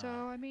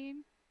 So I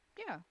mean,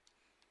 yeah,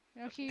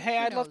 he. Hey, he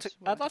I'd love knows to.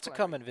 we want I'd love to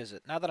come collaborate. and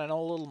visit. Now that I know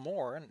a little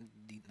more, and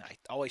I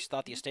always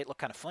thought the estate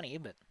looked kind of funny,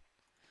 but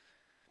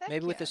Heck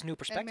maybe with yeah. this new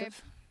And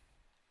perspective.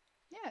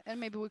 yeah, and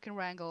maybe we can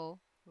wrangle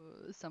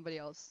somebody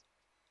else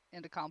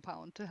in the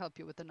compound to help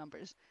you with the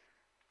numbers.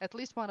 At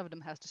least one of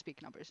them has to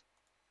speak numbers.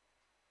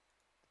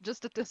 Just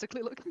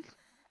statistically looking.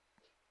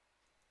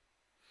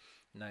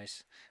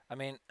 Nice. I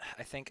mean,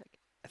 I think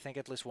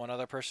at least one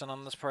other person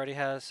on this party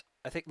has.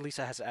 I think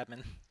Lisa has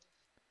admin.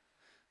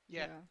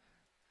 Yeah.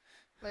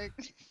 Like,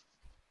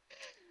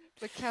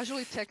 like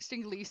casually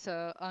texting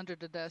Lisa under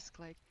the desk,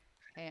 like,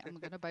 "Hey, I'm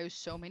gonna buy you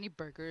so many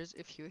burgers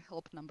if you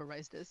help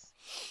numberize this.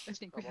 I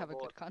think we I'm on have a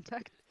board. good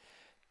contact."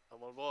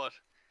 I'm on board.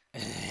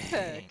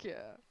 Heck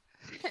yeah.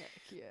 Heck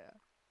yeah.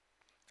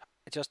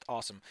 Just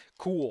awesome.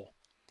 Cool.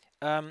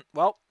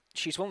 Well,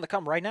 she's willing to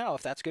come right now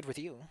if that's good with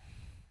you.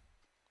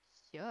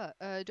 Yeah.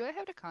 Do I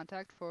have the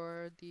contact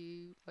for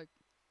the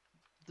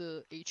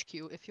HQ,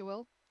 if you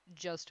will,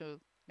 just to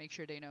make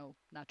sure they know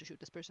not to shoot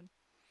this person?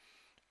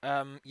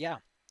 Yeah.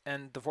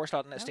 And the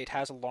Vorstaten estate Okay.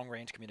 has a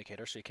long-range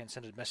communicator, so you can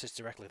send a message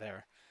directly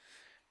there.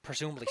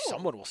 Presumably, Cool.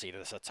 someone will see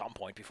this at some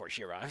point before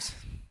she arrives.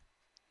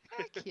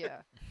 Heck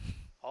yeah.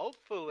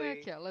 Hopefully.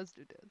 Heck yeah. Let's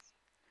do this.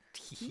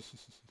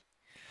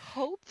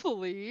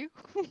 Hopefully,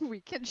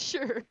 we can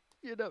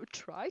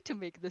try to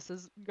make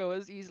this go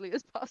as easily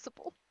as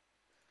possible.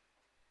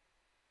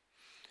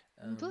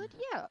 But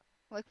yeah,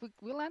 like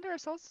we land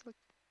ourselves like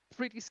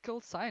pretty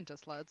skilled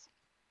scientists, lads.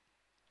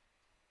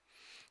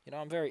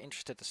 I'm very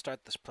interested to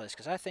start this place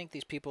because I think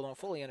these people don't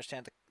fully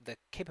understand the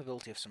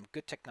capability of some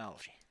good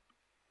technology.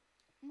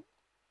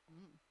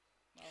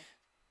 Well,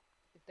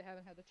 if they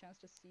haven't had the chance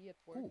to see it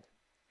work Ooh.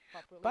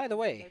 properly, By the in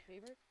way, their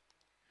favor.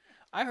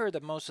 I heard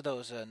that most of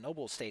those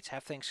noble states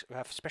have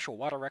special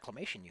water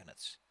reclamation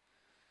units.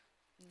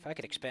 If I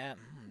could expand,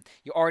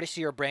 you already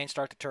see her brain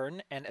start to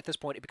turn, and at this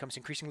point, it becomes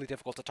increasingly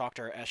difficult to talk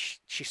to her as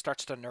she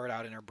starts to nerd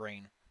out in her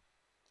brain.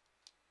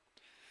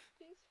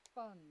 She's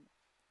fun.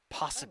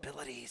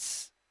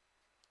 Possibilities.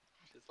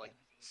 There's like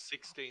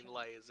 16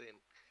 layers in.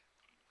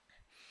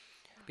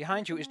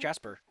 Behind you is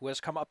Jasper, who has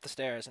come up the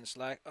stairs, and it's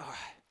like, oh.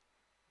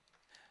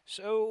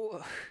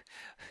 So,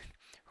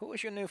 who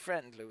is your new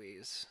friend,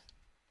 Louise?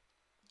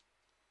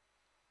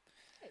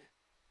 Hey.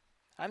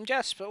 I'm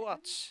Jasper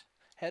Watts,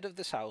 head of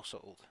this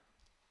household.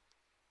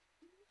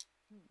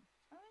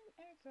 I'm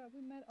Erica.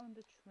 We met on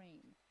the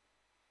train.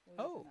 Louise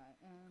Oh.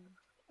 and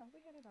I, we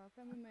headed off,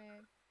 and we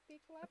may be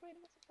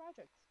collaborating with some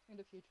projects in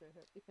the future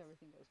if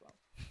everything goes well.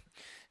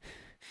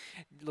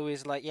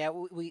 Louise is like, yeah,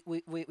 we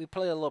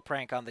played a little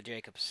prank on the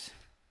Jacobs.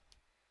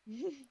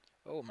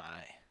 Oh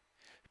my.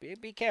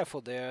 Be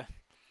careful there.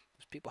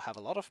 Those people have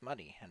a lot of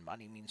money, and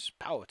money means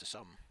power to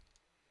some.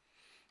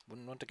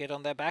 Wouldn't want to get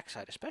on their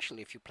backside,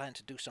 especially if you plan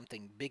to do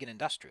something big and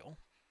industrial.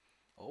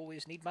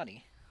 Always need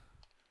money.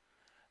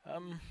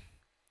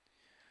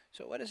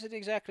 So what is it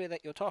exactly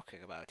that you're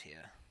talking about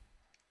here?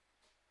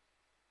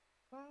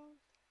 Well,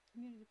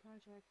 community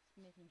projects,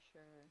 making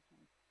sure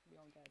we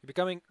all get. You're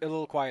becoming a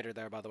little quieter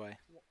there, by the way.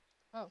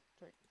 Oh,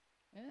 sorry.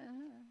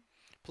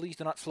 Please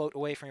do not float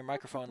away from your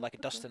microphone like a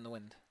dust in the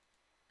wind.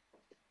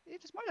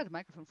 It's just more that the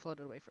microphone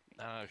floated away from me.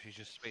 No, she's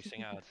just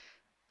spacing out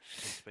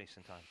in space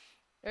and time.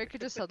 Erica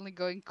just suddenly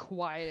going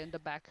quiet in the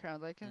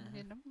background, like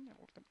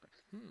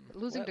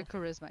losing the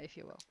charisma, if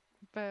you will.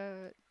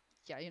 But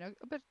yeah,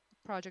 a bit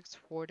projects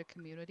for the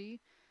community.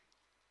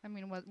 I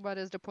mean, what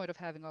is the point of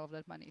having all of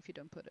that money if you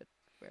don't put it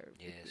where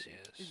Yes, it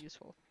yes. is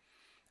useful?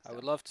 I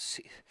would love to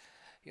see.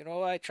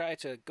 I try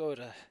to go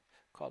to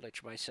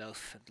college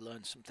myself and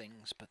learn some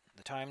things, but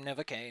the time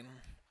never came.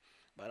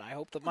 But I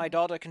hope that my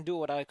daughter can do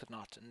what I could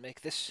not and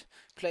make this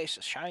place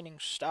a shining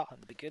star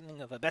in the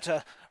beginning of a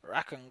better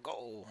rock and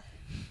roll.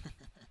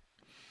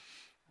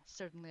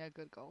 Certainly a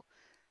good goal.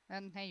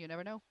 And hey, you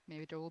never know.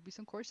 Maybe there will be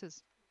some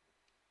courses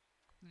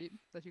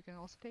that you can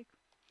also take.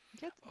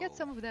 Get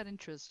some Oh. of that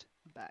interest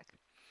back.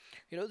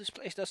 You know, this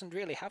place doesn't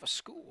really have a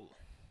school.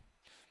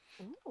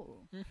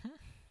 Ooh, Hmm.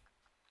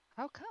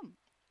 how come?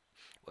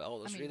 Well,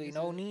 there's mean, really is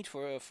no it- need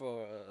for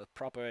a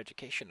proper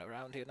education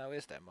around here now,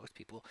 is there? Most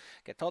people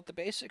get taught the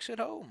basics at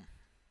home.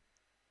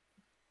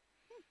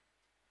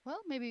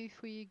 Well, maybe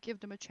if we give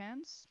them a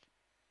chance,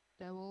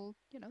 they will,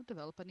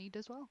 develop a need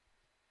as well.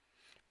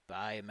 But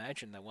I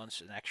imagine that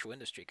once an actual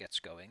industry gets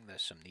going,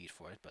 there's some need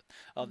for it. But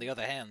on the Mm.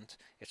 other hand,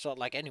 it's not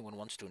like anyone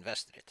wants to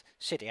invest in it.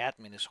 City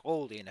admin is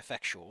wholly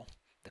ineffectual.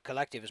 The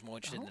collective is more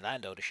interested Oh. in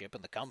land ownership,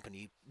 and the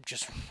company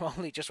just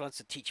only just wants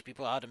to teach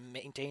people how to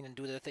maintain and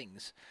do their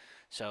things.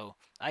 So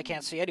I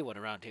can't Hmm. see anyone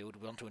around here who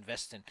would want to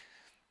invest in,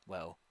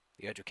 well,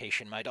 the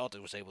education my daughter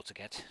was able to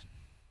get.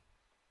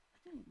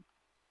 Hmm.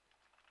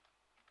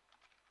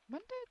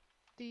 When did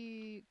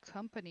the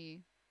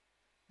company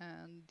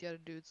and the other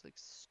dudes like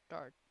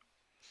start,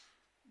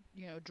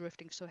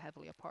 drifting so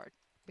heavily apart?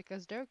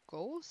 Because their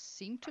goals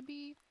seem to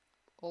be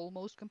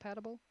almost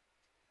compatible.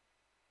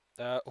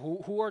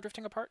 Who are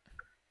drifting apart?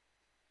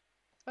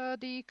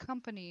 The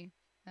company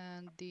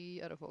and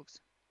the other folks,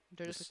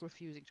 they're just This like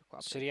refusing to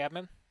cooperate. city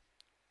admin.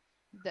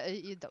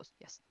 Those,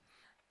 yes.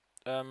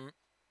 Um,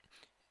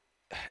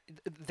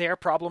 their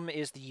problem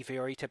is the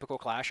very typical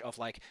clash of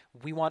like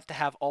we want to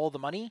have all the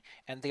money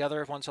and the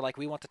other ones are like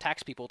we want to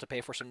tax people to pay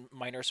for some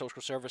minor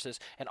social services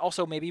and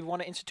also maybe we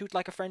want to institute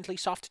like a friendly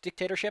soft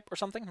dictatorship or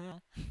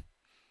something.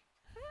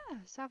 Ah,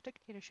 soft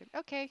dictatorship.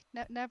 Okay,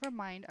 never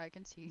mind. I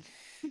can see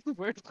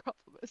where the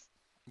problem is.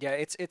 Yeah,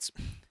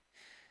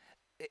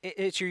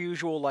 it's your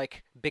usual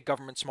like big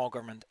government small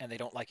government and they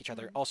don't like each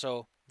other. Mm.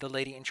 Also the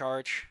lady in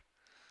charge,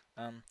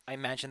 I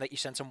imagine that you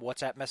send some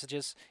WhatsApp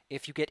messages.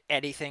 If you get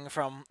anything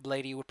from the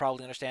lady, you would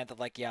probably understand that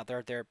like yeah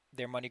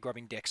they're money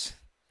grubbing dicks.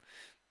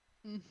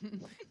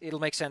 Mhm. It'll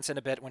make sense in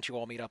a bit once you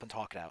all meet up and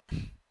talk it out.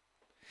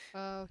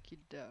 Okie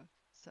doke.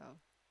 So,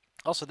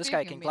 Also, speaking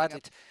of meeting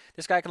up,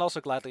 this guy can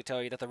also gladly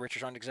tell you that the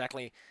Richards aren't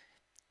exactly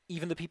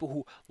even the people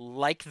who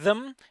like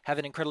them have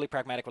an incredibly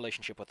pragmatic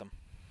relationship with them.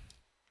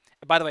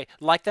 By the way,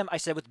 like them, I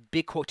said with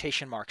big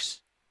quotation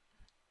marks.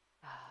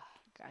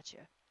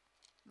 gotcha.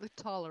 The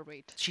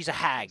tolerate. She's a them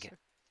hag.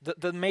 closer.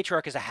 The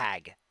matriarch is a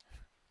hag.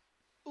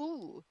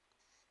 Ooh.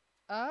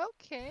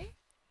 Okay.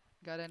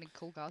 Got any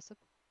cool gossip?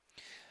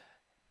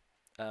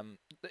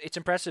 It's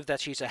impressive that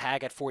she's a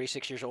hag at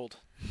 46 years old.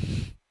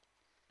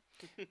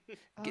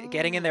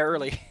 Getting in Oh, there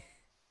early.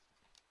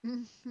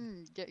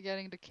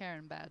 Getting the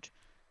Karen badge.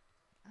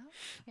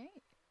 Okay.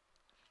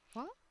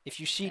 Well, If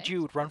you see thanks.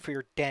 Jude, run for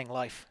your dang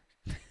life.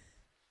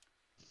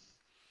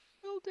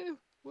 Will do.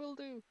 Will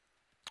do.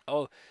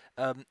 Oh,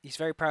 he's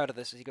very proud of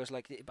this. He goes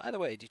like, by the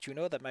way, did you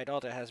know that my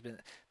daughter has been,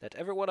 that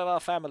every one of our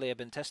family have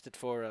been tested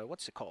for,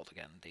 what's it called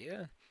again,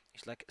 dear?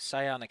 He's like,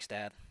 psionics,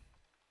 Dad.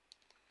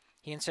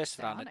 He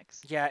insisted on it.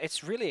 Psionics? Yeah,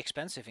 it's really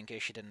expensive in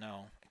case you didn't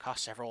know. It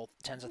costs several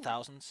tens of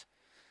thousands.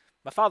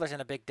 My father's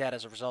in a big debt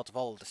as a result of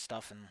all of this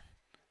stuff, and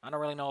I don't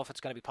really know if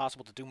it's going to be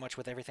possible to do much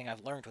with everything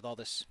I've learned with all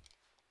this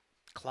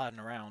clouding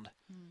around.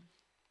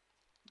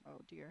 Oh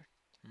dear.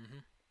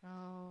 Hmm.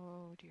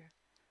 Oh dear.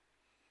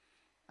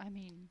 I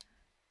mean,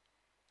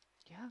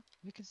 yeah,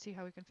 we can see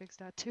how we can fix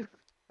that too.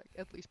 Like,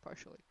 at least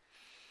partially.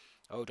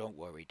 Oh, don't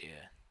worry,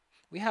 dear.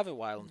 We have a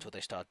while Mm. until they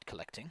start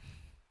collecting.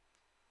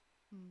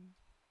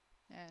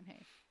 And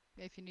hey,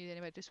 if you need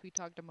anybody to sweet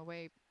talk them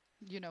away,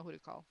 you know who to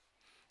call.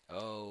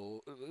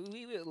 Oh,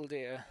 we will,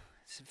 dear.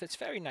 It's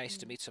very nice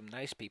to Mm. meet some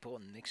nice people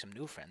and make some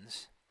new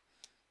friends.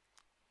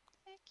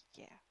 Heck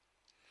yeah.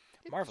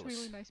 It was Marvelous.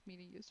 really nice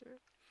meeting you, sir.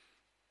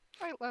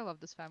 I love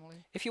this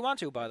family. If you want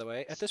to, by the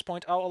way, at this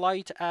point, I'll allow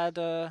you to add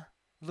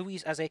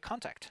Louise as a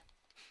contact.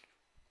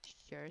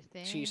 Sure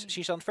thing.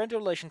 She's on friendly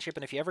relationship,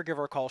 and if you ever give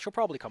her a call, she'll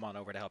probably come on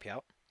over to help you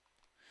out.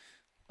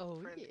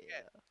 Oh Friend yeah.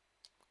 again.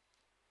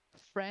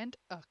 Friend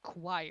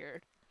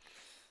acquired.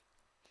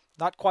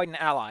 Not quite an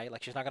ally,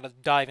 like she's not going to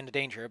dive into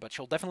danger, but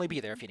she'll definitely be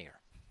there if you need her.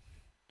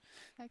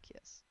 Heck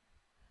yes.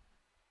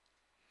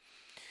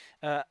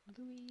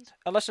 Louise.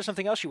 Unless there's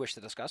something else you wish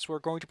to discuss, we're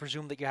going to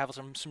presume that you have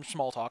some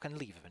small talk and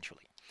leave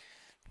eventually.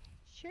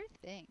 Sure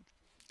thing.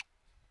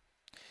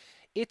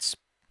 It's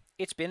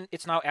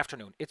now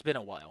afternoon. It's been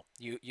a while.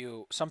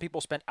 Some people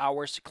spent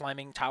hours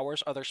climbing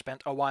towers, others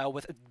spent a while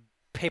with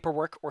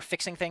paperwork or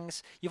fixing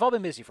things. You've all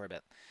been busy for a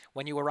bit.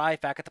 When you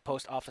arrive back at the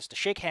post office to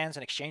shake hands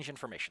and exchange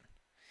information.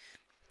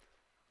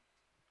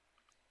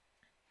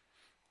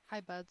 Hi,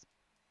 buds.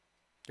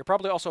 You're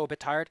probably also a bit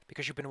tired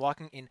because you've been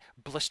walking in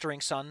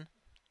blistering sun.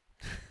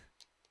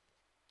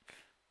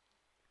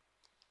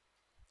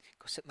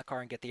 Go sit in the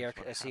car and get the air That's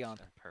what AC on.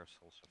 hats and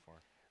parasols are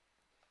for.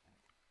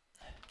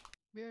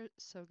 We're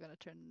so gonna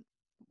turn.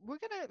 We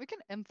can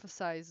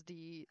emphasize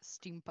the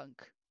steampunk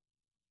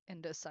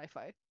in the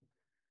sci-fi.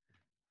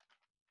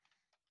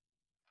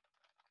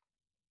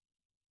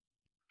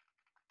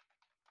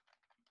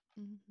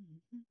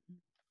 Mhm.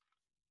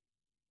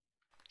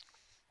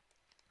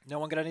 No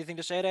one got anything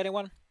to say to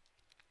anyone?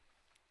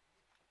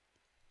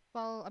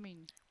 Well, I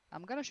mean,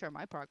 I'm gonna share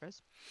my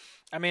progress.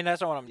 I mean,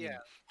 that's not what I'm Yeah.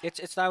 doing.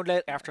 It's now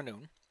late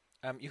afternoon.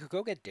 You could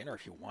go get dinner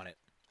if you want it,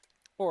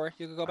 or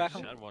you could go I back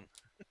just home. had one.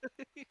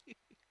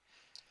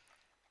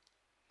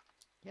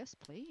 Yes,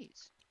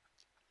 please.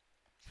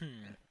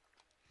 Hmm.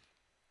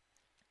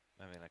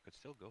 I mean, I could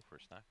still go for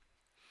a snack.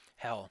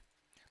 Hell,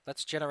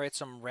 let's generate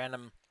some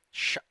random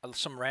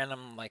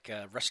like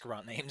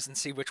restaurant names and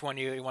see which one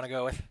you want to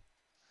go with.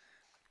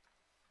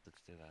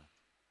 Let's do that.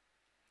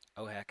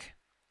 Oh heck.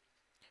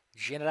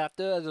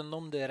 Générateur de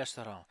nom de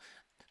restaurant.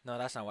 No,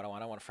 that's not what I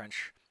want. I want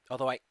French.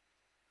 Although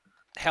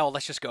hell,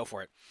 let's just go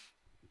for it.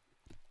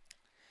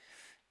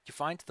 You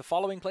find the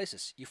following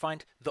places. You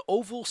find the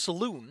Oval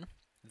Saloon,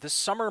 the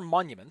Summer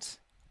Monument.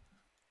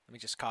 Let me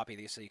just copy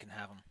these so you can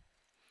have them.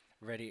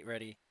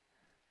 Ready.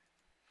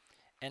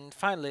 And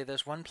finally,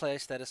 there's one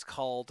place that is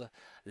called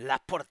La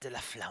Porte de la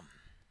Flamme.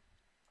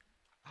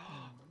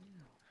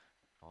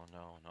 Oh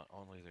no, not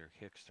only they're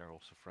Hicks, they're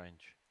also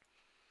French.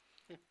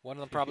 One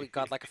of them probably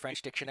got like a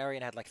French dictionary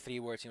and had like 3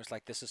 words. He was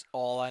like, "This is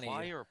all I need."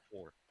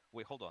 Fireport.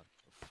 Wait, hold on.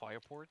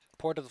 Fireport?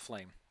 Port of the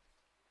Flame.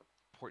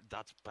 Port.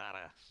 That's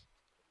badass.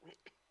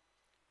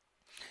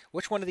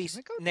 Which one of Can these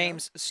we go there?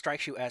 names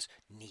strikes you as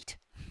neat?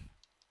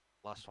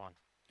 Last one.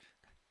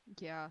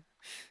 Yeah.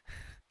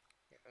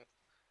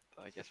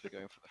 I guess we're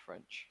going for the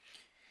French.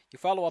 You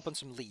follow up on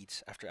some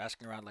leads after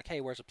asking around, like,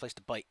 "Hey, where's a place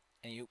to bite?"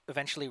 And you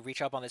eventually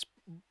reach up on this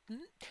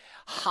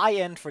high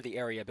end for the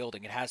area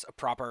building. It has a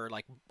proper,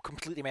 like,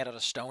 completely made out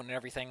of stone and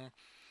everything.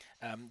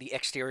 The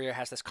exterior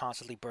has this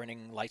constantly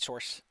burning light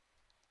source.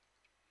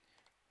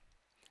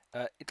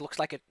 It looks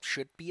like it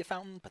should be a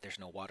fountain, but there's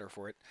no water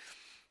for it.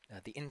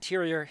 The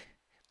interior,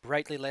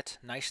 brightly lit,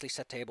 nicely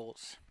set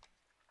tables.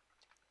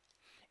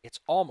 It's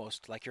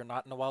almost like you're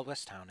not in a Wild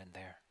West town in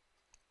there.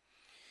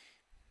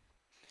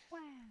 Wow.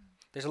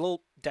 There's a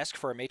little desk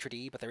for a maitre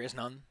d', but there is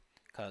none,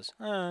 because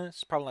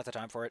it's probably not the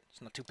time for it.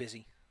 It's not too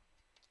busy.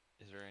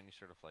 Is there any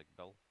sort of like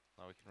bell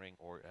that we can ring,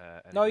 or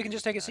No, you anybody can we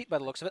just take a seat by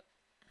the actually- looks of it.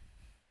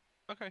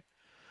 Okay.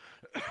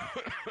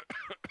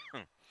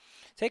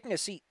 Taking a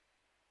seat,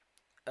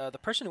 the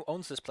person who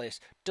owns this place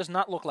does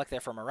not look like they're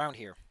from around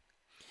here.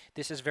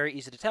 This is very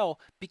easy to tell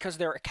because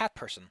they're a cat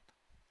person.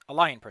 A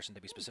lion person,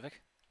 to be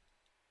specific.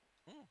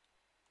 Hmm.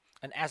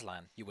 An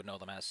Aslan, you would know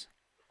them as.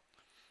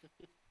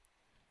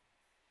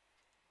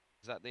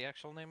 Is that the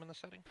actual name in the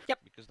setting? Yep.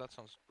 Because that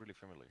sounds really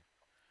familiar.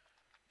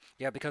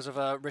 Yeah, because of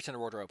Written in the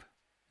Wardrobe.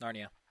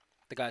 Narnia.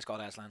 The guy's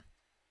called Aslan.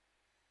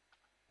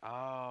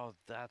 Oh,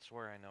 that's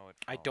where I know it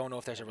I from. don't know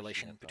if there's a Never seen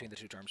relation it, between though.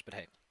 the two terms, but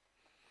hey.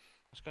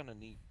 That's kind of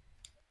neat.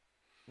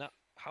 Now,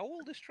 how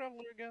old is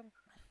Traveler again?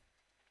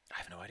 I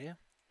have no idea.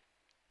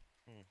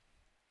 Hmm.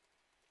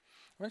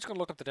 We're just going to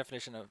look up the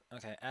definition of...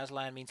 Okay,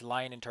 Aslan means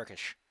lion in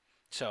Turkish.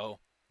 So,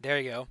 there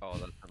you go. Oh,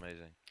 that's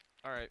amazing.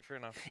 All right, fair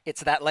enough.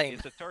 It's that lame.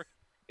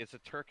 It's a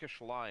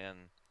Turkish lion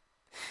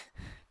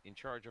in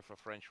charge of a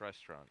French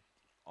restaurant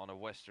on a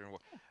Western.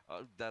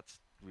 That's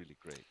really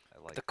great. I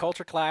like The that.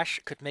 culture clash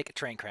could make a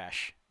train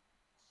crash.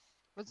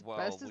 What's Well,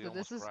 best is we that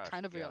this almost is crashed,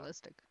 kind of yeah.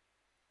 realistic.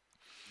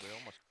 We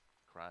almost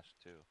crashed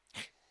too.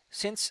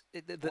 Since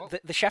Well-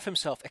 the chef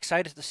himself,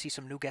 excited to see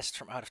some new guests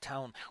from out of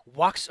town,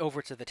 walks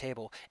over to the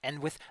table and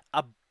with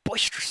a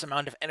boisterous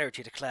amount of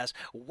energy declares,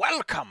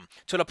 "Welcome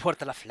to La Porte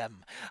de la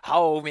Flamme.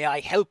 How may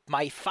I help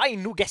my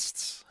fine new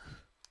guests?"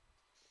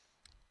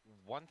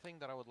 One thing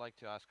that I would like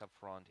to ask up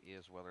front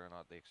is whether or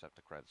not they accept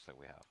the credits that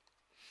we have.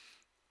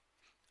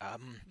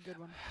 Good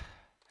one.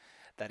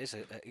 That is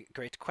a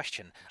great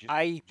question.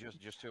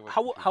 Just to avoid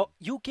How confusion.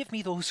 you give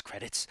me those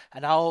credits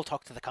and I'll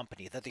talk to the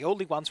company. They're the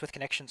only ones with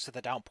connections to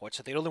the downports,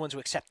 so they're the only ones who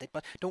accept it.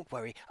 But don't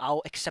worry,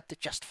 I'll accept it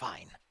just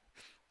fine.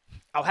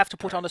 I'll have to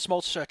put on a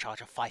small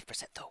surcharge of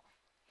 5% though.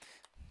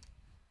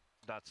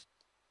 That's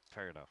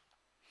fair enough.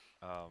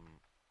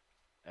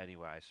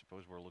 Anyway, I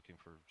suppose we're looking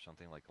for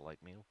something like a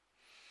light meal.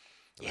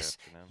 for the Yes,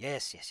 afternoon.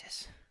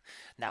 yes.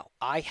 Now,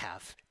 I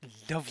have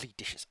lovely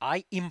dishes.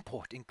 I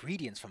import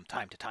ingredients from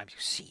time to time, you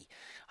see.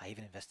 I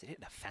even invested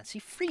in a fancy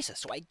freezer,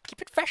 so I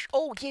keep it fresh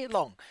all year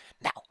long.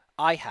 Now,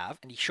 I have,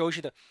 and he shows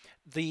you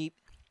the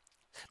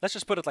let's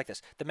just put it like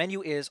this. The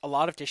menu is a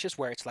lot of dishes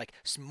where it's like,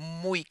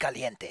 muy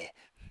caliente,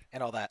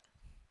 and all that.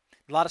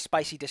 A lot of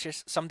spicy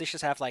dishes. Some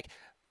dishes have like,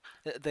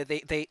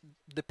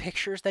 the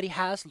pictures that he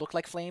has look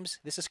like flames.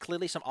 This is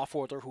clearly some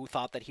off-worlder who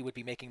thought that he would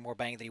be making more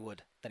bang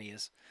than he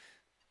is.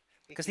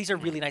 Because these are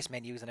really nice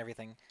menus and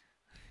everything.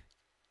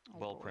 Oh,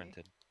 Well boy.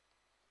 printed.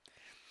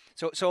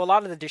 So a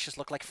lot of the dishes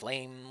look like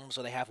flames,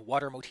 or they have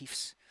water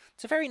motifs.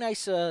 It's a very nice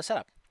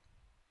setup.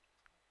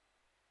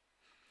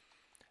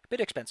 A bit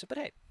expensive, but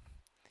hey.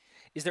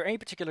 Is there any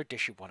particular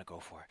dish you want to go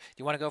for? Do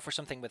you want to go for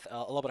something with a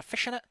little bit of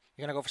fish in it?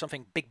 You're going to go for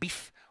something big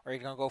beef? Or are you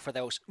going to go for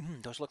those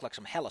look like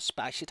some hella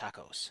spicy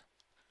tacos?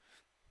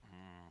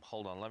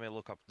 Hold on, let me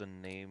look up the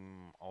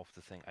name of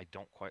the thing. I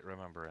don't quite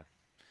remember it.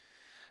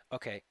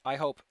 Okay, I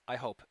hope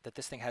that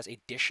this thing has a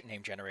dish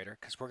name generator,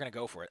 because we're going to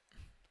go for it.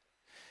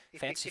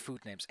 Fancy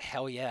food names.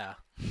 Hell yeah.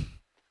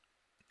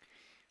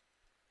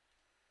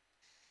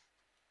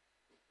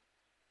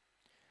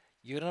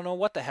 You don't know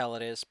what the hell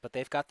it is, but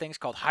they've got things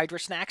called Hydra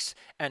snacks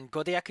and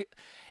Godiakut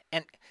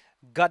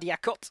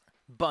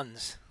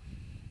buns.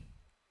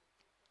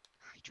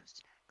 Hydro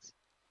snacks.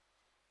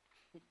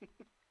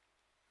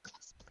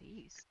 Yes,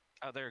 please.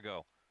 Oh, there you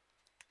go.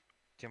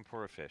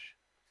 Tempura fish.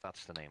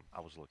 That's the name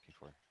I was looking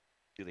for.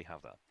 Do they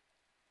have that?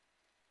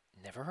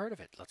 Never heard of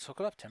it. Let's look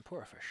it up.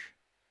 Tempura fish.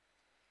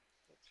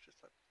 It's just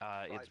like It's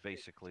fried fish, isn't it?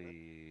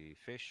 basically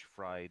fish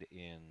fried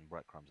in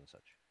breadcrumbs and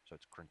such. So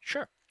it's crunchy.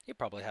 Sure, he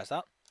probably has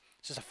that.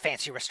 This is a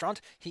fancy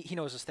restaurant. He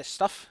knows this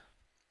stuff.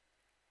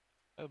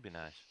 That would be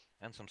nice.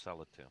 And some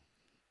salad too.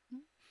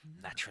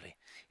 Naturally.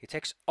 He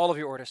takes all of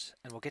your orders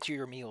and will get you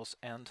your meals.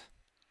 And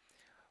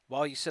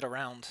while you sit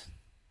around,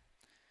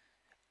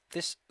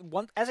 this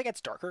one, as it gets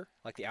darker,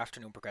 like the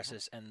afternoon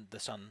progresses and the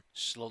sun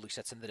slowly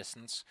sets in the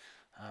distance,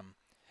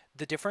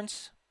 the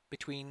difference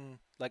between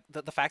like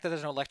the fact that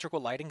there's no electrical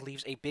lighting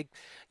leaves a big.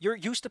 You're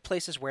used to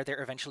places where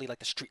there eventually like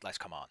the street lights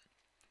come on,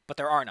 but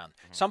there are none.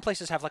 Some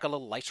places have like a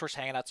little light source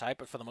hanging outside,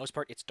 but for the most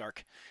part it's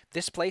dark.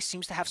 This place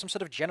seems to have some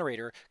sort of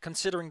generator,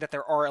 considering that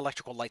there are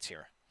electrical lights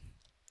here.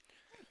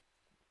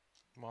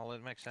 Well,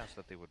 it makes sense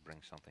that they would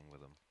bring something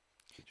with them.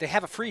 They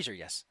have a freezer,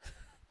 yes.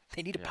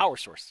 They need a Yeah. power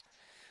source.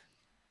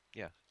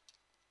 Yeah,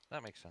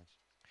 that makes sense.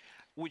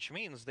 Which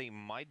means they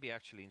might be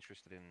actually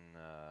interested in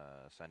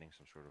signing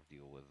some sort of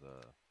deal with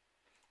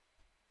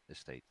the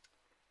state.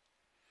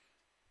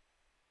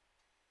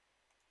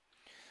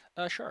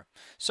 Sure.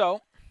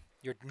 So,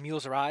 your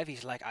meals arrive.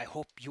 He's like, I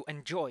hope you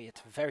enjoy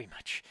it very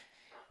much.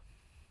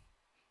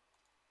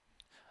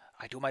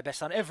 I do my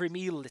best on every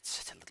meal.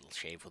 It's a little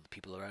shave with the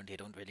people around here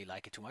don't really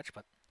like it too much,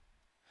 but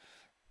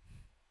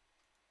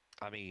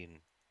I mean,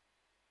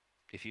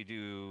 if you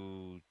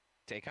do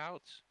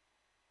takeouts,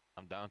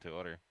 I'm down to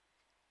order.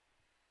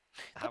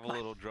 Have a my-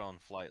 little drone,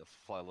 fly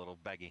a little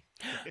baggy.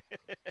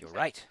 you're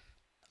right.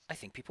 I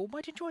think people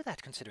might enjoy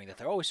that, considering that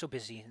they're always so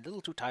busy and a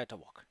little too tired to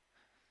walk.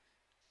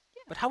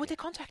 But how would they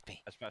contact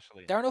me?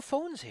 Especially There are no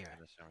phones here. in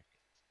the summer.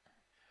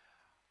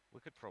 We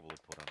could probably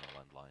put on a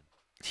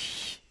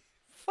landline.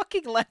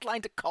 Fucking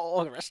landline to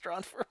call a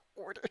restaurant for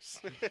orders.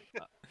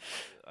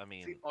 I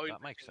mean, the only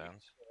that makes thing-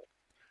 sense.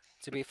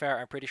 To be fair,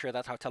 I'm pretty sure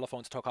that's how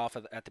telephones took off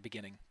at the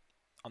beginning,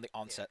 on the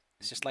onset.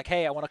 It's just like,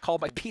 hey, I want to call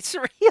my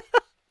pizzeria.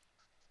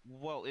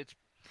 Well, it's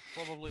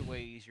probably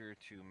way easier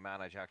to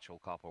manage actual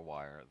copper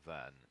wire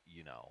than,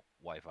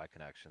 Wi-Fi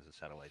connections and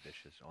satellite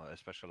dishes,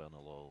 especially on a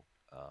low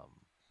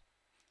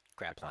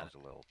Grab planet. technology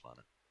level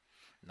planet.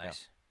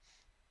 Nice.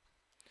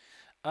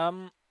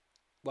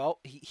 Well,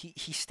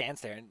 he stands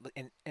there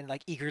and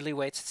like eagerly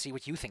waits to see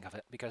what you think of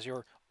it, because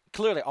you're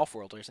clearly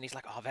off-worlders, and he's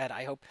like, oh, Ved,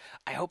 I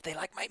hope they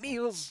like my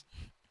meals.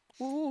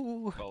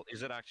 Ooh. Well,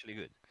 is it actually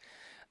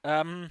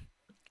good?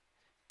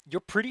 You're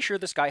pretty sure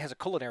this guy has a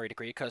culinary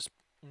degree, because,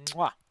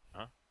 mwah,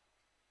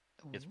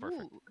 It's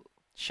perfect. Ooh,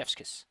 chef's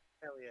kiss.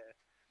 Hell yeah.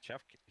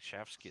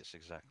 Chef's kiss,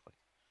 exactly.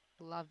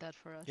 love that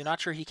for us. You're not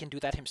sure he can do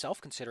that himself,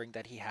 considering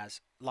that he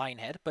has lion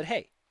head, but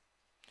hey.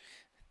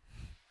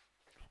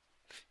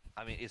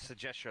 I mean, it's the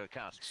gesture that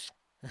counts,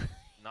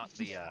 not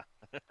the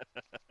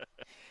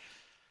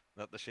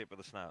not the shape of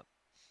the snout.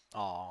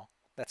 Aw,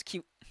 that's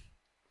cute.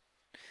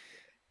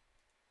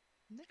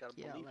 Gotta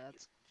Yeah, believe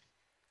lads.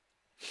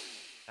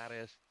 That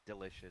is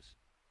delicious.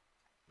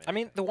 I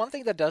mean, the one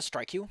thing that does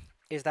strike you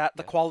is that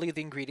the Yeah. quality of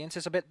the ingredients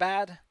is a bit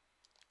bad,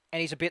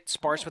 and he's a bit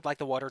sparse with like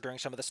the water during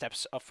some of the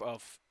steps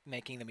of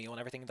making the meal and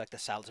everything. Like the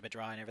salad's a bit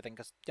dry and everything,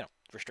 because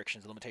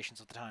restrictions, limitations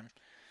of the time.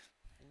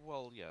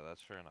 Well, yeah,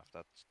 that's fair enough.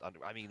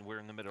 I mean, we're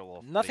in the middle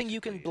of Nothing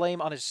you can basically,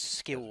 blame on his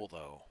skill,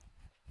 though.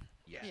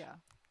 Yeah. Yeah,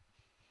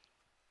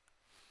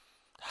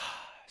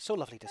 So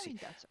lovely to I see. mean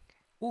that's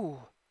okay. Ooh,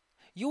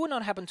 you would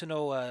not happen to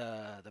know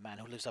the man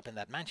who lives up in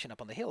that mansion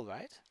up on the hill,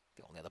 right?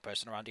 The only other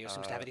person around here who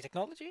seems to have any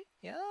technology.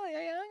 Yeah.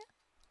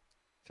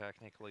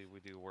 Technically, we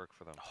do work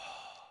for them.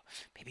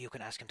 Maybe you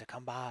can ask him to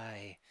come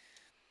by.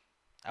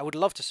 I would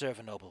love to serve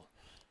a noble.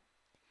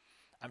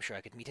 I'm sure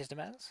I could meet his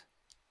demands.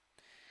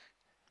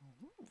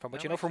 From what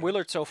That you know makes from sense.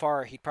 Willard so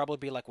far, he'd probably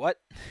be like, "What?"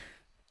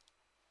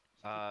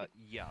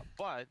 Yeah,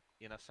 but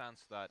in a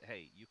sense that,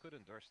 hey, you could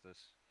endorse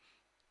this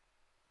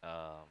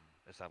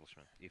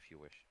establishment if you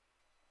wish.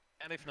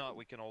 And if not,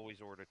 we can always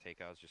order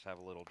takeouts. Just have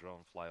a little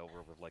drone fly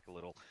over with like a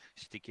little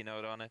sticky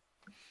note on it,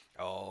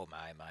 Oh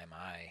my!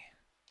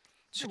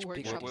 Such big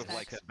workshop with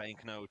like snacks. a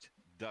banknote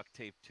duct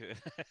taped to it.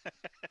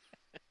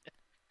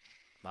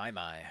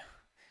 my!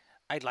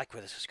 I'd like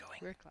where this is going.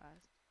 We're class.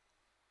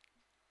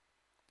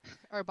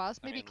 Our boss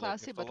I may be mean, look,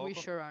 classy, if the but we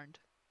local- sure aren't.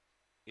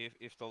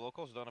 If the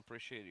locals don't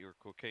appreciate your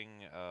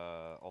cooking,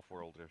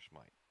 off-worlders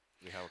might.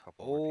 We have a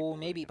couple. more Oh, people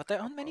maybe, living but in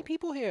there aren't many Colorado.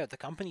 people here. The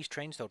company's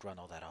trains don't run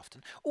all that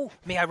often. Oh,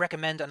 may I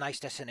recommend a nice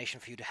destination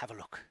for you to have a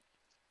look?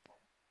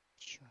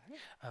 Sure.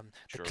 The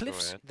Sure, go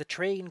cliffs, ahead. the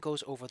train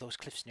goes over those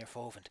cliffs near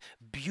Fovent.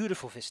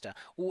 Beautiful vista.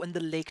 Oh, and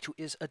the lake too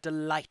is a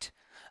delight.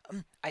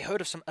 I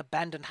heard of some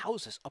abandoned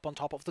houses up on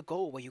top of the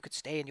goal where you could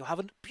stay and you have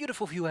a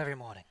beautiful view every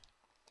morning.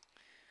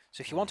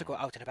 So if you want to go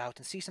out and about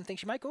and see some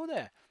things, you might go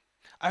there.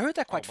 I heard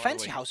they're quite by the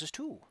fancy way- houses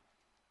too.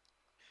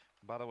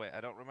 By the way, I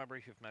don't remember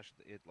if you've mentioned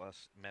it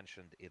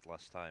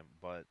last time,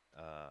 but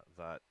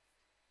that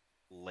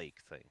lake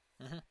thing.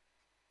 Hmm.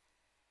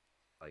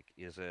 Like,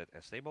 is it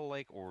a stable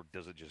lake or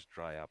does it just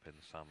dry up in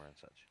summer and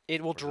such?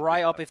 It will Or is it dry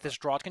just up that if this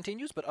fast? drought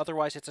continues, but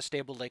otherwise it's a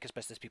stable lake as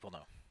best as people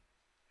know.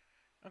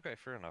 Okay,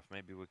 fair enough.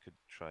 Maybe we could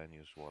try and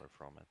use water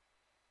from it.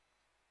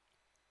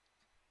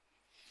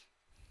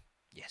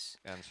 Yes.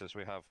 And since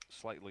we have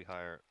slightly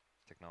higher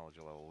technology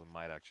level, we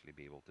might actually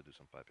be able to do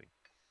some piping.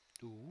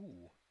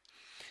 Ooh.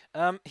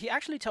 He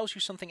actually tells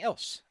you something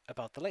else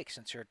about the lake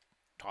since you're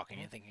talking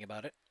and thinking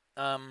about it.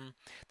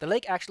 The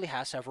lake actually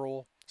has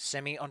several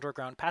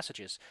semi-underground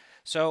passages.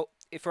 So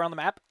if we're on the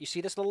map, you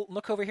see this little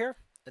nook over here,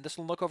 and this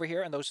little nook over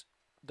here, and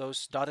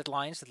those dotted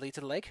lines that lead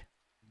to the lake.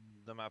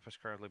 The map is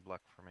currently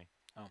black for me.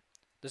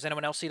 Does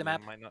anyone else see the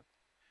map?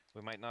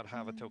 We might not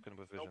have a Mm. token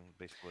with vision.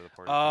 Basically, the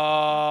party.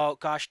 Oh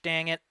gosh,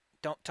 dang it!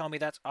 Don't tell me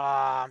that's.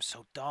 Ah, I'm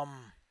so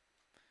dumb.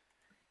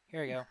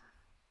 Here we go.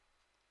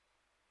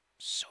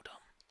 So dumb.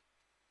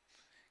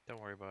 Don't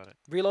worry about it.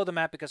 Reload the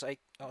map because I.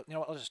 Oh, you know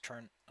what? I'll just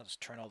turn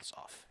all this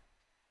off.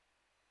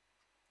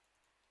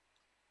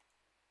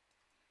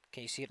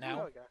 Can you see it There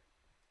now? we go.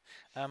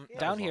 Yeah, Down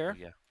That's here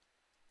lovely, yeah.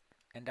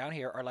 and down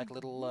here are like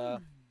little.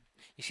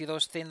 You see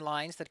those thin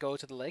lines that go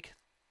to the lake?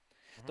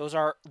 Mhm. Those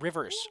are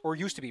rivers, or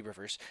used to be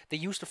rivers. They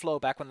used to flow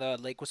back when the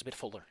lake was a bit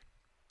fuller.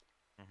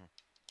 Mhm.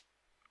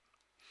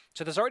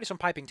 So there's already some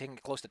piping taking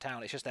it close to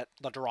town. It's just that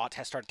the drought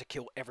has started to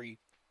kill every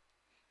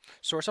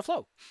source of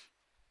flow.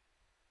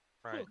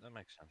 Right, that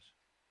makes sense.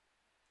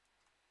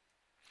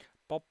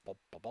 Bop, bop,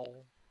 bop, bop.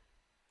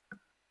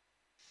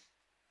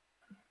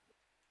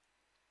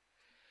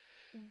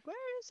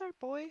 Where is our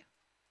boy?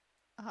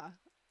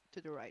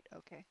 To the right.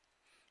 Okay.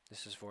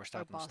 This is forced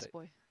Our out in the boss state.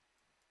 boy.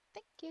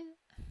 Thank you.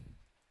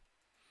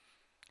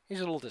 He's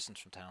a little distance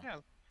from town.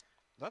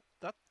 Yeah,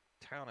 that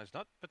town is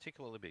not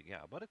particularly big,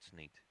 yeah, but it's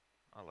neat.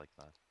 I like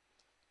that.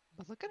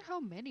 But look at how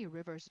many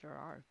rivers there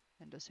are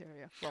in this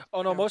area. Well,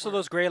 Oh no, there most of were.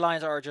 those gray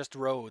lines are just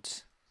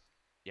roads.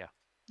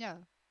 Yeah.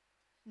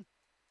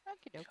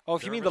 Okay, doke. Oh,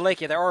 if you There mean are the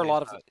lake, yeah, there are a specific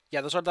lot of. ways Yeah,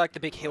 those are like the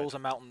big Right. hills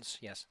and mountains.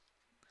 Yes.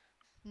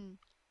 Hmm.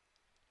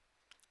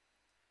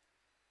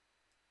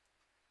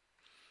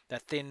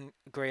 That thin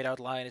grayed out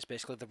line is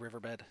basically the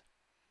riverbed.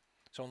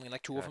 It's only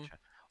like two of them. Gotcha.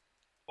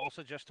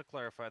 Also, just to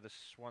clarify, this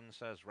one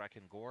says Rack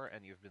and Gore,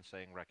 and you've been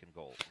saying Rack and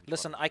Goal. Which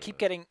Listen, one I is keep the-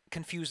 getting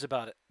confused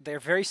about it. They're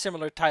very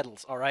similar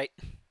titles, all right?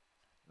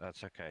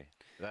 That's okay.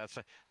 That's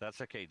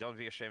okay. Don't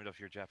be ashamed of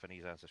your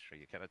Japanese ancestry.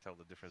 You cannot tell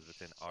the difference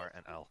between R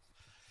and L.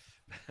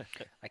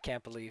 I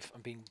can't believe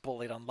I'm being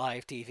bullied on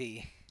live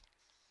TV.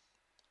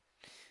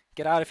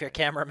 Get out of here,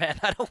 cameraman.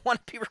 I don't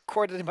want to be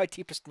recorded in my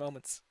deepest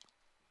moments.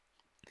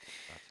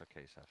 That's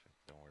okay, Safi.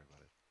 Don't worry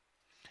about it.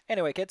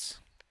 Anyway, kids,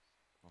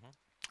 Mhm.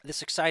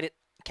 this excited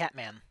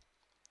Catman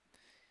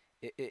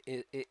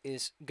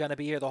is gonna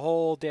be here the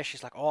whole dish.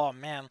 He's like, oh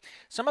man.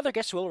 Some other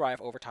guests will arrive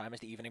over time as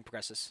the evening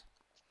progresses.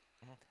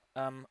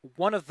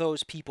 One of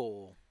those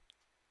people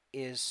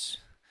is,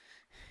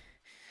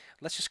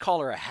 let's just call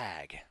her a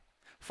hag,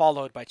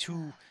 followed by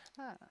two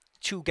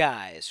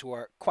guys who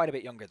are quite a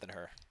bit younger than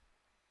her.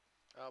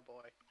 Oh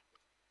boy.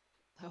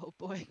 Oh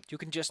boy. You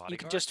can just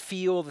Bodyguard?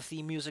 feel the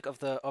theme music of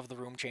the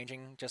room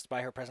changing just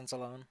by her presence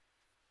alone.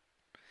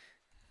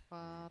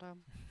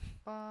 Bottom.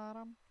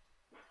 Bottom.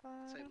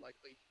 Say Bottom.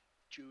 likely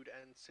Jude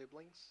and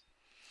siblings.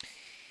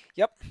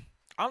 Yep.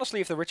 Honestly,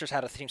 if the Richards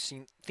had a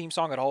theme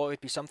song at all,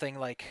 it'd be something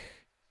like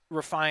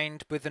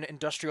refined with an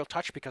industrial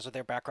touch because of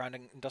their background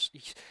in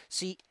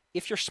See,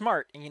 if you're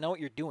smart and you know what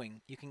you're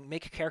doing, you can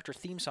make a character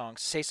theme song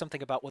say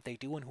something about what they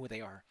do and who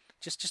they are.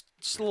 Just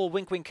a little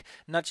wink, wink,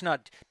 nudge,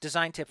 nudge.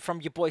 Design tip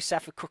from your boy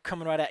Sapphic Crook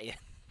coming right at you.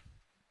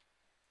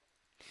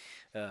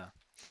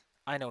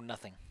 I know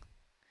nothing.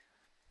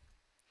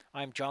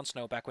 I'm Jon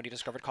Snow back when he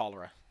discovered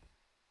cholera.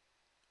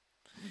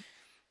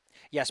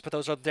 Yes, but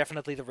those are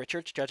definitely the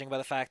Richards, judging by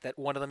the fact that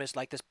one of them is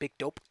like this big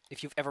dope.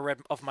 If you've ever read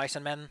Of Mice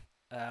and Men,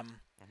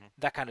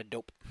 that kind of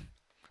dope.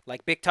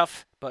 Like big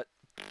tough, but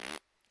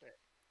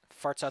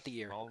farts out the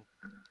ear.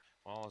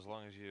 Well, as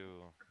long as you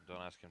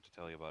don't ask him to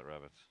tell you about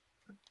rabbits.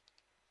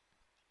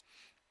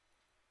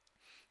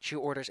 She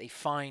orders a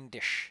fine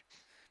dish,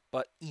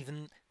 but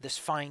even this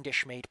fine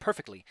dish made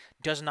perfectly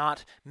does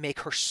not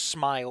make her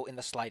smile in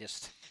the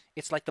slightest.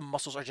 It's like the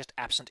muscles are just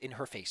absent in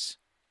her face.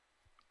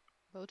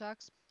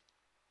 Botox.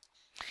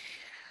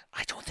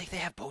 I don't think they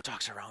have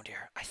Botox around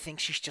here. I think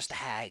she's just a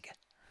hag.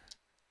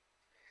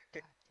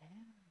 God damn.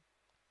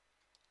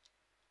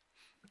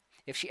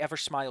 If she ever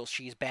smiles,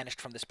 she is banished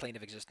from this plane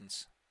of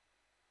existence.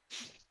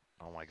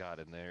 Oh my god,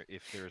 and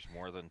if there's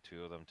more than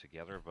two of them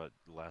together, but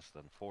less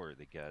than four,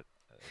 they get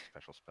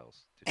special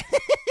spells.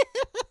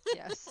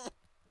 Yes.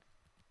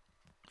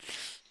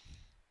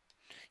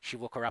 She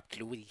will corrupt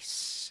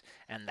Luis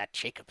and that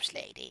Jacob's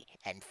lady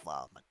and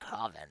form a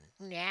coven.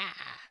 Yeah.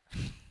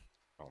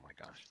 Oh my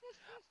gosh.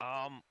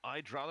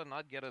 I'd rather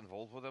not get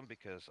involved with them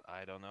because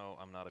I don't know.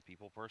 I'm not a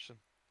people person.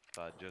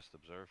 But just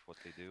observe what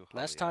they do. how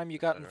Last they time act, you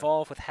got etc.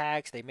 involved with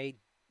hags, they made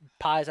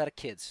pies out of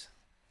kids.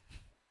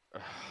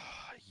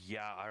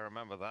 Yeah, I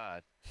remember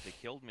that. They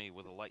killed me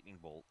with a lightning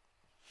bolt.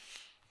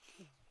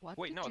 What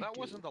Wait, did no, you that do?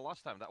 wasn't the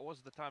last time. That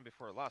was the time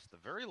before last. The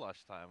very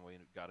last time we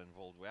got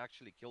involved, we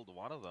actually killed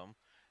one of them,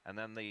 and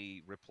then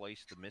they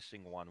replaced the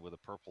missing one with a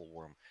purple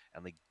worm,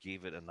 and they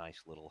gave it a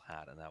nice little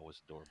hat, and that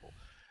was adorable.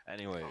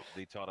 Anyway,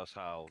 they taught us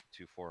how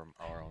to form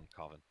our own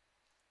coven.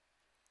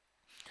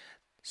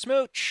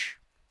 Smooch.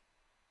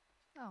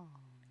 Oh.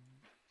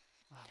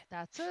 Wow,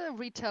 that's a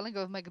retelling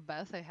of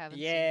Macbeth. I haven't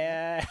seen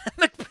yet.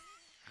 Yeah.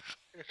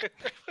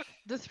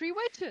 The Three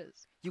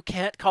Witches. You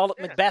can't call it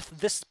Yeah. Macbeth.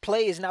 This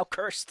play is now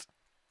cursed.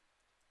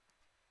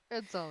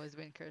 It's always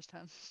been cursed,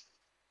 huh?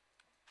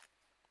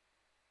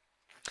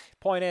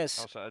 Point is,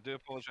 Also, I do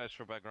apologize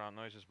for background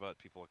noises, but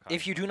people are kind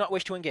if you do not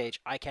wish to engage,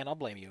 I cannot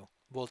blame you.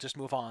 We'll just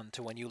move on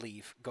to when you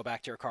leave, go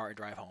back to your car, and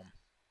drive home.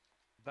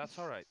 That's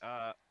all right.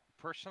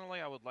 Personally,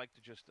 I would like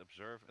to just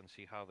observe and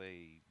see how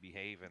they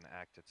behave and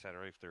act,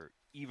 etc. If they're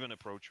even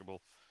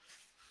approachable.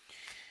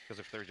 Because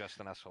if they're just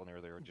an asshole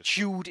near there, just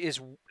Jude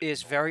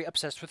is very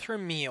obsessed with her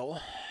meal.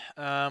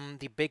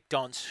 The big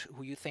dunce,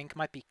 who you think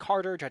might be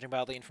Carter, judging by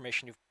all the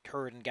information you've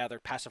heard and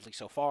gathered passively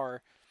so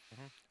far.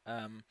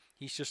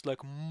 He's just like,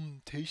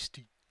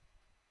 tasty.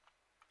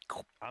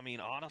 I mean,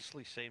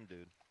 honestly, same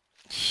dude.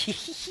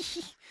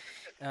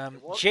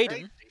 It was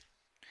Jaden,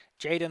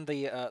 tasty.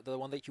 Jaden, the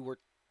one that you were,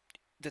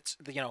 that's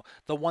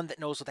the one that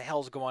knows what the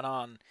hell's going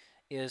on,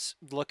 is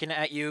looking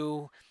at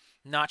you,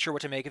 not sure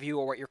what to make of you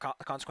or what your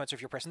consequence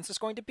of your presence is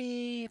going to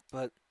be,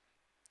 but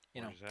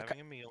We're know, just having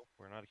a meal.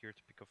 We're not here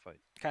to pick a fight.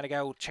 kind of guy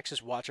who checks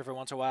his watch every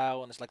once in a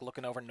while and is like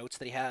looking over notes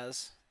that he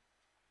has.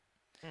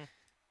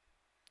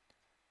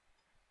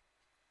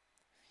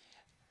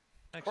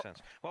 Makes sense.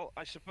 Well,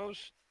 I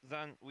suppose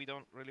then we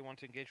don't really want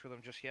to engage with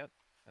them just yet,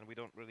 and we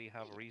don't really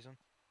have a reason.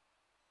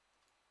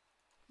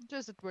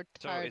 Just that we're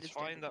So tired. it's at the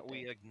end fine of that the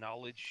we day.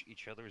 acknowledge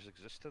each other's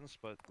existence,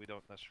 but we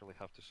don't necessarily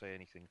have to say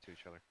anything to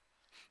each other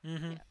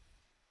Mm-hmm. Yeah.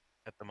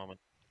 at the moment.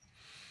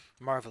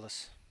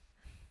 Marvelous.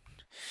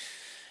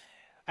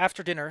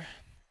 After dinner,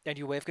 and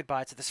you wave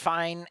goodbye to this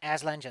fine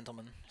Aslan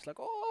gentleman. He's like,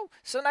 "Oh,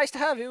 so nice to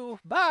have you.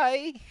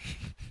 Bye."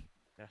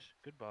 Yes,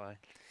 goodbye.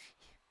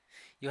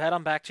 You head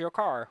on back to your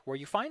car, where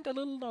you find a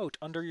little note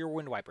under your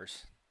wind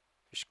wipers.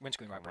 Your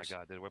windscreen Oh my wipers.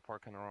 god, did we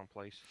park in the wrong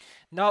place?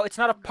 No, it's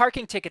not a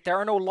parking ticket. There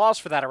are no laws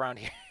for that around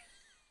here.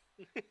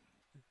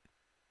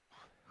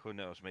 Who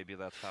knows? Maybe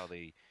that's how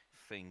they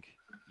think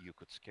you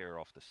could scare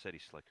off the city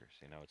slickers.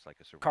 You know, it's like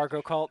a Cargo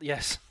superstition. cult,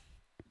 yes.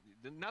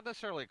 Not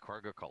necessarily a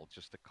cargo cult,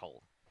 just a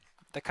cult.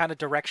 The kind of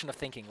direction of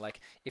thinking,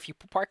 like, if you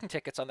put parking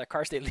tickets on their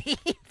cars, they leave.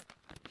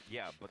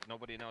 Yeah, but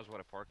nobody knows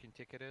what a parking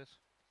ticket is.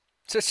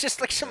 So it's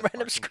just like some Yeah,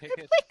 random parking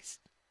ticket. scribblings.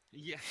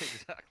 Yeah,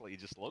 exactly. It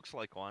just looks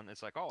like one.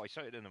 It's like, oh, I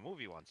saw it in a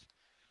movie once.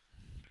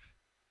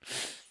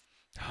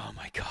 Oh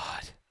my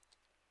god.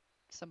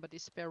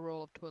 Somebody's spare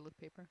roll of toilet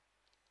paper.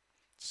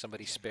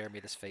 Somebody spare me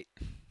this fate.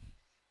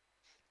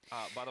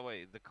 By the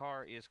way, the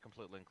car is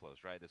completely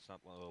enclosed, right? It's not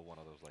one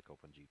of those like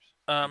open jeeps.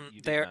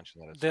 You did They're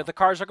mention that it's the not. the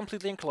cars are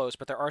completely enclosed,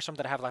 but there are some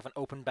that have like an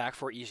open back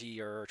for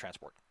easier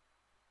transport.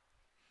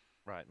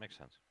 Right, makes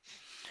sense.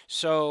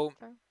 So,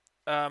 Fair.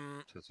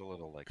 So it's a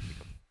little like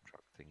pickup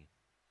truck thingy.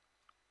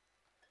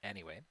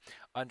 anyway,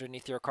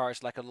 underneath your car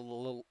is like a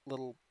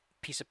little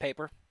piece of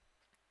paper.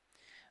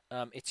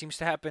 It seems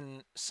to have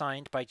been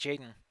signed by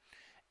Jaden.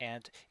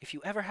 And if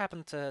you ever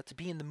happen to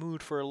be in the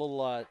mood for a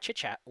little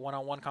chit-chat,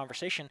 one-on-one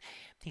conversation,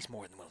 he's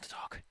more than willing to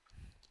talk.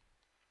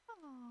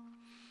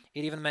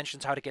 It even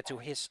mentions how to get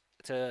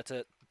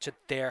to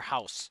their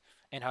house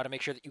and how to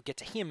make sure that you get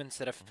to him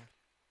instead of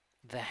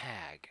the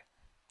hag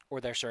or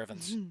their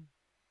servants.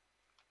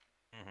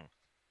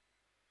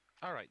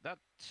 All right, that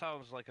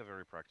sounds like a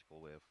very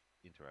practical way of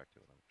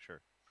interacting with them.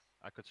 Sure,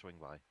 I could swing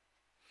by.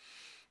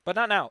 But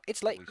not now.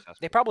 It's late. least that's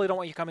They what probably we don't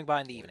want you coming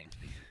by in the Or evening. just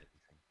anything.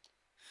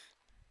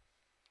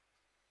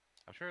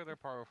 I'm sure they're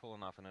powerful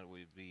enough, and it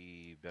would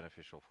be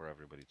beneficial for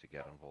everybody to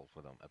get involved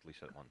with them at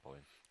least at one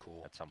point.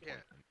 Cool. At some point.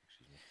 Yeah.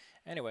 Excuse me.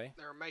 Anyway,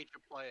 They're a major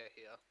player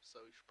here, so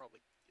you should probably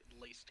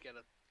at least get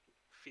a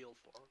feel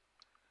for them.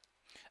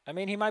 I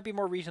mean, he might be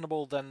more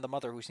reasonable than the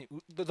mother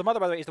the mother,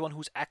 by the way, is the one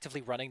who's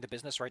actively running the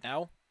business right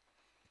now.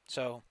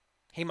 So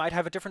he might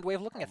have a different way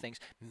of looking at things.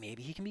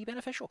 Maybe he can be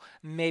beneficial.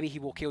 Maybe he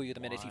will kill you the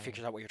minute he Why?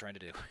 figures out what you're trying to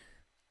do.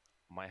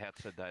 My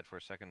headset died for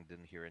a second.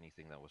 Didn't hear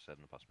anything that was said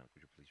in the past minute.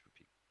 Could you please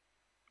repeat?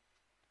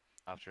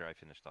 After I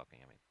finished talking,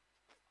 I mean.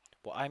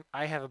 Well,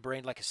 I have a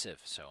brain like a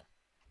sieve, so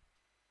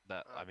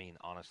That I mean,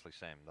 honestly,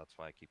 same. That's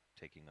why I keep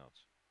taking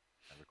notes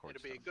and recording.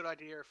 It'd be a good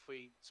idea if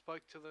we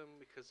spoke to them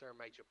because they're a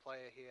major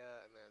player here,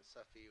 and then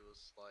Safi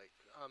was like,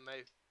 "Oh,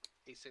 maybe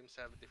he seems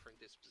to have a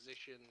different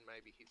disposition.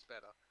 Maybe he's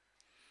better."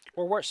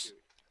 or worse.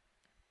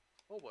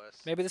 Or worse.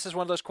 Maybe this is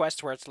one of those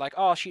quests where it's like,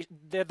 oh,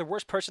 they're the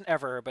worst person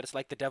ever, but it's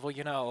like the devil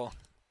you know.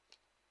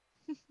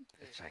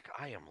 It's like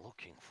I am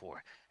looking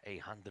for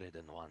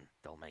 101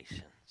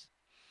 Dalmatians.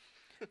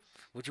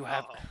 Would you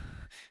have?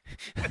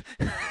 Oh.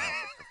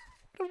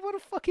 What a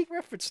fucking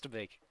reference to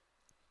make.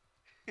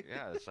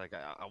 Yeah, it's like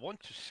I want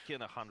to skin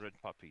 100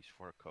 puppies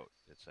for a coat.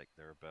 It's like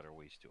there are better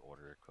ways to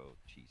order a coat.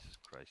 Jesus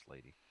Christ,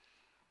 lady.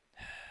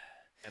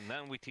 And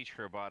then we teach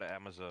her about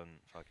Amazon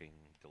fucking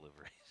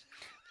deliveries.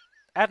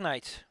 At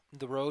night,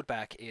 the road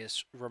back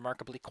is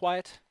remarkably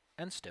quiet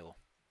and still.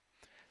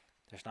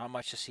 There's not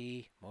much to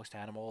see. Most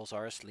animals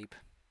are asleep.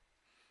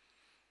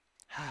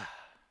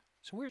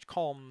 It's a weird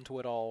calm to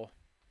it all.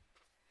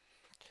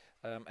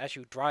 As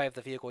you drive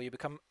the vehicle, you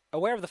become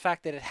aware of the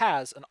fact that it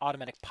has an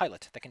automatic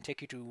pilot that can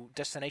take you to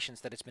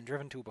destinations that it's been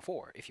driven to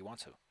before, if you want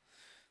to.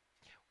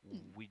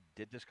 We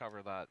did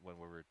discover that when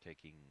we were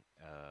taking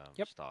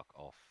Yep. stock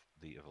of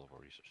the available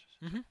resources.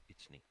 Mhm.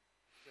 It's neat.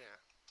 Yeah.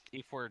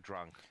 If we're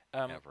drunk,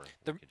 Um, ever.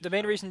 the we can the just main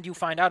have it. reason you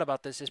find out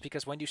about this is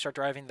because when you start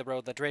driving the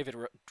road that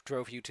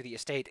drove you to the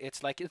estate,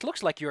 it's like it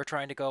looks like you're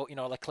trying to go,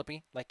 like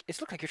Clippy, like it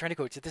looks like you're trying to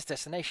go to this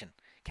destination.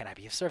 Can I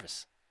be of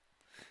service?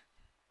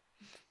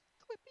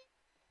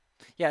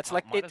 Yeah, it's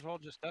like might as well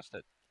just test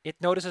it. it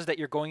notices that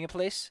you're going a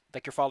place,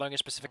 like you're following a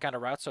specific kind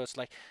of route. So it's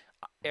like,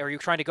 are you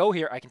trying to go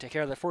here? I can take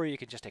care of that for you. You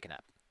can just take a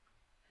nap.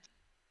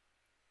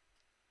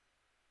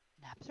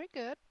 Naps are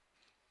good.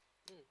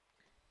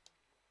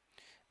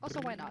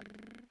 Also, why not?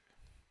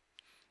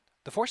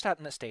 The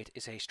Forstaten estate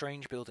is a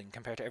strange building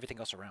compared to everything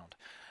else around.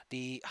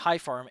 The High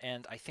Farm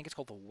and I think it's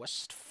called the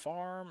West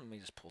Farm. Let me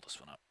just pull this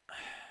one up.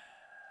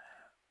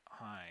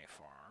 High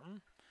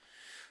Farm.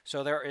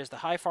 So there is the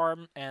High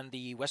Farm and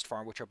the West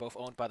Farm, which are both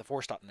owned by the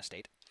Forstaten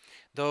estate.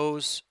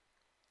 Those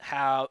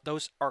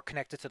are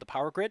connected to the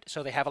power grid,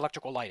 so they have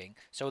electrical lighting.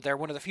 So they're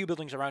one of the few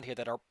buildings around here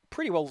that are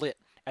pretty well lit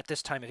at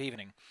this time of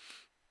evening.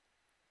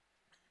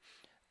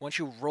 Once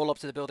you roll up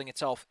to the building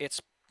itself, it's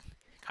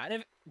kind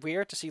of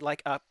weird to see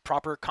like a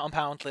proper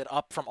compound lit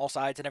up from all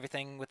sides and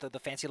everything with the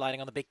fancy lighting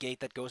on the big gate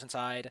that goes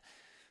inside.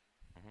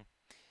 Mhm.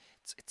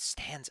 It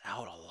stands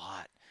out a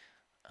lot.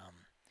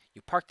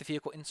 You park the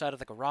vehicle inside of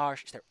the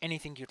garage. Is there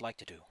anything you'd like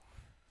to do?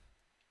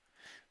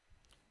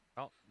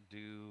 I'll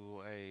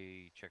do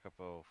a checkup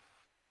of,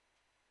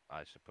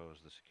 I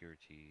suppose, the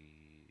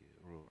security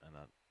room, and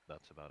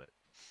that's about it.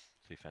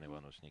 See if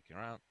anyone was sneaking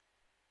around.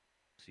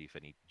 See if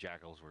any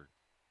jackals were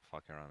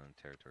fucking around in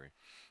territory.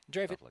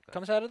 Draven Stuff like that.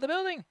 comes out of the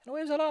building and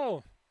waves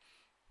hello.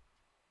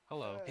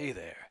 Hello. Hey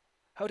there.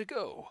 How'd it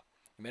go?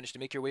 You managed to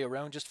make your way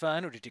around just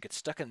fine, or did you get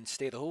stuck and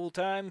stay the whole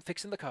time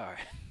fixing the car?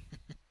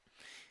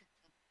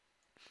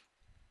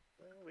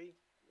 Well,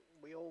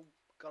 we all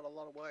got a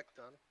lot of work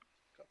done.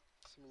 Got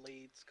some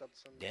leads. Got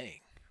some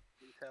Dang.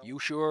 detail. You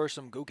sure are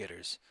some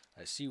go-getters.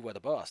 I see why the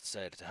boss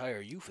decided to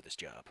hire you for this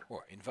job.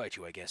 Or invite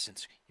you, I guess,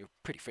 since you're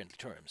pretty friendly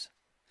terms.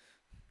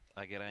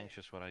 I get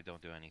anxious when I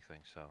don't do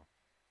anything, so.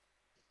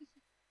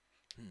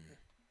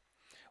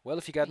 Well,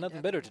 if you got Me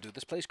nothing better to definitely. do,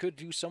 this place could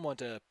use someone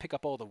to pick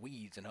up all the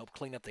weeds and help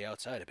clean up the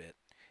outside a bit.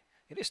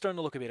 It is starting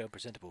to look a bit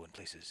unpresentable in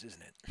places,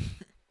 isn't it?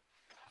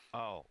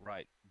 Oh,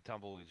 right.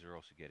 Tumbleweeds are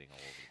also getting all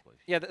over the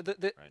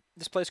place. Yeah, Right.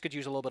 this place could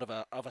use a little bit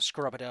of a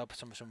scrub it up,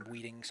 some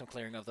weeding, some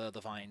clearing of the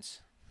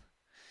vines.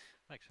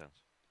 Makes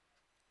sense.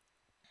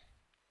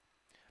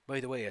 By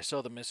the way, I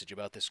saw the message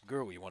about this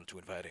girl you wanted to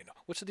invite in.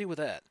 What's the deal with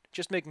that?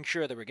 Just making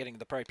sure that we're getting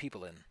the right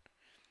people in.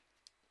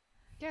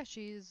 Yeah,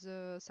 she's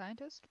a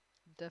scientist,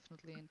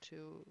 definitely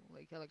into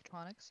like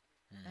electronics,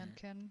 and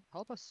can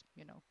help us,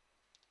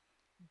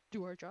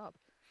 do our job.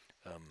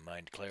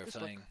 Mind look.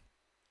 clarifying?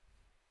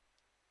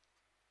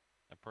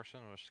 A person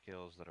with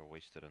skills that are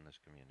wasted in this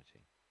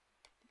community.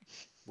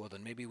 Well,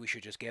 then maybe we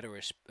should just get her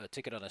a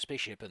ticket on a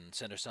spaceship and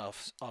send her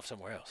off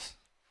somewhere else.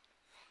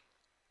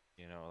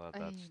 You know,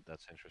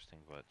 that's interesting,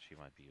 but she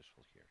might be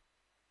useful here.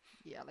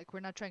 Yeah, like we're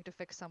not trying to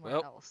fix someone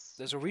Well, else.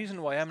 there's a we're trying reason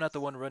to why fix I'm not the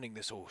us. one running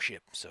this whole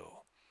ship,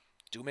 so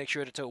do make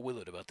sure to tell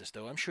Willard about this,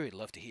 though. I'm sure he'd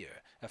love to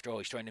hear. After all,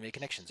 he's trying to make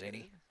connections, ain't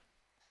he? Sure.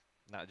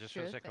 Now, just for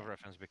Sure the sake of thing.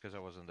 reference, because I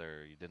wasn't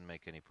there, you didn't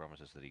make any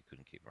promises that he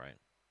couldn't keep, right?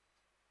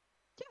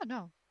 Yeah,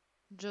 no.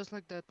 Just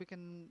like that, we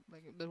can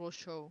that will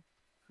show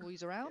who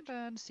he's around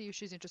and see if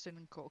she's interested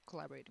in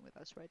collaborating with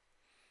us, right?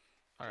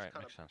 All Just right,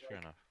 kind makes of sense. Fair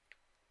like- enough.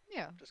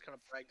 Yeah, Just kind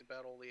of bragged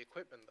about all the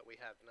equipment that we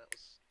had, and that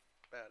was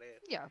about it.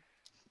 yeah.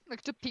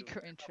 Like to pique Doing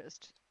her her job.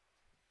 interest.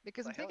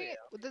 Because Like, I'm hell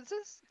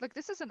thinking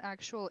this is an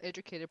actual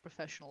educated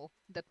professional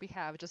that we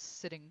have just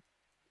sitting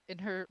in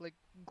her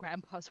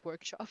grandpa's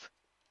workshop.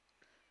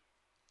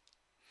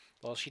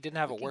 Well, she didn't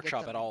have a We can get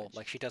workshop them at all. image.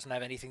 Like, she doesn't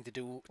have anything to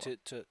do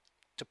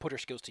to put her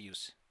skills to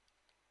use.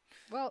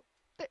 Well,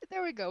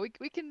 there we go.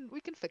 We can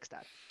fix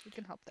that. We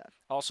can help that.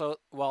 Also,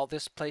 while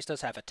this place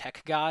does have a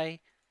tech guy,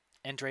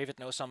 and Dravid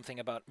knows something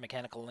about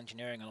mechanical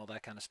engineering and all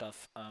that kind of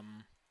stuff,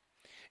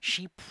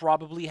 she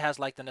probably has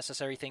like the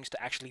necessary things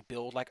to actually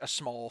build like a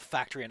small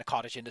factory and a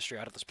cottage industry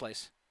out of this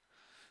place.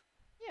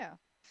 Yeah.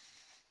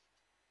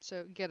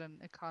 So get an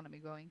economy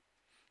going.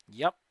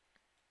 Yep.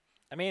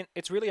 I mean,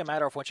 it's really a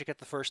matter of once you get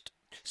the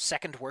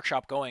second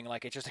workshop going,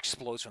 like it just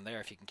explodes from there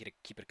if you can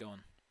keep it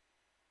going.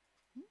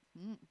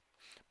 Mm.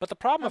 But the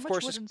problem, How of much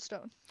course, wood is and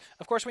stone?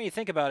 of course when you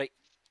think about it,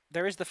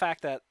 there is the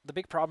fact that the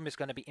big problem is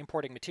going to be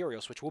importing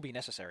materials, which will be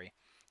necessary.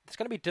 It's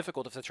going to be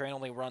difficult if the train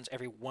only runs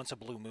every once a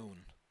blue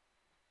moon.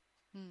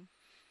 Hmm.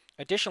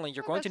 Additionally,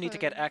 you're Well, going to that's need to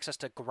get why- access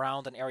to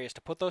ground and areas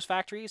to put those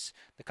factories.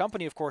 The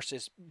company, of course,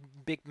 is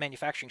big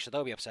manufacturing, so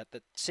they'll be upset.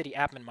 The city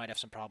admin might have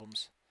some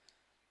problems.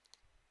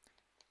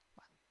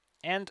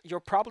 And you're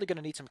probably going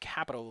to need some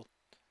capital,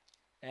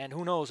 and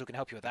who knows who can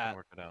help you with We can that.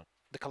 work it out.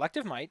 The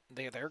collective might.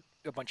 They're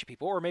a bunch of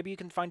people, or maybe you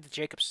can find the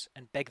Jacobs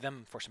and beg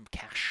them for some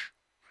cash.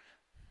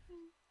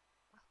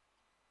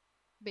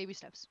 Baby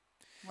steps.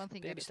 One thing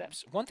at Baby a time.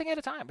 steps, one thing at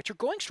a time. But you're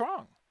going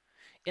strong.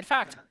 In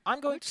fact, I'm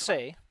going to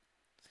say,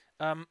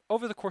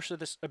 over the course of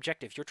this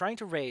objective, you're trying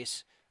to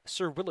raise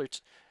Sir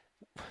Willard's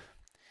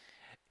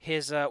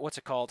his what's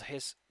it called?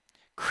 His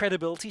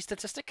credibility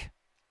statistic.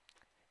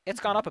 It's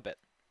gone up a bit.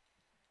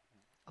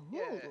 Ooh.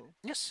 Yeah.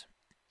 Yes,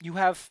 you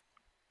have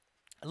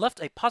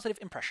left a positive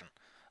impression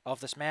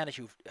of this man as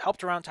you've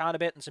helped around town a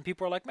bit, and some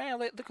people are like, "Man,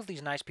 look at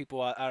these nice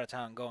people out of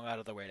town going out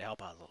of their way to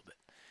help out a little bit."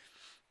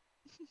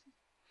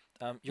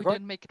 We You're going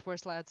didn't make it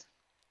worse, lads.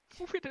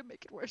 We didn't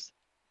make it worse.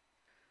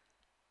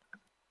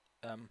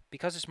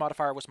 because his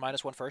modifier was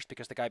 -1 first,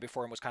 because the guy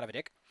before him was kind of a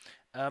dick.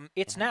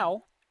 It's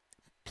now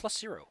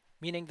 +0,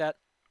 meaning that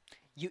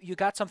you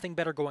got something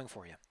better going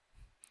for you.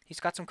 He's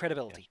got some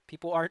credibility.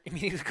 People aren't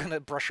immediately going to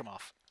brush him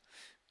off.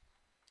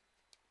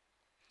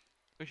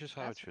 Which is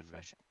how That's it should be.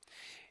 refreshing.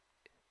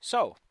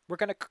 So, we're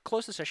going to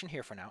close the session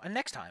here for now. And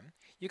next time,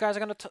 you guys are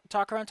going to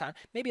talk around town.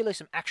 Maybe lay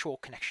some actual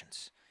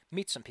connections.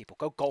 Meet some people.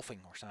 Go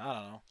golfing or something. I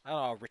don't know. I don't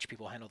know how rich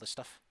people handle this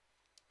stuff.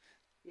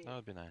 That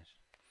would be nice.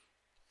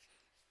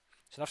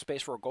 There's enough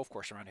space for a golf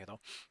course around here, though.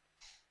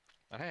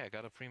 Oh, hey, I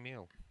got a free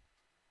meal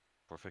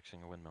for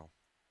fixing a windmill.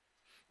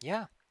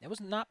 Yeah, it was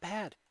not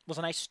bad. It was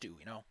a nice stew,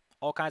 you know.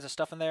 All kinds of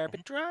stuff in there. A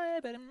bit dry,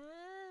 but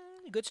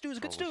good stew is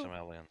a good Probably stew. some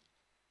alien,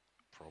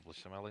 probably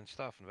some alien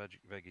stuff and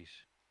veggies.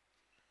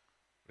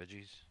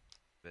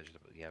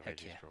 Vegetable, yeah, Heck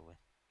veggies yeah. probably.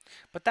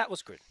 But that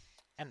was good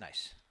and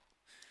nice.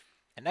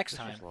 And next This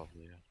time, was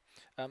lovely,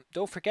 yeah.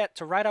 don't forget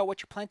to write out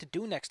what you plan to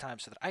do next time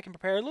so that I can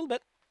prepare a little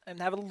bit and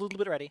have it a little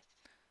bit ready.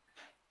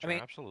 Sure, mean-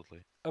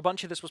 absolutely. A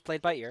bunch of this was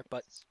played by ear,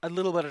 but a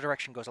little bit of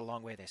direction goes a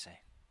long way, they say.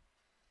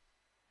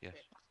 Yes.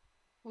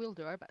 We'll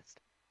do our best.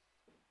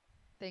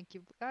 Thank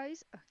you,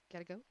 guys.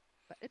 Gotta go.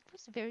 But it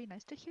was very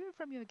nice to hear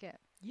from you again.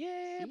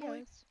 Yeah, See boy.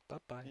 yous.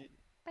 Bye-bye.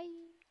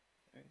 Bye.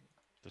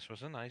 This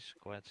was a nice,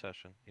 quiet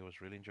session. It was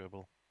really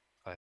enjoyable.